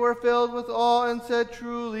 they were filled with awe and said,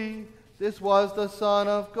 "Truly, this was the Son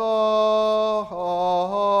of God."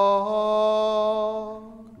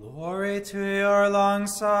 Glory to your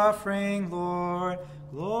long-suffering, Lord.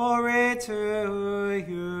 Glory to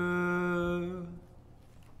you.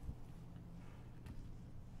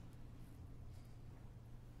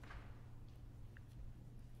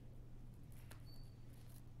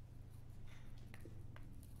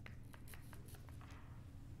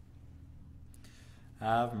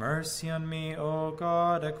 Have mercy on me, O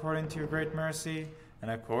God, according to your great mercy, and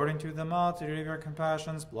according to the multitude of your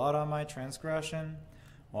compassions, blot out my transgression.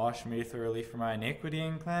 Wash me thoroughly from my iniquity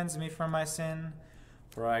and cleanse me from my sin.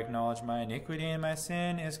 For I acknowledge my iniquity, and my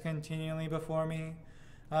sin is continually before me.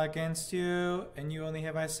 Against you, and you only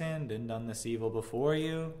have I sinned, and done this evil before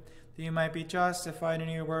you, that you might be justified in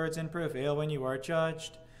your words and prevail when you are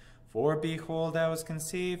judged. For behold, I was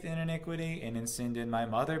conceived in iniquity, and in sin did my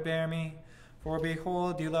mother bear me. For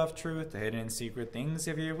behold, you love truth, the hidden and secret things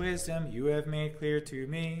of your wisdom you have made clear to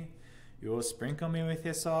me. You will sprinkle me with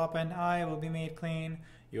hyssop, and I will be made clean.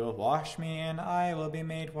 You will wash me, and I will be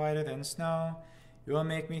made whiter than snow. You will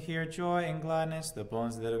make me hear joy and gladness. The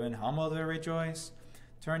bones that have been humbled will rejoice.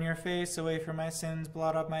 Turn your face away from my sins,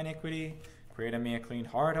 blot out my iniquity. Create in me a clean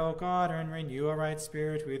heart, O God, and renew a right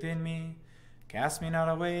spirit within me. Cast me not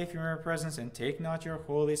away from your presence, and take not your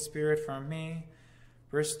Holy Spirit from me.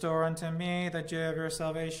 Restore unto me the joy of your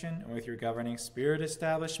salvation, and with your governing spirit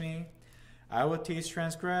establish me. I will teach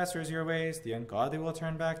transgressors your ways, the ungodly will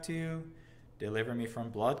turn back to you. Deliver me from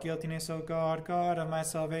blood guiltiness, O God, God of my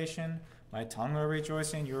salvation. My tongue will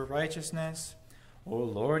rejoice in your righteousness. O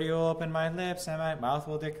Lord, you will open my lips, and my mouth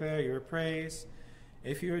will declare your praise.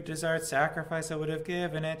 If you had desired sacrifice, I would have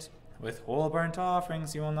given it. With whole burnt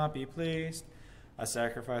offerings you will not be pleased. A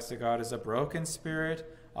sacrifice to God is a broken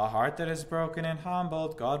spirit. A heart that is broken and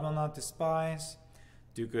humbled, God will not despise.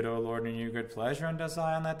 Do good, O Lord, in your good pleasure unto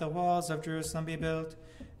Zion. Let the walls of Jerusalem be built.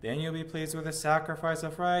 Then you'll be pleased with a sacrifice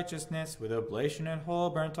of righteousness, with oblation and whole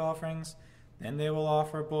burnt offerings. Then they will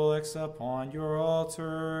offer bullocks upon your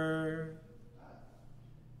altar.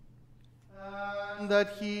 And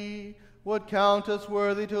that he would count us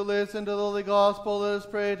worthy to listen to the Holy Gospel, let us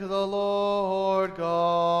pray to the Lord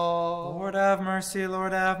God. Lord have mercy,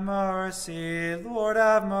 Lord have mercy, Lord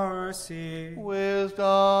have mercy.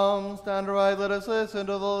 Wisdom, stand right, let us listen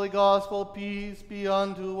to the Holy Gospel. Peace be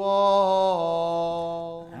unto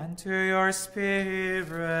all. And to your spirit.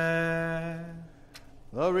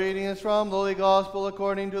 The reading is from the Holy Gospel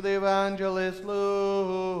according to the Evangelist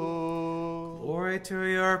Luke. Glory to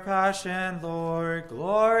your passion, Lord,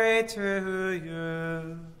 glory to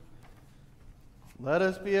you. Let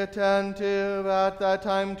us be attentive. At that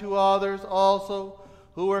time 2 others also,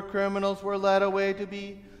 who were criminals, were led away to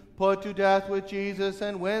be put to death with Jesus.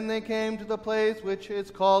 And when they came to the place which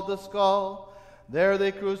is called the Skull, there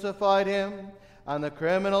they crucified him, and the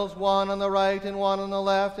criminals, one on the right and one on the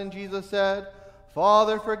left. And Jesus said,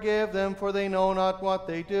 Father, forgive them, for they know not what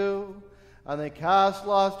they do. And they cast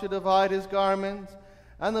lots to divide his garments.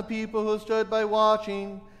 And the people who stood by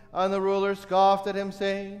watching, and the ruler scoffed at him,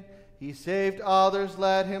 saying, He saved others,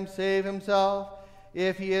 let him save himself,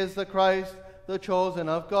 if he is the Christ, the chosen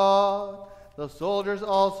of God. The soldiers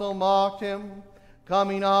also mocked him,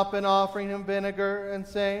 coming up and offering him vinegar, and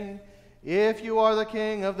saying, If you are the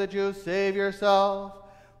King of the Jews, save yourself.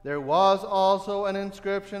 There was also an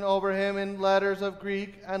inscription over him in letters of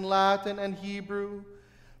Greek and Latin and Hebrew,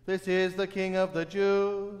 This is the King of the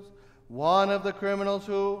Jews. One of the criminals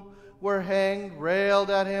who were hanged railed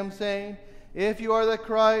at him, saying, If you are the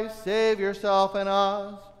Christ, save yourself and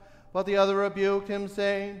us. But the other rebuked him,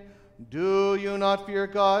 saying, Do you not fear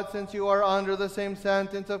God, since you are under the same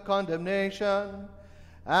sentence of condemnation?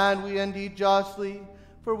 And we indeed justly,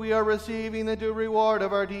 for we are receiving the due reward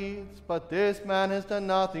of our deeds. But this man has done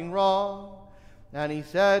nothing wrong. And he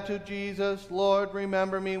said to Jesus, Lord,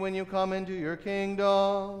 remember me when you come into your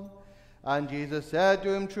kingdom. And Jesus said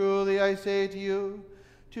to him, Truly I say to you,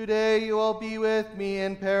 today you will be with me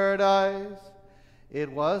in paradise.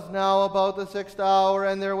 It was now about the 6th hour,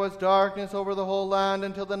 and there was darkness over the whole land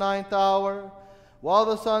until the 9th hour, while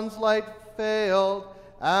the sun's light failed,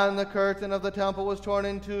 and the curtain of the temple was torn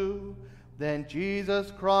in two. Then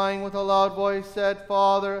Jesus, crying with a loud voice, said,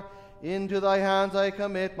 Father, into thy hands I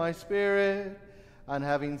commit my spirit. And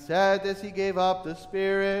having said this, he gave up the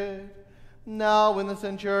spirit. Now when the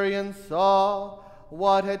centurion saw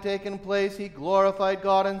what had taken place, he glorified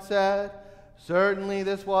God and said, Certainly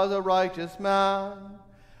this was a righteous man.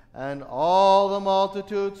 And all the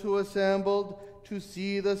multitudes who assembled to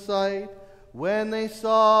see the sight, when they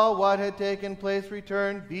saw what had taken place,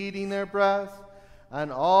 returned, beating their breasts. And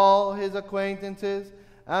all his acquaintances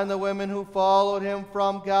and the women who followed him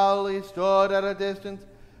from Galilee stood at a distance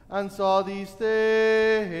and saw these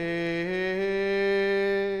things.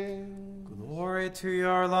 Glory to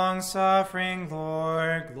your long-suffering,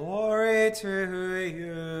 Lord. Glory to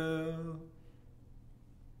you.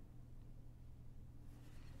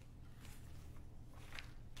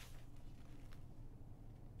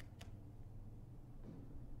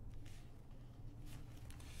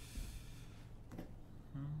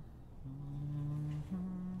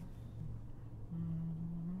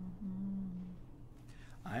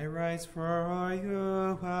 I rise for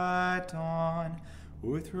you at dawn,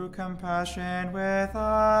 who through compassion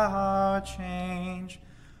without change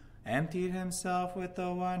emptied himself with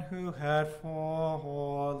the one who had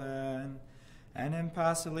fallen, and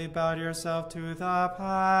impassively bowed yourself to the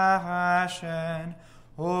passion.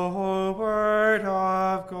 O Word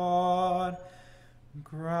of God,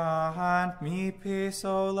 grant me peace,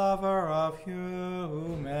 O lover of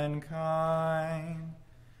humankind.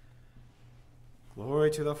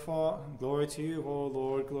 Glory to the Father, glory to you, O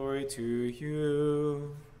Lord, glory to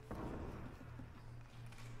you.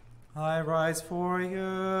 I rise for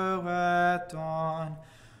you at dawn,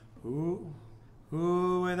 who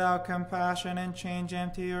without compassion and change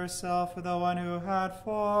empty yourself for the one who had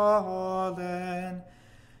fallen,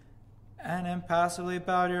 and impassively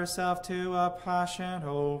bowed yourself to a passion,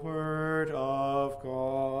 O Word of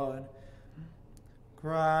God.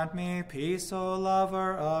 Grant me peace, O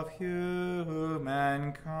lover of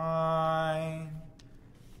humankind.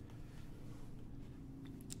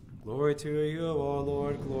 Glory to you, O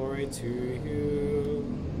Lord, glory to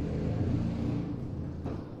you.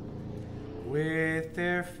 With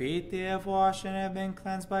their feet they have washed and have been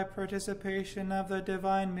cleansed by participation of the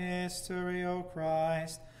divine mystery, O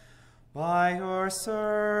Christ. By your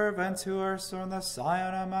servants who are on the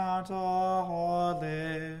Sion of Mount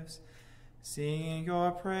Olives, singing your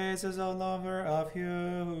praises, O lover of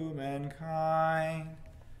humankind.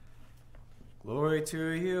 Glory to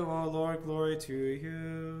you, O Lord, glory to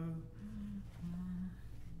you.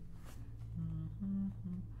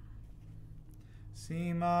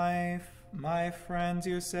 See, my friends,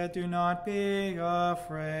 you said, do not be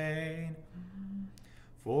afraid.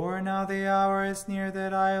 For now the hour is near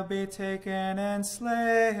that I will be taken and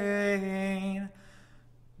slain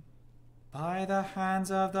by the hands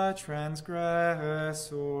of the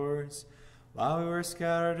transgressors. While we were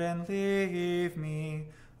scattered and leave me,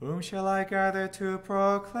 whom shall I gather to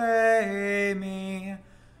proclaim me,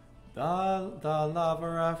 the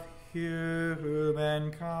lover of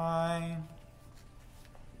humankind?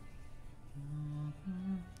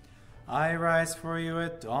 I rise for you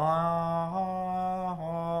at dawn.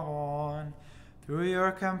 Through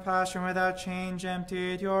your compassion without change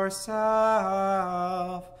emptied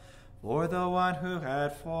yourself for the one who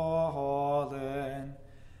had fallen,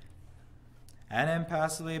 and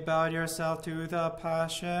impassively bowed yourself to the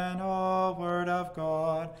passion, O Word of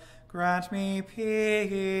God. Grant me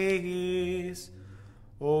peace,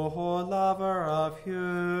 O lover of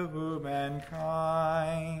humankind.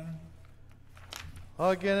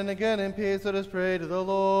 Again and again in peace let us pray to the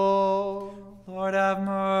Lord. Lord, have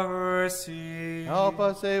mercy. Help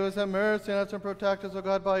us, save us, have mercy on us, and protect us, O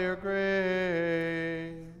God, by your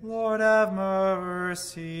grace. Lord, have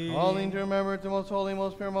mercy. Calling to remembrance the most holy,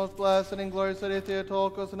 most pure, most blessed, and glorious Lady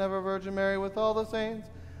Theotokos and ever Virgin Mary with all the saints,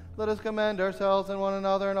 let us commend ourselves and one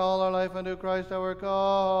another and all our life unto Christ our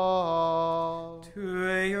God.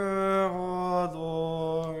 To you, O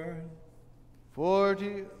Lord. For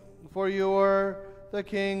you are the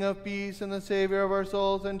King of peace and the Savior of our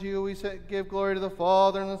souls, and to you we give glory to the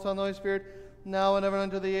Father and the Son and the Holy Spirit, now and ever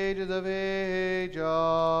unto the ages of ages.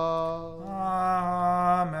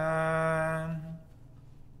 Amen.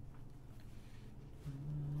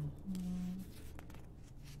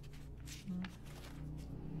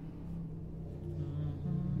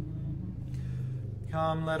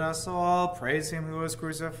 Come, let us all praise him who was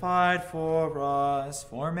crucified for us.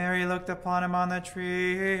 For Mary looked upon him on the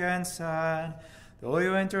tree and said, Though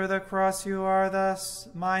you enter the cross, you are thus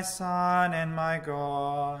my Son and my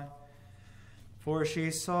God. For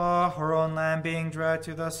she saw her own lamb being dragged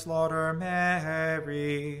to the slaughter.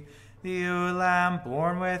 Mary the ewe lamb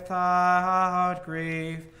born without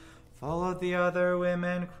grief, followed the other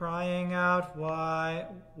women, crying out, "Why,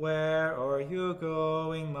 where are you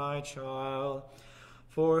going, my child?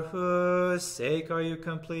 For whose sake are you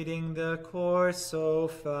completing the course so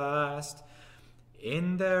fast?"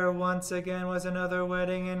 In there once again was another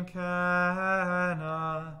wedding in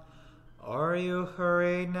Cana. Are you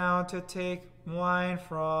hurried now to take wine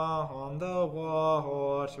from the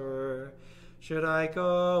water? Should I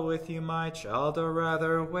go with you, my child, or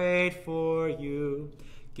rather wait for you?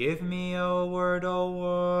 Give me a word, O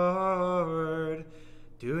word.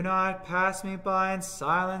 Do not pass me by in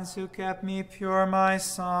silence, who kept me pure, my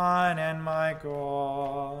son and my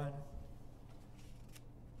God.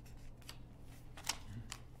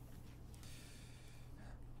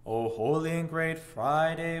 O holy and great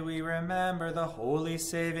Friday, we remember the holy,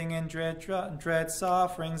 saving, and dread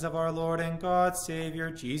sufferings of our Lord and God, Savior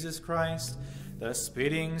Jesus Christ, the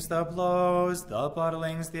spittings, the blows, the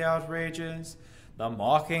buddlings, the outrages, the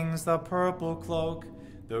mockings, the purple cloak,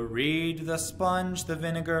 the reed, the sponge, the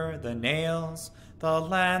vinegar, the nails, the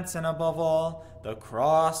lance, and above all, the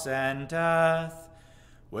cross and death,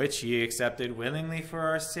 which he accepted willingly for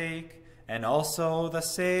our sake, and also the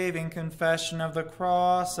saving confession of the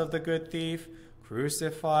cross of the good thief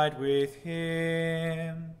crucified with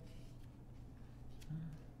him.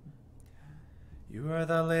 You are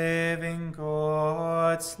the living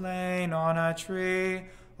God, slain on a tree,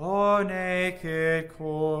 O naked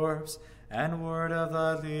corpse, and word of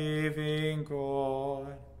the living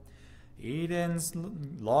God. Eden's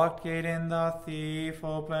locked gate in the thief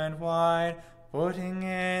opened wide, putting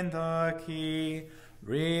in the key.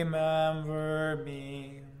 Remember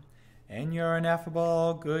me in your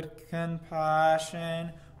ineffable good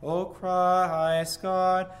compassion, O Christ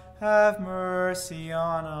God, have mercy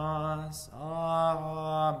on us.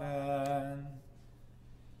 Amen.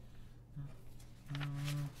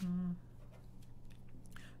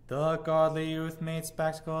 The godly youth made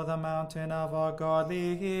spectacle of the mountain of a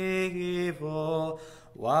godly evil,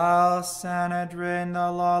 while Sanhedrin,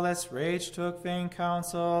 the lawless rage, took vain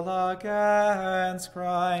counsel against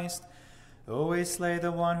Christ. Though we slay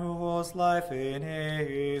the one who holds life in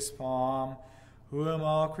his palm, whom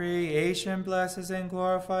all creation blesses and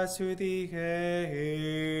glorifies to the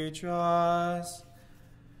ages.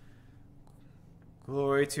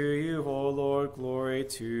 Glory to you, O Lord, glory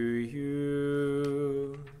to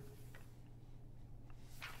you.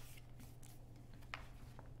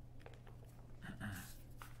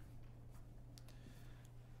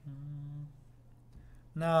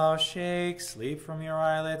 Now shake sleep from your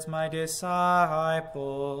eyelids, my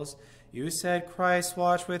disciples. You said, Christ,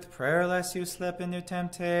 watch with prayer, lest you slip into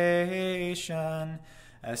temptation.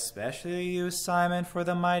 Especially you, Simon, for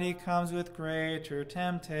the mighty comes with greater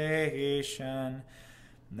temptation.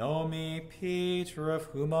 Know me, Peter, of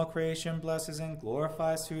whom all creation blesses and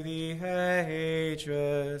glorifies to the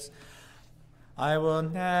ages. I will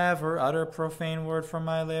never utter profane word from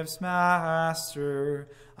my lips, Master.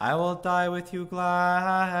 I will die with you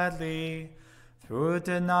gladly. Through it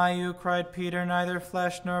deny you, cried Peter, neither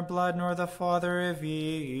flesh nor blood nor the Father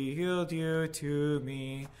revealed you to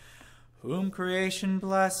me, whom creation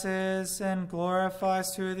blesses and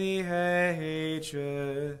glorifies to the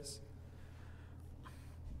ages.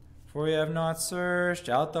 For we have not searched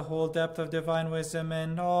out the whole depth of divine wisdom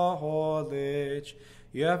and knowledge.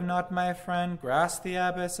 You have not, my friend, grasped the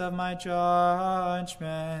abyss of my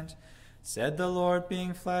judgment. Said the Lord,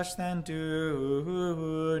 being flesh, then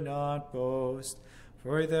do not boast.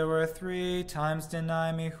 For there were 3 times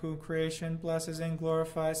deny me, who creation blesses and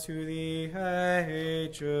glorifies to the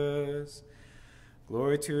ages.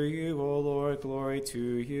 Glory to you, O Lord, glory to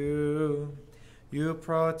you. You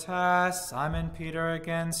protest, Simon Peter,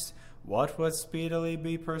 against what would speedily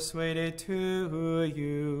be persuaded to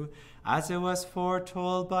you, as it was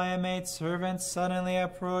foretold by a maidservant suddenly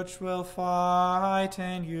approached will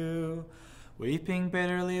frighten you. Weeping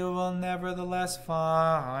bitterly, you will nevertheless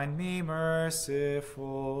find me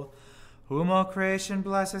merciful, whom all creation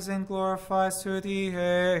blesses and glorifies to the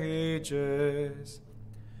ages.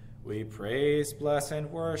 We praise, bless,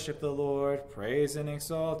 and worship the Lord, praise and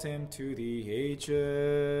exalt him to the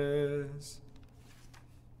ages.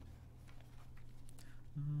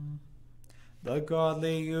 The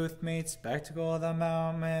godly youth made spectacle of the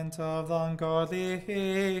moment of the ungodly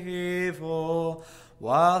evil,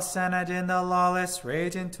 while Sanhedrin, the lawless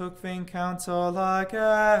rage, and took vain counsel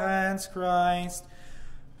against Christ,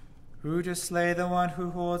 who to slay the one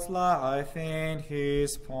who holds life in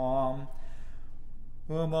his palm,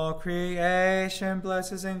 whom all creation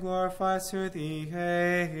blesses and glorifies to the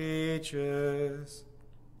ages.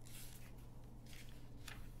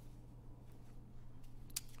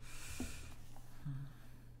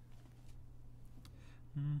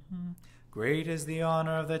 Great is the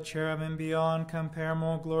honor of the cherubim, beyond compare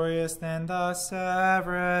more glorious than the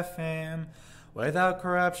seraphim. Without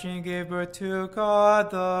corruption you gave birth to God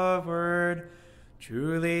the Word.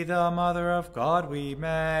 Truly the Mother of God, we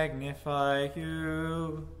magnify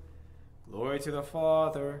you. Glory to the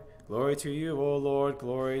Father, glory to you, O Lord,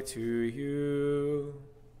 glory to you.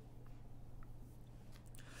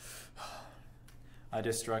 A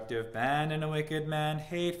destructive band and a wicked man,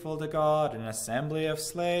 hateful to God, an assembly of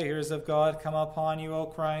slayers of God, come upon you, O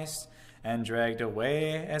Christ, and dragged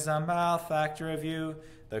away as a malefactor of you,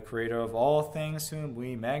 the Creator of all things, whom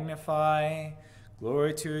we magnify.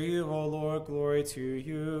 Glory to you, O Lord, glory to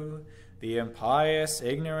you. The impious,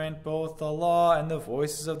 ignorant, both the law and the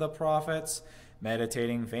voices of the prophets,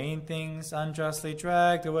 meditating vain things, unjustly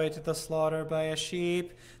dragged away to the slaughter by a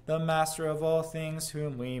sheep, the Master of all things,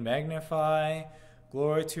 whom we magnify.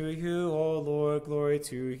 Glory to you, O Lord, glory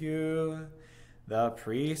to you. The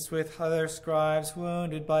priests with other scribes,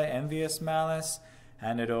 wounded by envious malice,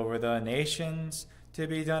 handed over the nations to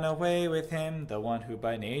be done away with him, the one who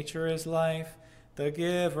by nature is life, the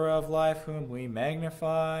giver of life, whom we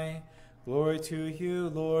magnify. Glory to you,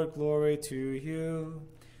 Lord, glory to you.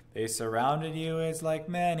 They surrounded you as like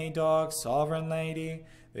many dogs, sovereign lady.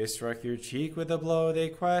 They struck your cheek with a blow, they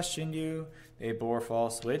questioned you. They bore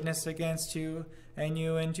false witness against you, and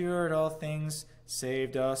you endured all things,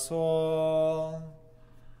 saved us all.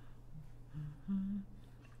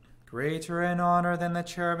 Greater in honor than the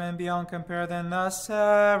cherubim, beyond compare than the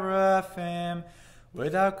seraphim.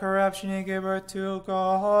 Without corruption you gave birth to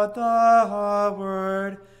God the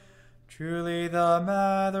Word. Truly the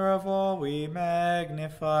Mother of all, we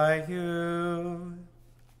magnify you.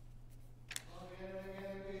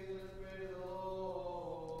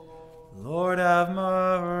 Lord have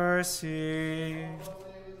mercy.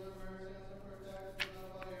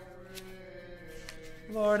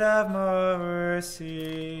 Lord have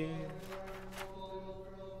mercy.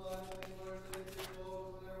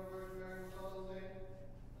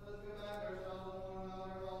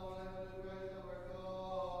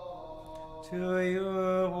 To you,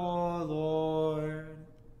 O Lord.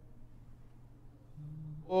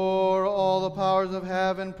 For all the powers of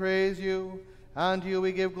heaven praise you, and to you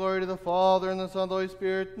we give glory to the Father, and the Son, and the Holy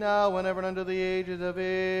Spirit, now and ever, and unto the ages of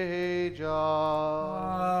ages. Amen.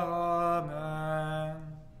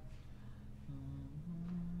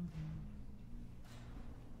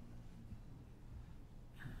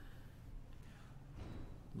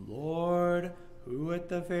 Lord, who at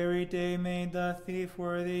the very day made the thief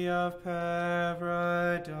worthy of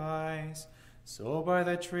paradise, so by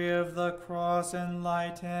the tree of the cross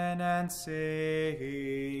enlighten and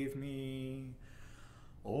save me.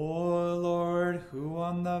 O Lord, who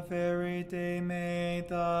on the very day made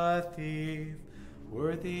the thief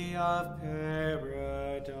worthy of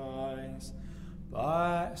paradise,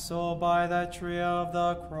 so by the tree of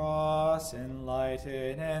the cross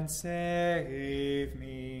enlighten and save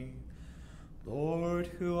me. Lord,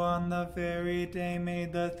 who on the very day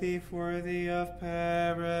made the thief worthy of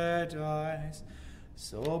paradise,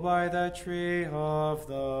 so by the tree of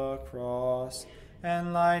the cross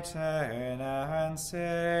enlighten and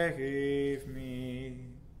save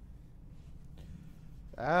me.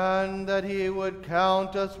 And that he would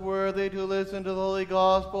count us worthy to listen to the holy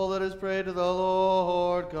gospel, let us pray to the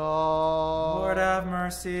Lord God. Lord have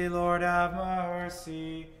mercy, Lord have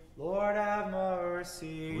mercy. Lord have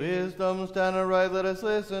mercy. Wisdom, stand aright, let us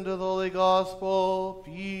listen to the holy gospel.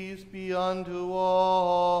 Peace be unto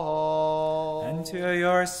all. And to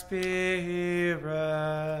your spirit.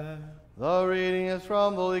 The reading is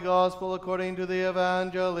from the holy gospel according to the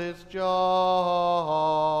evangelist John.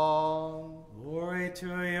 Glory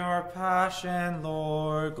to your passion,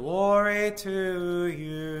 Lord. Glory to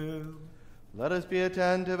you. Let us be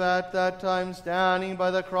attentive at that time, standing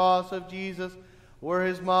by the cross of Jesus, were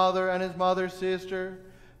his mother and his mother's sister,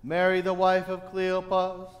 Mary the wife of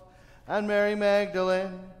Cleopas, and Mary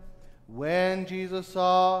Magdalene. When Jesus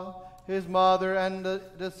saw his mother and the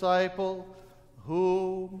disciple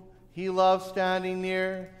whom he loved standing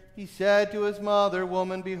near, he said to his mother,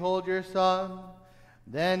 "Woman, behold your son."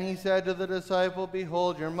 Then he said to the disciple,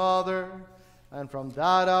 "Behold your mother." And from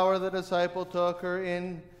that hour the disciple took her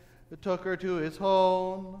to his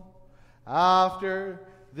home. After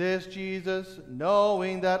this Jesus,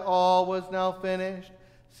 knowing that all was now finished,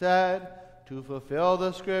 said, "To fulfill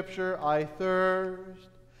the scripture, I thirst."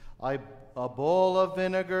 A bowl of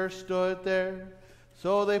vinegar stood there.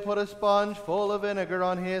 So they put a sponge full of vinegar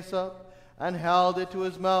on hyssop and held it to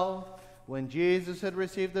his mouth. When Jesus had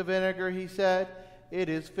received the vinegar, he said, "It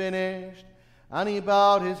is finished." And he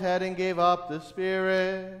bowed his head and gave up the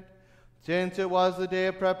spirit. Since it was the day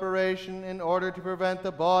of preparation, in order to prevent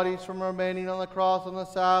the bodies from remaining on the cross on the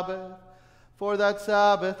Sabbath, for that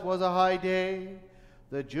Sabbath was a high day,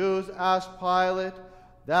 the Jews asked Pilate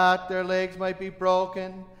that their legs might be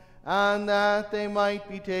broken, and that they might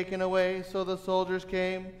be taken away. So the soldiers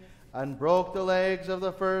came and broke the legs of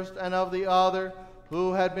the first and of the other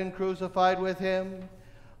who had been crucified with him.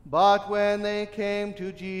 But when they came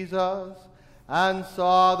to Jesus and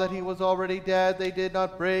saw that he was already dead, they did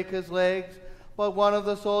not break his legs, but one of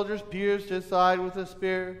the soldiers pierced his side with a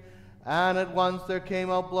spear, and at once there came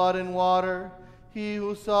out blood and water. He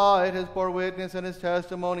who saw it has bore witness, and his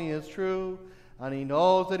testimony is true, and he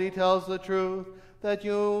knows that he tells the truth, that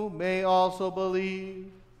you may also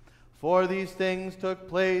believe. For these things took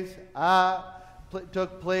place that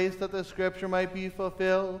the scripture might be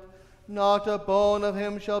fulfilled. Not a bone of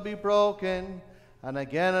him shall be broken. And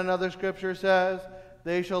again another scripture says,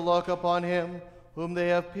 they shall look upon him whom they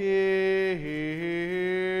have pierced.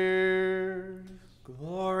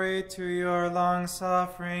 Glory to your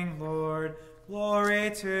long-suffering, Lord.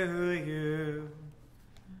 Glory to you.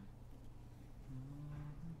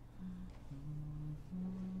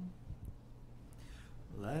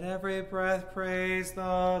 Let every breath praise the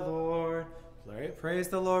Lord. Praise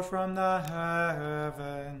the Lord from the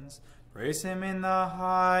heavens. Praise him in the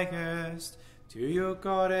highest. To you,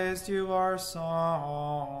 God, is due our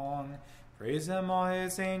song. Praise him, all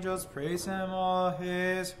his angels. Praise him, all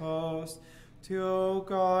his hosts. To you,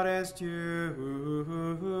 God, is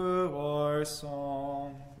due our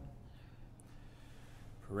song.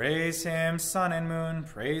 Praise him, sun and moon.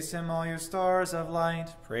 Praise him, all you stars of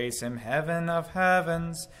light. Praise him, heaven of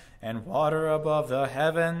heavens, and water above the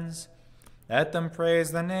heavens. Let them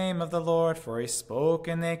praise the name of the Lord, for he spoke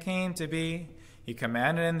and they came to be. He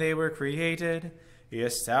commanded and they were created. He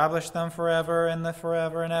established them forever and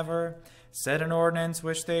ever, set an ordinance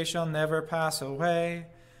which they shall never pass away.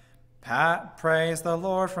 Praise the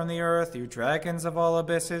Lord from the earth, you dragons of all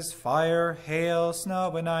abysses, fire, hail,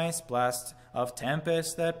 snow, and ice, blast of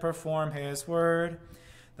tempests that perform his word.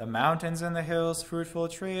 The mountains and the hills, fruitful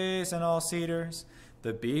trees and all cedars,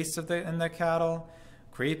 the beasts and the cattle,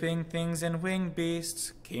 creeping things and winged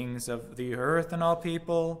beasts, kings of the earth and all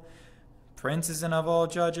people, princes and of all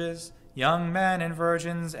judges, young men and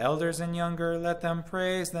virgins, elders and younger, let them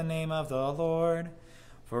praise the name of the Lord.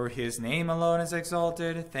 For his name alone is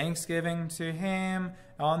exalted, thanksgiving to him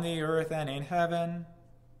on the earth and in heaven.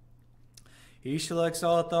 He shall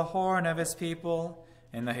exalt the horn of his people,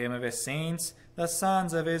 and the hymn of his saints, the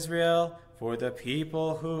sons of Israel, for the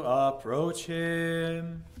people who approach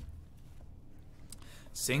him.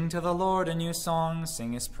 Sing to the Lord a new song,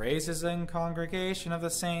 sing his praises in congregation of the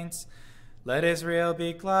saints. Let Israel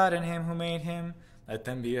be glad in him who made him. Let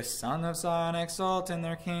them be a son of Zion, exalt in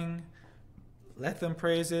their king. Let them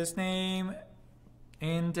praise his name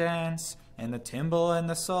in dance, and the timbrel and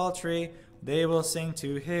the psaltery, they will sing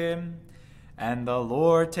to him. And the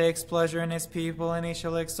Lord takes pleasure in his people, and he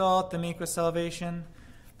shall exalt the meek with salvation.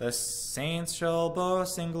 The saints shall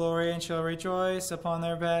boast in glory and shall rejoice upon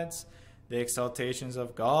their beds. The exaltations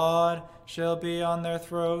of God shall be on their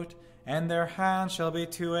throat, and their hands shall be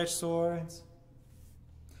two-edged swords.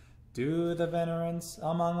 Do the venerance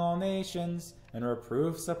among all nations, and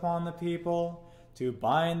reproofs upon the people, to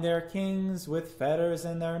bind their kings with fetters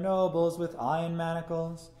and their nobles with iron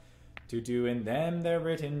manacles, to do in them their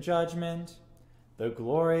written judgment. The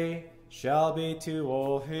glory shall be to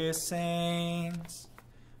all his saints.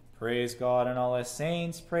 Praise God and all his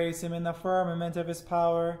saints. Praise him in the firmament of his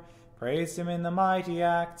power. Praise him in the mighty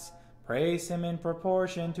acts. Praise him in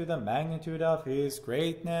proportion to the magnitude of his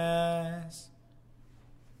greatness.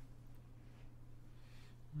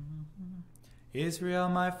 Israel,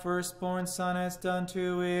 my firstborn son, has done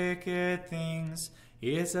two wicked things.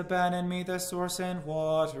 He has abandoned me, the source and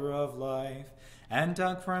water of life, and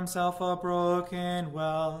dug for himself a broken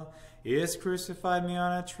well. He has crucified me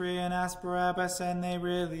on a tree and asked Barabbas, and they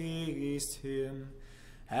released him.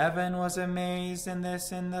 Heaven was amazed in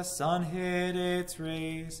this, and the sun hid its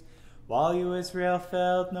rays, while you, Israel,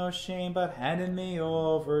 felt no shame, but handed me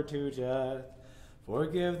over to death.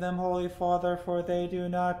 Forgive them, Holy Father, for they do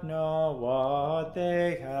not know what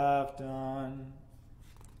they have done.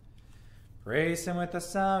 Praise him with the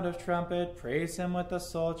sound of trumpet, praise him with the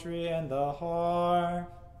psaltery and the harp.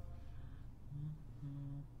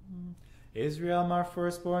 Israel, my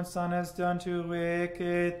firstborn son, has done two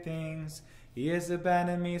wicked things. He has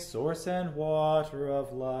abandoned me, source and water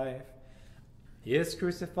of life. He has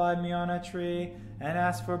crucified me on a tree, and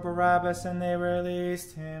asked for Barabbas, and they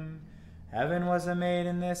released him. Heaven was amazed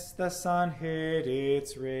in this, the sun hid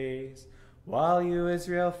its rays, While you,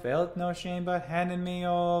 Israel, felt no shame, but handed me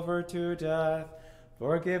over to death.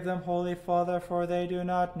 Forgive them, Holy Father, for they do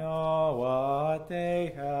not know what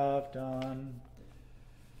they have done.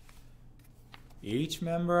 Each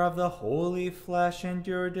member of the holy flesh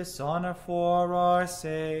endured dishonor for our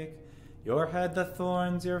sake. Your head the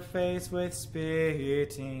thorns, your face with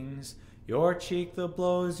spittings, your cheek the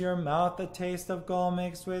blows, your mouth the taste of gall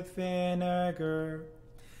mixed with vinegar,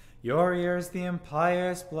 your ears the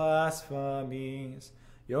impious blasphemies,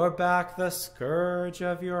 your back the scourge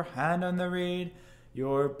of your hand on the reed,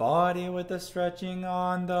 your body with the stretching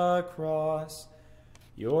on the cross,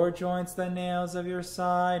 your joints the nails of your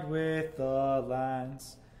side with the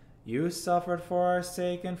lance. You suffered for our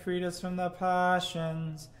sake and freed us from the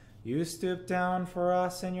passions. You stooped down for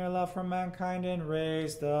us in your love for mankind and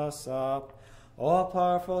raised us up.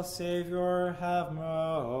 All-powerful Savior, have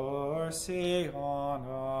mercy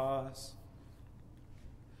on us.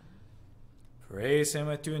 Praise him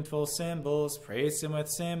with tuneful cymbals, praise him with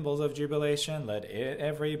cymbals of jubilation. Let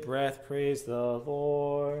every breath praise the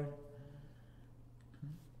Lord.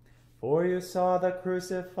 For you saw the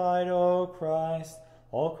crucified, O Christ,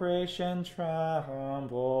 all creation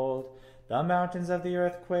trembled. The mountains of the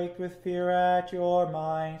earth quaked with fear at your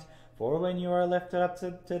might. For when you are lifted up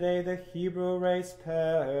today, the Hebrew race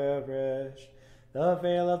perished. The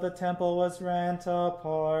veil of the temple was rent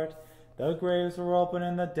apart. The graves were opened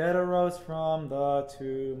and the dead arose from the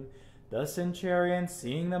tomb. The centurion,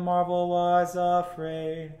 seeing the marvel, was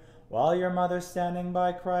afraid. While your mother standing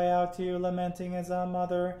by cried out to you, lamenting as a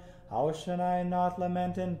mother, how should I not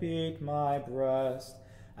lament and beat my breast?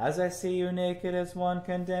 As I see you naked as one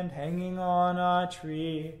condemned, hanging on a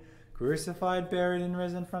tree, crucified, buried, and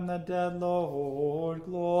risen from the dead, Lord,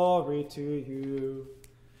 glory to you.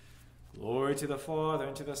 Glory to the Father,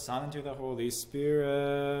 and to the Son, and to the Holy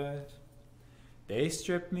Spirit. They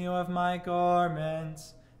stripped me of my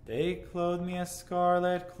garments, they clothed me a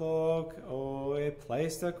scarlet cloak, oh, they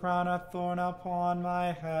placed a crown of thorn upon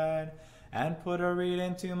my head, and put a reed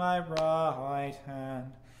into my right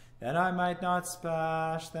hand, that I might not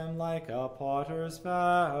smash them like a potter's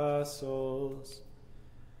vessels.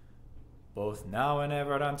 Both now and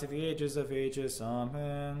ever unto the ages of ages.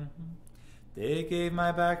 Amen. They gave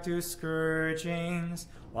my back to scourgings,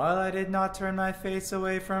 while I did not turn my face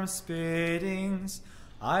away from spittings.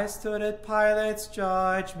 I stood at Pilate's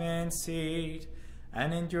judgment seat,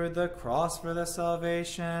 and endured the cross for the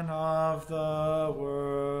salvation of the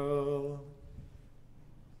world.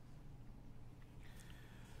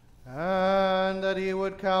 And that he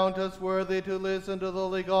would count us worthy to listen to the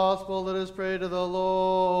holy gospel, let us pray to the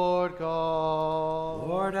Lord God.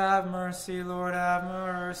 Lord have mercy, Lord have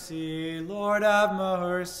mercy, Lord have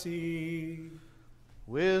mercy.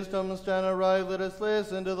 Wisdom stand aright, let us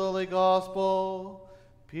listen to the holy gospel.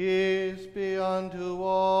 Peace be unto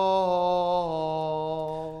all.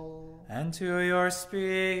 And to your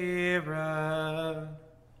spirit.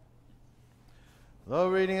 The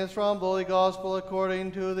reading is from the Holy Gospel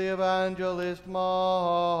according to the Evangelist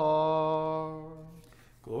Mark.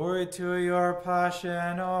 Glory to your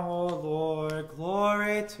passion, O Lord,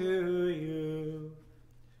 glory to you.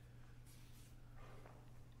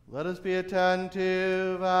 Let us be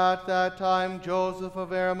attentive. At that time, Joseph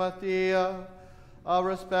of Arimathea, a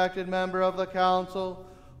respected member of the council,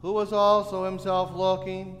 who was also himself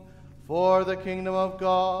looking for the kingdom of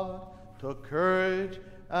God, took courage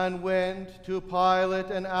and went to Pilate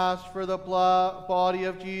and asked for the body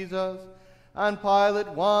of Jesus. And Pilate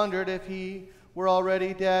wondered if he were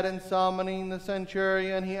already dead, and summoning the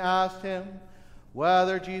centurion, he asked him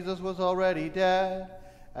whether Jesus was already dead.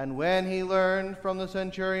 And when he learned from the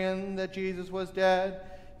centurion that Jesus was dead,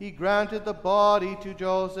 he granted the body to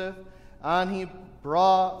Joseph, and he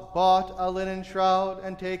bought a linen shroud,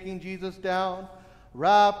 and taking Jesus down,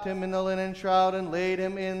 wrapped him in the linen shroud, and laid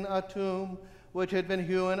him in a tomb which had been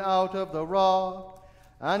hewn out of the rock.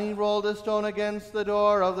 And he rolled a stone against the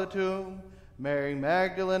door of the tomb. Mary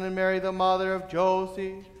Magdalene and Mary the mother of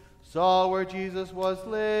Joseph saw where Jesus was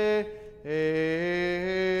laid.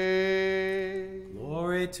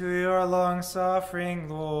 Glory to your long-suffering,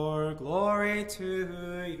 Lord, glory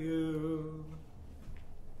to you.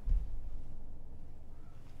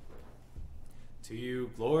 To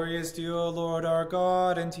you glory is due, O Lord our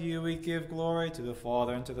God, and to you we give glory, to the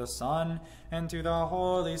Father, and to the Son, and to the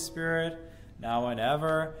Holy Spirit, now and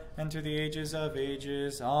ever, and to the ages of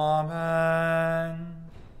ages. Amen.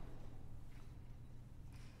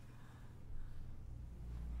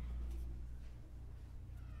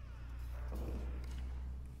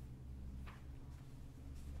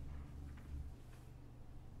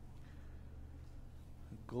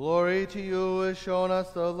 Glory to you who has shown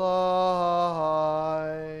us the light.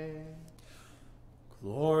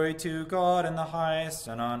 Glory to God in the highest,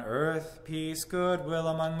 and on earth peace, goodwill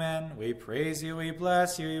among men. We praise you, we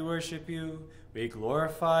bless you, we worship you. We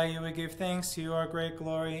glorify you, we give thanks to you, our great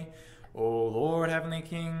glory. O Lord, heavenly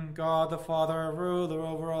King, God the Father, ruler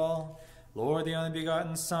over all. Lord, the only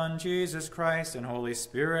begotten Son, Jesus Christ, and Holy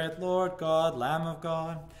Spirit, Lord God, Lamb of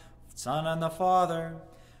God, Son and the Father,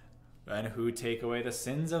 and who take away the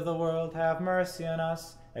sins of the world, have mercy on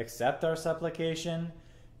us. Accept our supplication.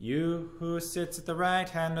 You who sits at the right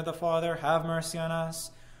hand of the Father, have mercy on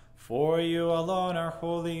us. For you alone are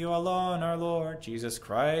holy, you alone are Lord, Jesus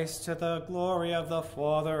Christ, to the glory of the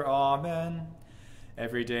Father. Amen.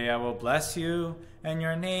 Every day I will bless you, and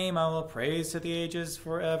your name I will praise to the ages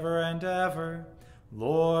forever and ever.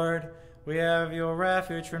 Lord, we have your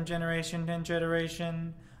refuge from generation to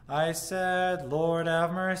generation. I said, Lord,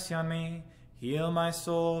 have mercy on me. Heal my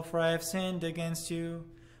soul, for I have sinned against you.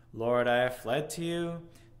 Lord, I have fled to you.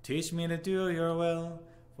 Teach me to do your will,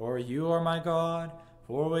 for you are my God.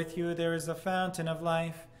 For with you there is the fountain of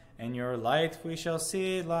life, and your light we shall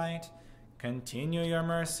see light. Continue your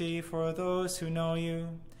mercy for those who know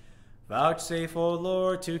you. Vouchsafe, O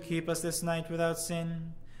Lord, to keep us this night without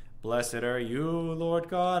sin. Blessed are you, Lord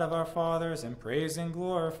God of our fathers, and praised and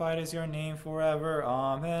glorified is your name forever.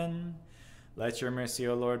 Amen. Let your mercy,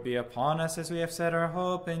 O Lord, be upon us as we have set our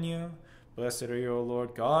hope in you. Blessed are you, O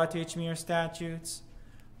Lord God, teach me your statutes.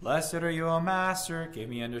 Blessed are you, O Master, give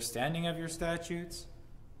me understanding of your statutes.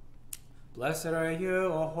 Blessed are you,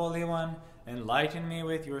 O Holy One, enlighten me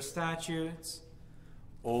with your statutes.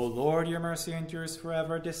 O Lord, your mercy endures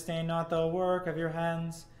forever. Disdain not the work of your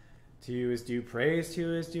hands. To you is due praise, to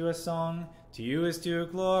you is due a song. To you is due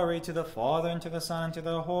glory, to the Father, and to the Son, and to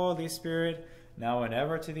the Holy Spirit, now and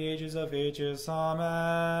ever, to the ages of ages.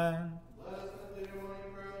 Amen.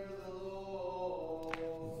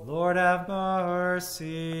 Lord, have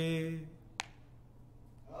mercy.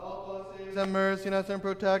 Help us, have mercy on us, and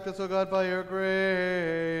protect us, O God, by your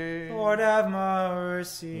grace. Lord, have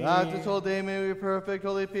mercy. That this whole day may be perfect,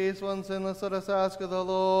 holy, peaceful, and sinless, let us ask of the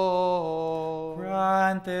Lord.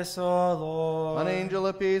 Grant this, O Lord. An angel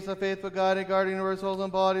of peace, a faithful guiding, guardian of our souls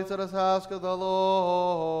and bodies, let us ask of the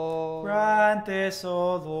Lord. Grant this,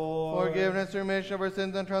 O Lord. Forgiveness, remission of our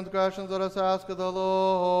sins and transgressions, let us ask of the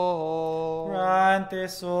Lord. Grant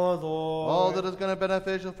this, O Lord. All that is going to be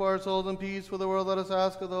beneficial for our souls and peace for the world, let us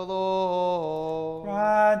ask of the Lord.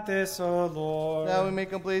 Grant this, O Lord. That we may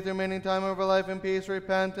complete the remaining time of our life in peace,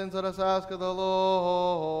 repentance, let us ask of the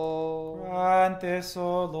Lord. Grant this,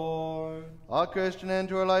 O Lord. A Christian end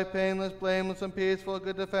to our life, painless, blameless, and peaceful,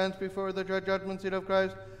 good defense before the dread judgment seat of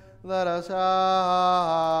Christ, let us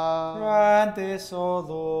ask. Grant this, O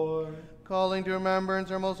Lord. Calling to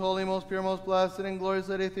remembrance our most holy, most pure, most blessed, and glorious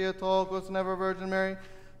Lady Theotokos, and ever Virgin Mary,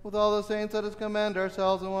 with all the saints, let us commend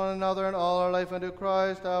ourselves and one another and all our life unto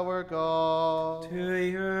Christ our God. To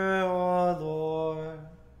you, O Lord.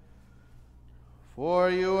 For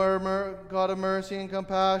you are God of mercy and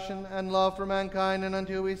compassion and love for mankind, and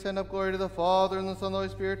unto you we send up glory to the Father and the Son and the Holy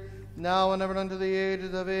Spirit, now and ever unto the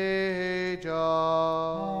ages of ages.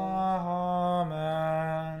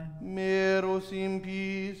 Amen. Miros in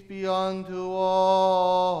peace be unto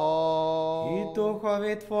all. I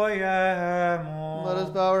duchowi Twojemu. Let us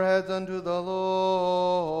bow our heads unto the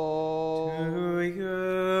Lord. To you,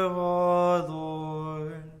 O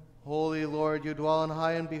Lord. Holy Lord, you dwell on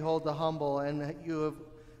high and behold the humble,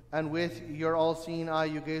 and with your all-seeing eye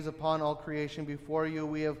you gaze upon all creation. Before you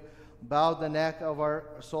we have bowed the neck of our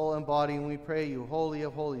soul and body, and we pray you, Holy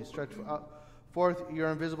of Holies, stretch forth your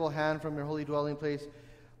invisible hand from your holy dwelling place,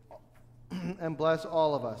 and bless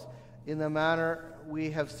all of us. In the manner we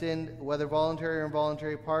have sinned, whether voluntary or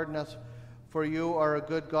involuntary, pardon us, for you are a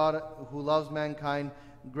good God who loves mankind,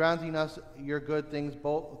 granting us your good things,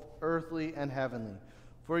 both earthly and heavenly.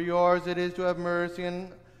 For yours it is to have mercy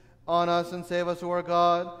on us and save us, O our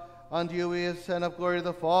God. Unto you we have sent up glory to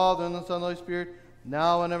the Father and the Son and the Holy Spirit,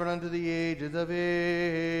 now and ever unto the ages of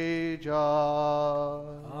ages. Amen.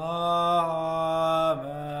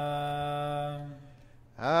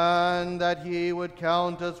 And that he would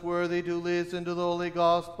count us worthy to listen to the holy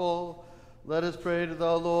gospel, let us pray to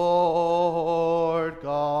the Lord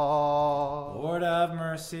God. Lord have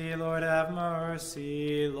mercy, Lord have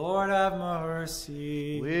mercy, Lord have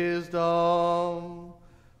mercy. Wisdom.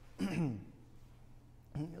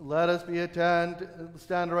 Let us be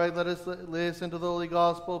stand right, let us listen to the holy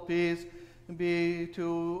gospel, peace be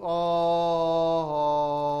to all.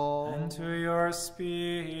 And to your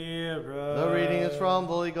spirit. The reading is from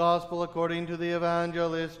the Holy Gospel according to the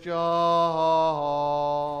Evangelist John.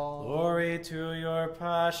 Glory to your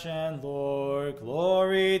passion, Lord.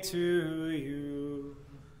 Glory to you.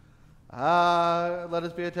 Let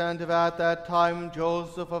us be attentive. At that time,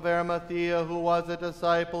 Joseph of Arimathea, who was a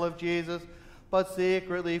disciple of Jesus, but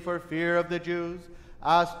secretly for fear of the Jews,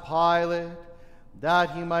 asked Pilate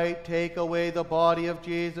that he might take away the body of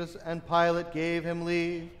Jesus, and Pilate gave him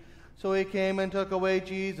leave. So he came and took away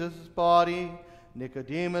Jesus' body.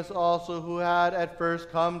 Nicodemus also, who had at first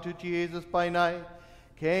come to Jesus by night,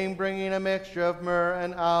 came bringing a mixture of myrrh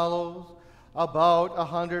and aloes, about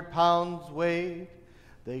 100 pounds weight.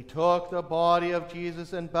 They took the body of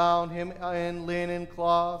Jesus and bound him in linen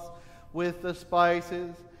cloth with the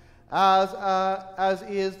spices, as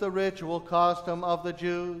is the ritual custom of the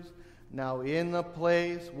Jews. Now in the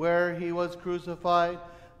place where he was crucified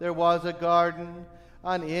there was a garden,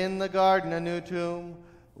 and in the garden a new tomb,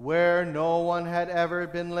 where no one had ever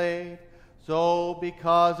been laid. So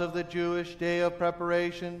because of the Jewish day of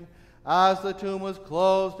preparation, as the tomb was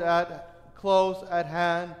close at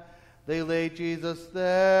hand, they laid Jesus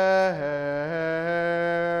there.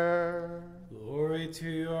 Glory to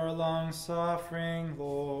your long-suffering,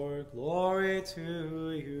 Lord. Glory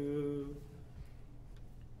to you.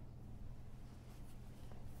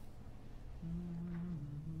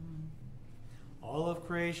 All of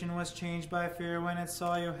creation was changed by fear when it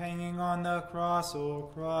saw you hanging on the cross, O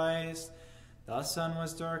Christ. The sun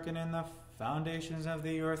was darkened and the foundations of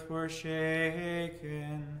the earth were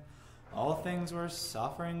shaken. All things were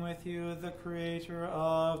suffering with you, the Creator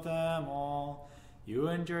of them all. You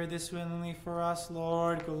endured this willingly for us,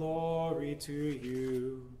 Lord. Glory to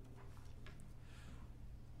you.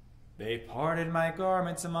 They parted my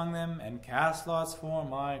garments among them and cast lots for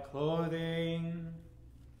my clothing.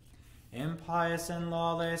 Impious and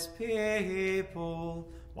lawless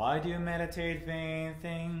people, why do you meditate vain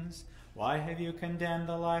things? Why have you condemned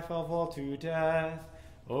the life of all to death?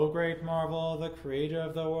 O great marvel, the Creator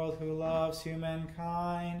of the world, who loves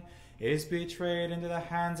humankind, is betrayed into the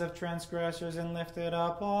hands of transgressors and lifted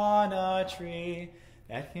up on a tree,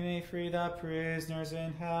 that he may free the prisoners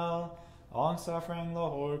in hell. Long-suffering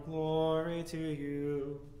Lord, glory to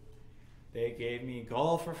you. They gave me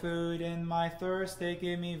gall for food, in my thirst they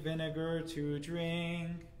gave me vinegar to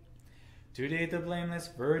drink. Today the blameless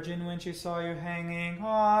virgin, when she saw you hanging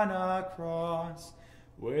on a cross,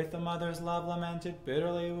 with a mother's love lamented,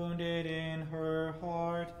 bitterly wounded in her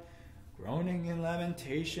heart, groaning in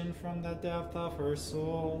lamentation from the depth of her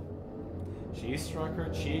soul. She struck her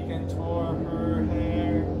cheek and tore her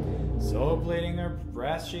hair. So bleeding her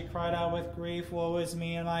breast, she cried out with grief, Woe is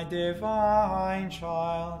me and my divine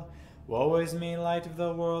child! Woe is me, light of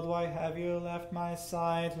the world, why have you left my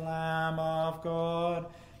side, Lamb of God?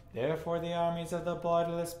 Therefore the armies of the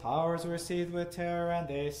bodiless powers were seized with terror, and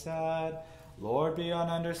they said, Lord,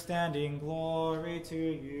 beyond understanding, glory to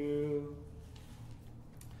you.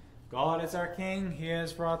 God is our King, he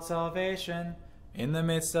has brought salvation in the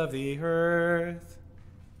midst of the earth.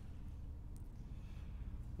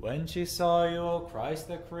 When she saw you, O Christ,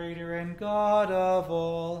 the Creator and God of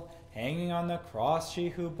all, hanging on the cross, she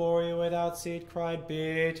who bore you without seed cried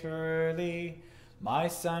bitterly, My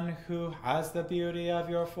son, who has the beauty of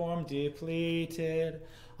your form depleted,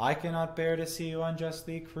 I cannot bear to see you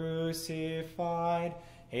unjustly crucified.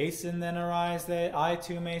 Hasten then, arise, that I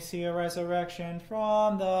too may see a resurrection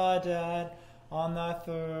from the dead on the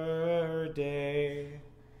third day.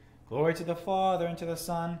 Glory to the Father, and to the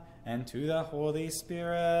Son, and to the Holy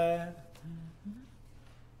Spirit.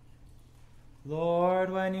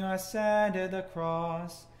 Lord, when you ascended the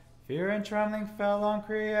cross, fear and trembling fell on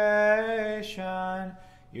creation.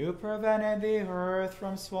 You prevented the earth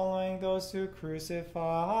from swallowing those who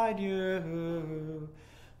crucified you,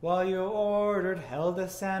 while you ordered hell to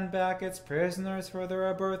send back its prisoners for the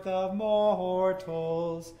rebirth of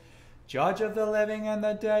mortals. Judge of the living and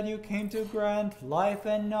the dead, you came to grant life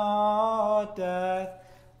and not death.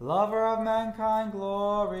 Lover of mankind,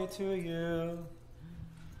 glory to you,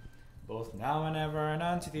 both now and ever, and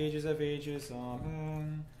unto the ages of ages.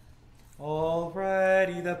 Amen.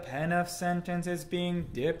 Already the pen of sentence is being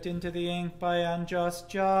dipped into the ink by unjust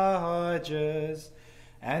judges,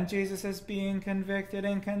 and Jesus is being convicted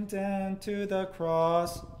and condemned to the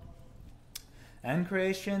cross. And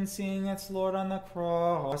creation, seeing its Lord on the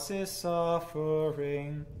cross, is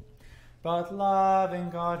suffering. But loving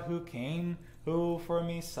God, who for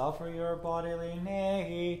me suffer your bodily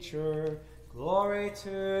nature, glory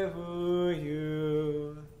to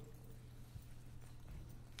you.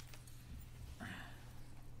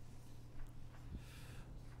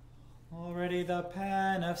 Trinity, the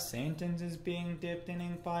pen of sentences being dipped in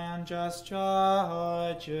ink by unjust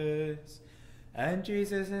judges, and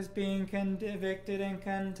Jesus is being convicted and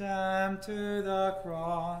condemned to the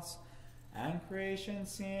cross, and creation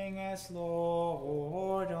seeing as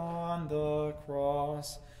Lord on the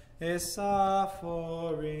cross is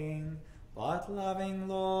suffering, but loving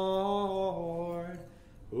Lord,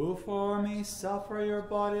 who for me suffer your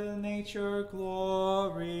bodily nature,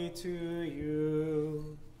 glory to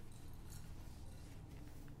you.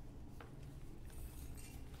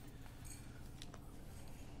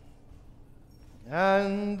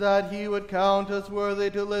 And that he would count us worthy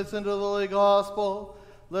to listen to the Holy Gospel,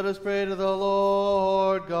 let us pray to the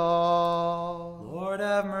Lord God. Lord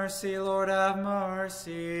have mercy, Lord have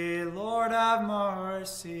mercy, Lord have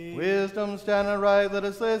mercy. Wisdom, stand upright, let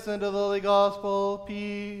us listen to the Holy Gospel.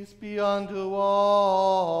 Peace be unto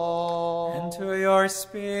all. And to your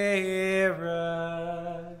spirit.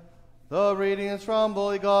 The reading is from the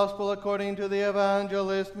Holy Gospel according to the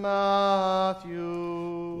Evangelist Matthew.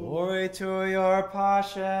 Glory to your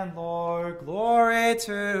passion, Lord, glory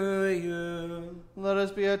to you. Let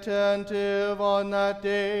us be attentive on that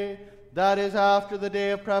day, that is after the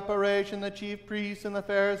day of preparation. The chief priests and the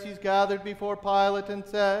Pharisees gathered before Pilate and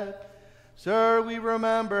said, Sir, we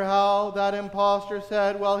remember how that impostor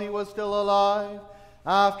said while he was still alive,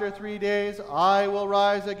 After 3 days I will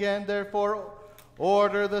rise again. Therefore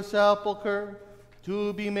order the sepulchre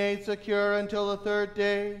to be made secure until the 3rd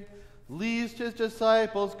day, lest his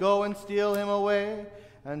disciples go and steal him away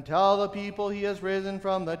and tell the people he has risen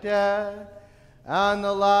from the dead. And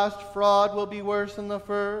the last fraud will be worse than the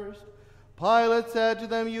first. Pilate said to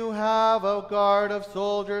them, You have a guard of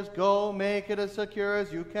soldiers. Go, make it as secure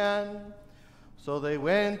as you can. So they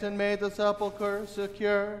went and made the sepulchre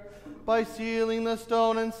secure by sealing the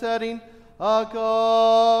stone and setting a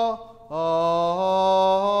guard.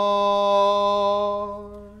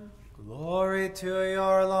 Glory to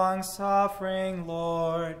your long-suffering,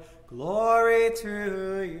 Lord. Glory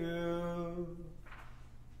to you.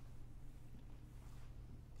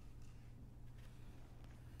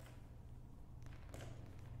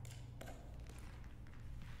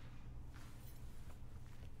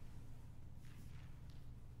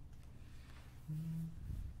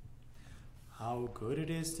 How good it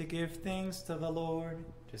is to give thanks to the Lord,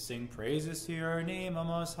 to sing praises to your name, O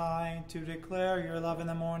Most High, to declare your love in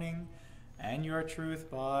the morning and your truth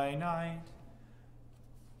by night.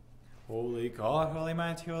 Holy God, holy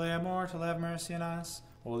mighty, holy immortal, have mercy on us.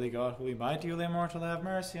 Holy God, holy mighty, holy immortal, have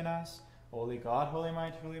mercy on us. Holy God, holy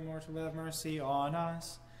mighty, holy immortal, have mercy on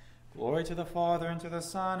us. Glory to the Father, and to the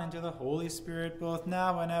Son, and to the Holy Spirit, both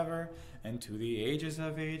now and ever, and to the ages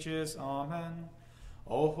of ages. Amen.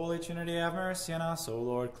 O Holy Trinity, have mercy on us. O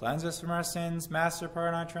Lord, cleanse us from our sins. Master,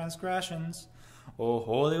 pardon our transgressions. O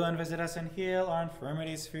Holy One, visit us and heal our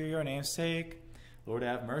infirmities for your name's sake. Lord,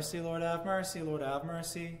 have mercy, Lord, have mercy, Lord, have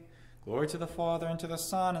mercy. Glory to the Father, and to the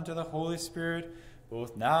Son, and to the Holy Spirit,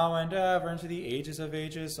 both now and ever, and to the ages of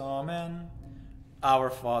ages. Amen. Our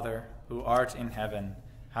Father, who art in heaven,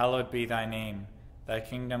 hallowed be thy name. Thy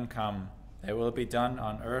kingdom come, thy will be done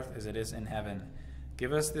on earth as it is in heaven.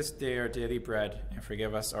 Give us this day our daily bread, and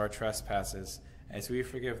forgive us our trespasses, as we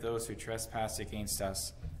forgive those who trespass against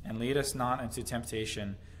us. And lead us not into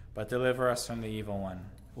temptation, but deliver us from the evil one.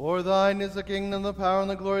 For thine is the kingdom, the power, and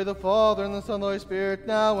the glory of the Father, and the Son, and the Holy Spirit,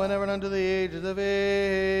 now and ever, and unto the ages of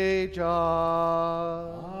ages. Amen.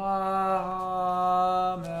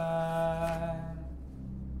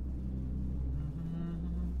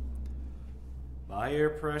 By your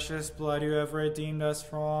precious blood you have redeemed us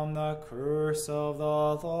from the curse of the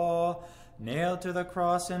law. Nailed to the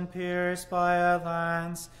cross and pierced by a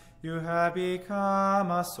lance, you have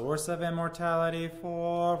become a source of immortality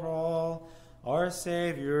for all. Our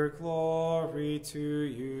Savior, glory to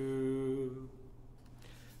you.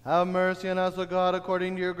 Have mercy on us, O God,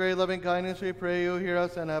 according to your great loving kindness, we pray you, hear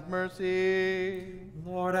us and have mercy.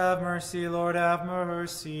 Lord have mercy, Lord have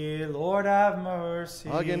mercy, Lord have mercy.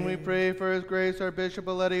 Again we pray for his grace, our Bishop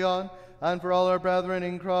Eledion, and for all our brethren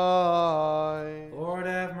in Christ. Lord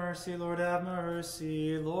have mercy, Lord have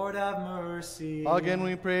mercy, Lord have mercy. Again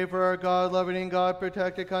we pray for our God-loving and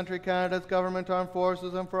God-protected country, Canada's government, armed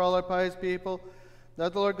forces, and for all our pious people,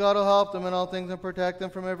 that the Lord God will help them in all things and protect them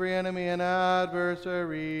from every enemy and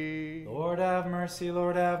adversary. Lord have mercy,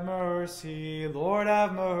 Lord have mercy, Lord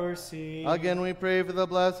have mercy. Again we pray for the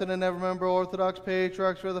blessed and ever-member Orthodox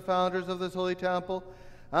patriarchs, for the founders of this holy temple,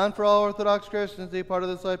 and for all Orthodox Christians departed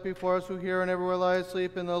this life before us, who here and everywhere lie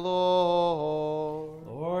asleep in the Lord.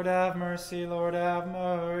 Lord have mercy, Lord have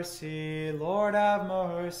mercy, Lord have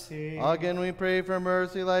mercy. Again we pray for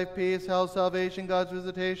mercy, life, peace, health, salvation, God's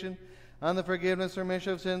visitation, and the forgiveness or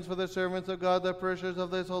remission of sins for the servants of God, the parishioners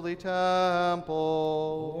of this holy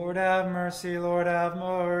temple. Lord have mercy, Lord have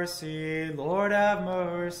mercy, Lord have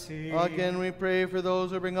mercy. Again we pray for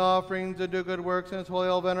those who bring offerings and do good works in this holy,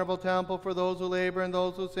 all venerable temple, for those who labor and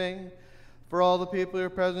those who sing, for all the people who are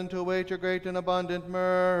present to await your great and abundant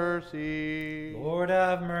mercy. Lord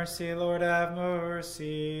have mercy, Lord have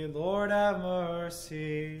mercy, Lord have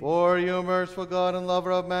mercy. For you, merciful God and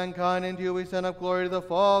lover of mankind, into you we send up glory to the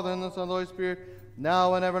Father and the Son and the Holy Spirit,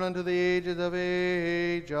 now and ever and unto the ages of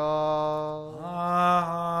ages. Amen.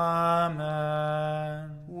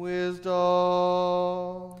 Wisdom.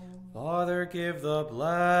 Father, give the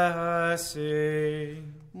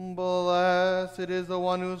blessing. Blessed is the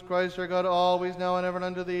one who is Christ our God, always, now, and ever, and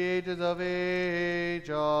unto the ages of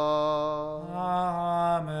ages.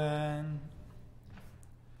 Amen.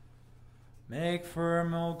 Make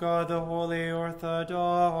firm, O God, the holy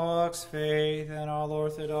Orthodox faith, and all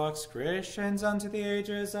Orthodox Christians unto the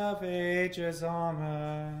ages of ages.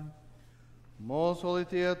 Amen. Most holy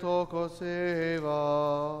Theotokos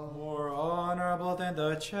Eva, More honorable than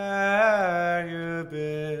the cherubim,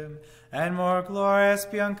 and more glorious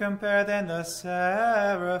beyond compare than the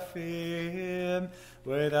seraphim.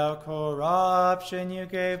 Without corruption you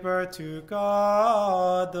gave birth to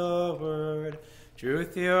God the Word. True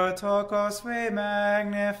Theotokos, we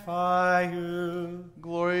magnify you.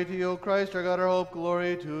 glory to you, Christ our God, our hope,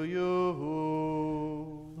 glory to you.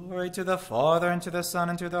 Glory to the Father, and to the Son,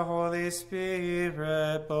 and to the Holy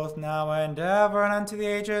Spirit, both now and ever, and unto the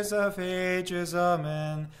ages of ages.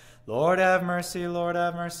 Amen. Lord have mercy, Lord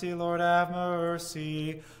have mercy, Lord have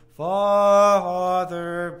mercy.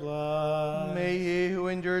 Father, bless. May he who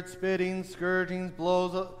endured spitting, scourgings,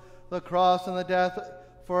 blows of the cross, and the death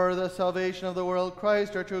for the salvation of the world,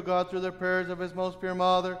 Christ our true God, through the prayers of his most pure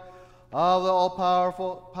Mother, of the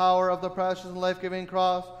all-powerful power of the precious and life-giving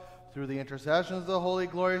cross, through the intercessions of the holy,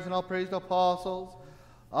 glorious, and all-praised apostles,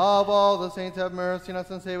 of all the saints, have mercy on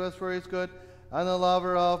us and save us for his good, and the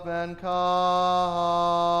lover of mankind.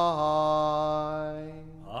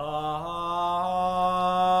 Amen.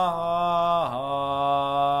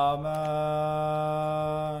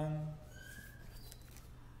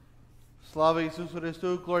 Slava Jesus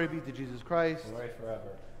Christus, glory be to Jesus Christ. Glory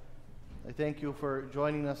forever. I thank you for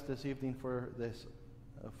joining us this evening for this,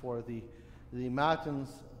 for the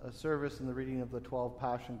Matins service and the reading of the 12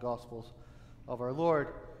 Passion Gospels of our Lord.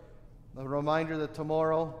 A reminder that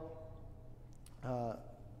tomorrow, I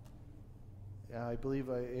believe,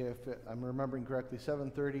 if I'm remembering correctly,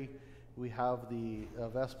 7:30, we have the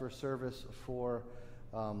Vesper service for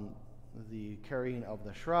the carrying of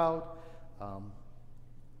the shroud.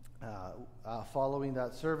 Following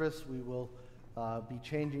that service, we will be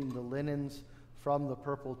changing the linens from the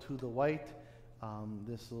purple to the white.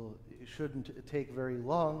 This shouldn't take very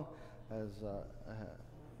long, as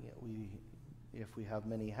if we have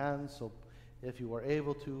many hands. So, if you are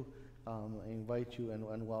able to, I invite you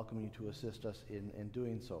and welcome you to assist us in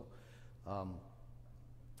doing so.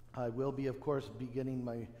 I will be, of course,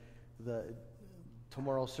 beginning the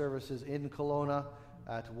tomorrow services in Kelowna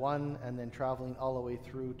at 1, and then traveling all the way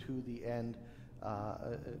through to the end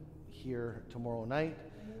here tomorrow night.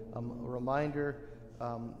 A reminder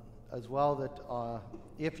as well that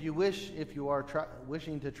if you are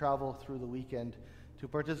wishing to travel through the weekend to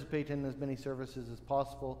participate in as many services as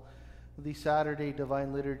possible, the Saturday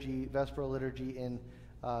Divine Liturgy, Vesperal Liturgy in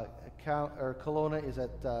Kelowna is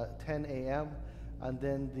at 10 a.m. and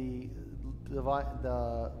then the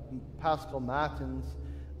Paschal Matins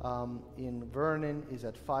in Vernon is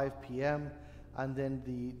at 5 p.m. And then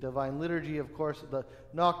the Divine Liturgy, of course, the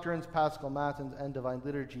Nocturnes, Paschal Matins, and Divine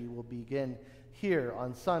Liturgy will begin here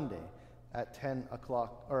on Sunday at 10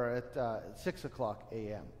 o'clock, or at 6 o'clock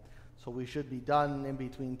a.m. So we should be done in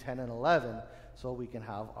between 10 and 11 so we can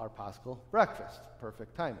have our Paschal breakfast.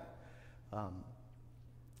 Perfect timing.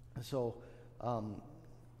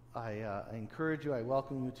 I encourage you, I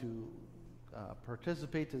welcome you to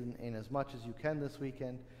participate in as much as you can this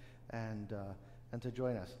weekend and to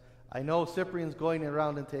join us. I know Cyprian's going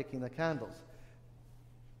around and taking the candles.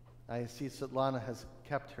 I see Svetlana has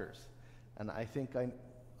kept hers, and I think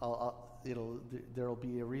there'll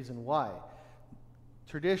be a reason why.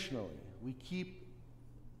 Traditionally, we keep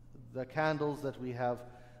the candles that we have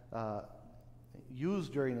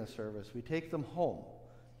used during the service. We take them home.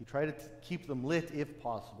 You try to keep them lit if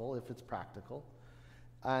possible, if it's practical.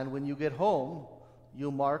 And when you get home,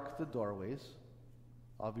 you mark the doorways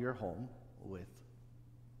of your home with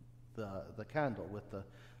the candle,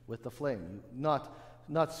 with the flame.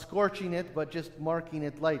 Not scorching it, but just marking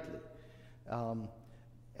it lightly.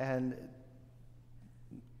 And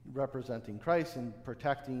representing Christ and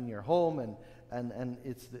protecting your home, and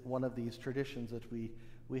it's one of these traditions that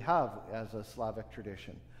we have as a Slavic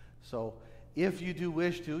tradition. So if you do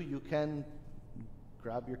wish to, you can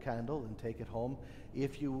grab your candle and take it home.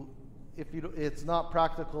 If you it's not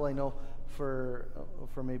practical, I know, for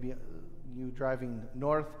maybe you driving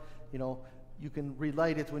north, you can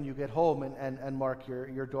relight it when you get home and mark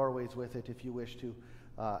your doorways with it if you wish to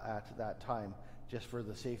at that time, just for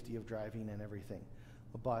the safety of driving and everything.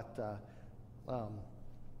 But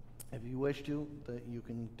if you wish to, you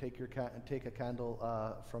can take a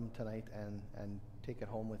candle from tonight and take it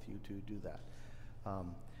home with you to do that.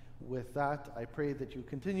 With that, I pray that you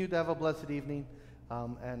continue to have a blessed evening,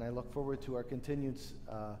 and I look forward to our continued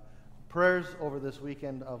prayers over this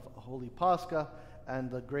weekend of Holy Pascha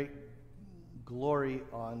and the great glory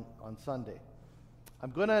on Sunday.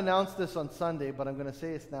 I'm going to announce this on Sunday, but I'm going to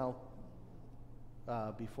say it now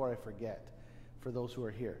before I forget, for those who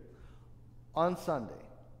are here. On Sunday,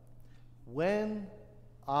 when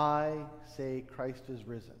I say Christ is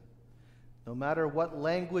risen, no matter what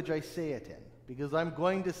language I say it in, because I'm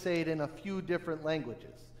going to say it in a few different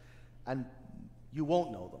languages, and you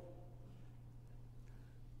won't know them.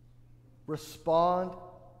 Respond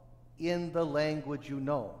in the language you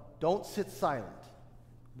know. Don't sit silent.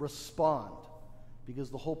 Respond, because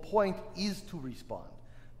the whole point is to respond,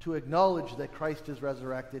 to acknowledge that Christ is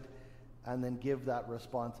resurrected, and then give that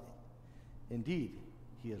response. Indeed,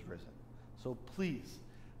 he is risen. So please,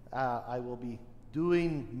 I will be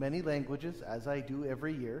doing many languages, as I do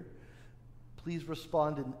every year. Please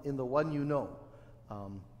respond in the one you know.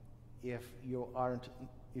 If you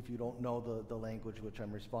don't know the language which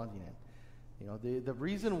I'm responding in. The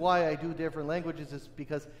reason why I do different languages is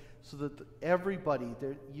because so that everybody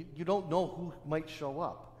there, you don't know who might show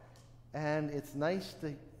up, and it's nice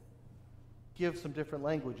to give some different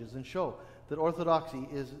languages and show that Orthodoxy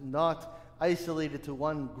is not isolated to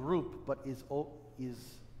one group, but is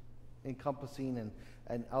encompassing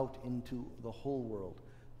and out into the whole world,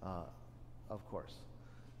 of course.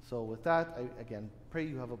 So with that, I again pray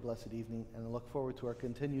you have a blessed evening, and I look forward to our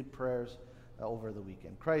continued prayers over the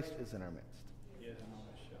weekend. Christ is in our midst. Yes.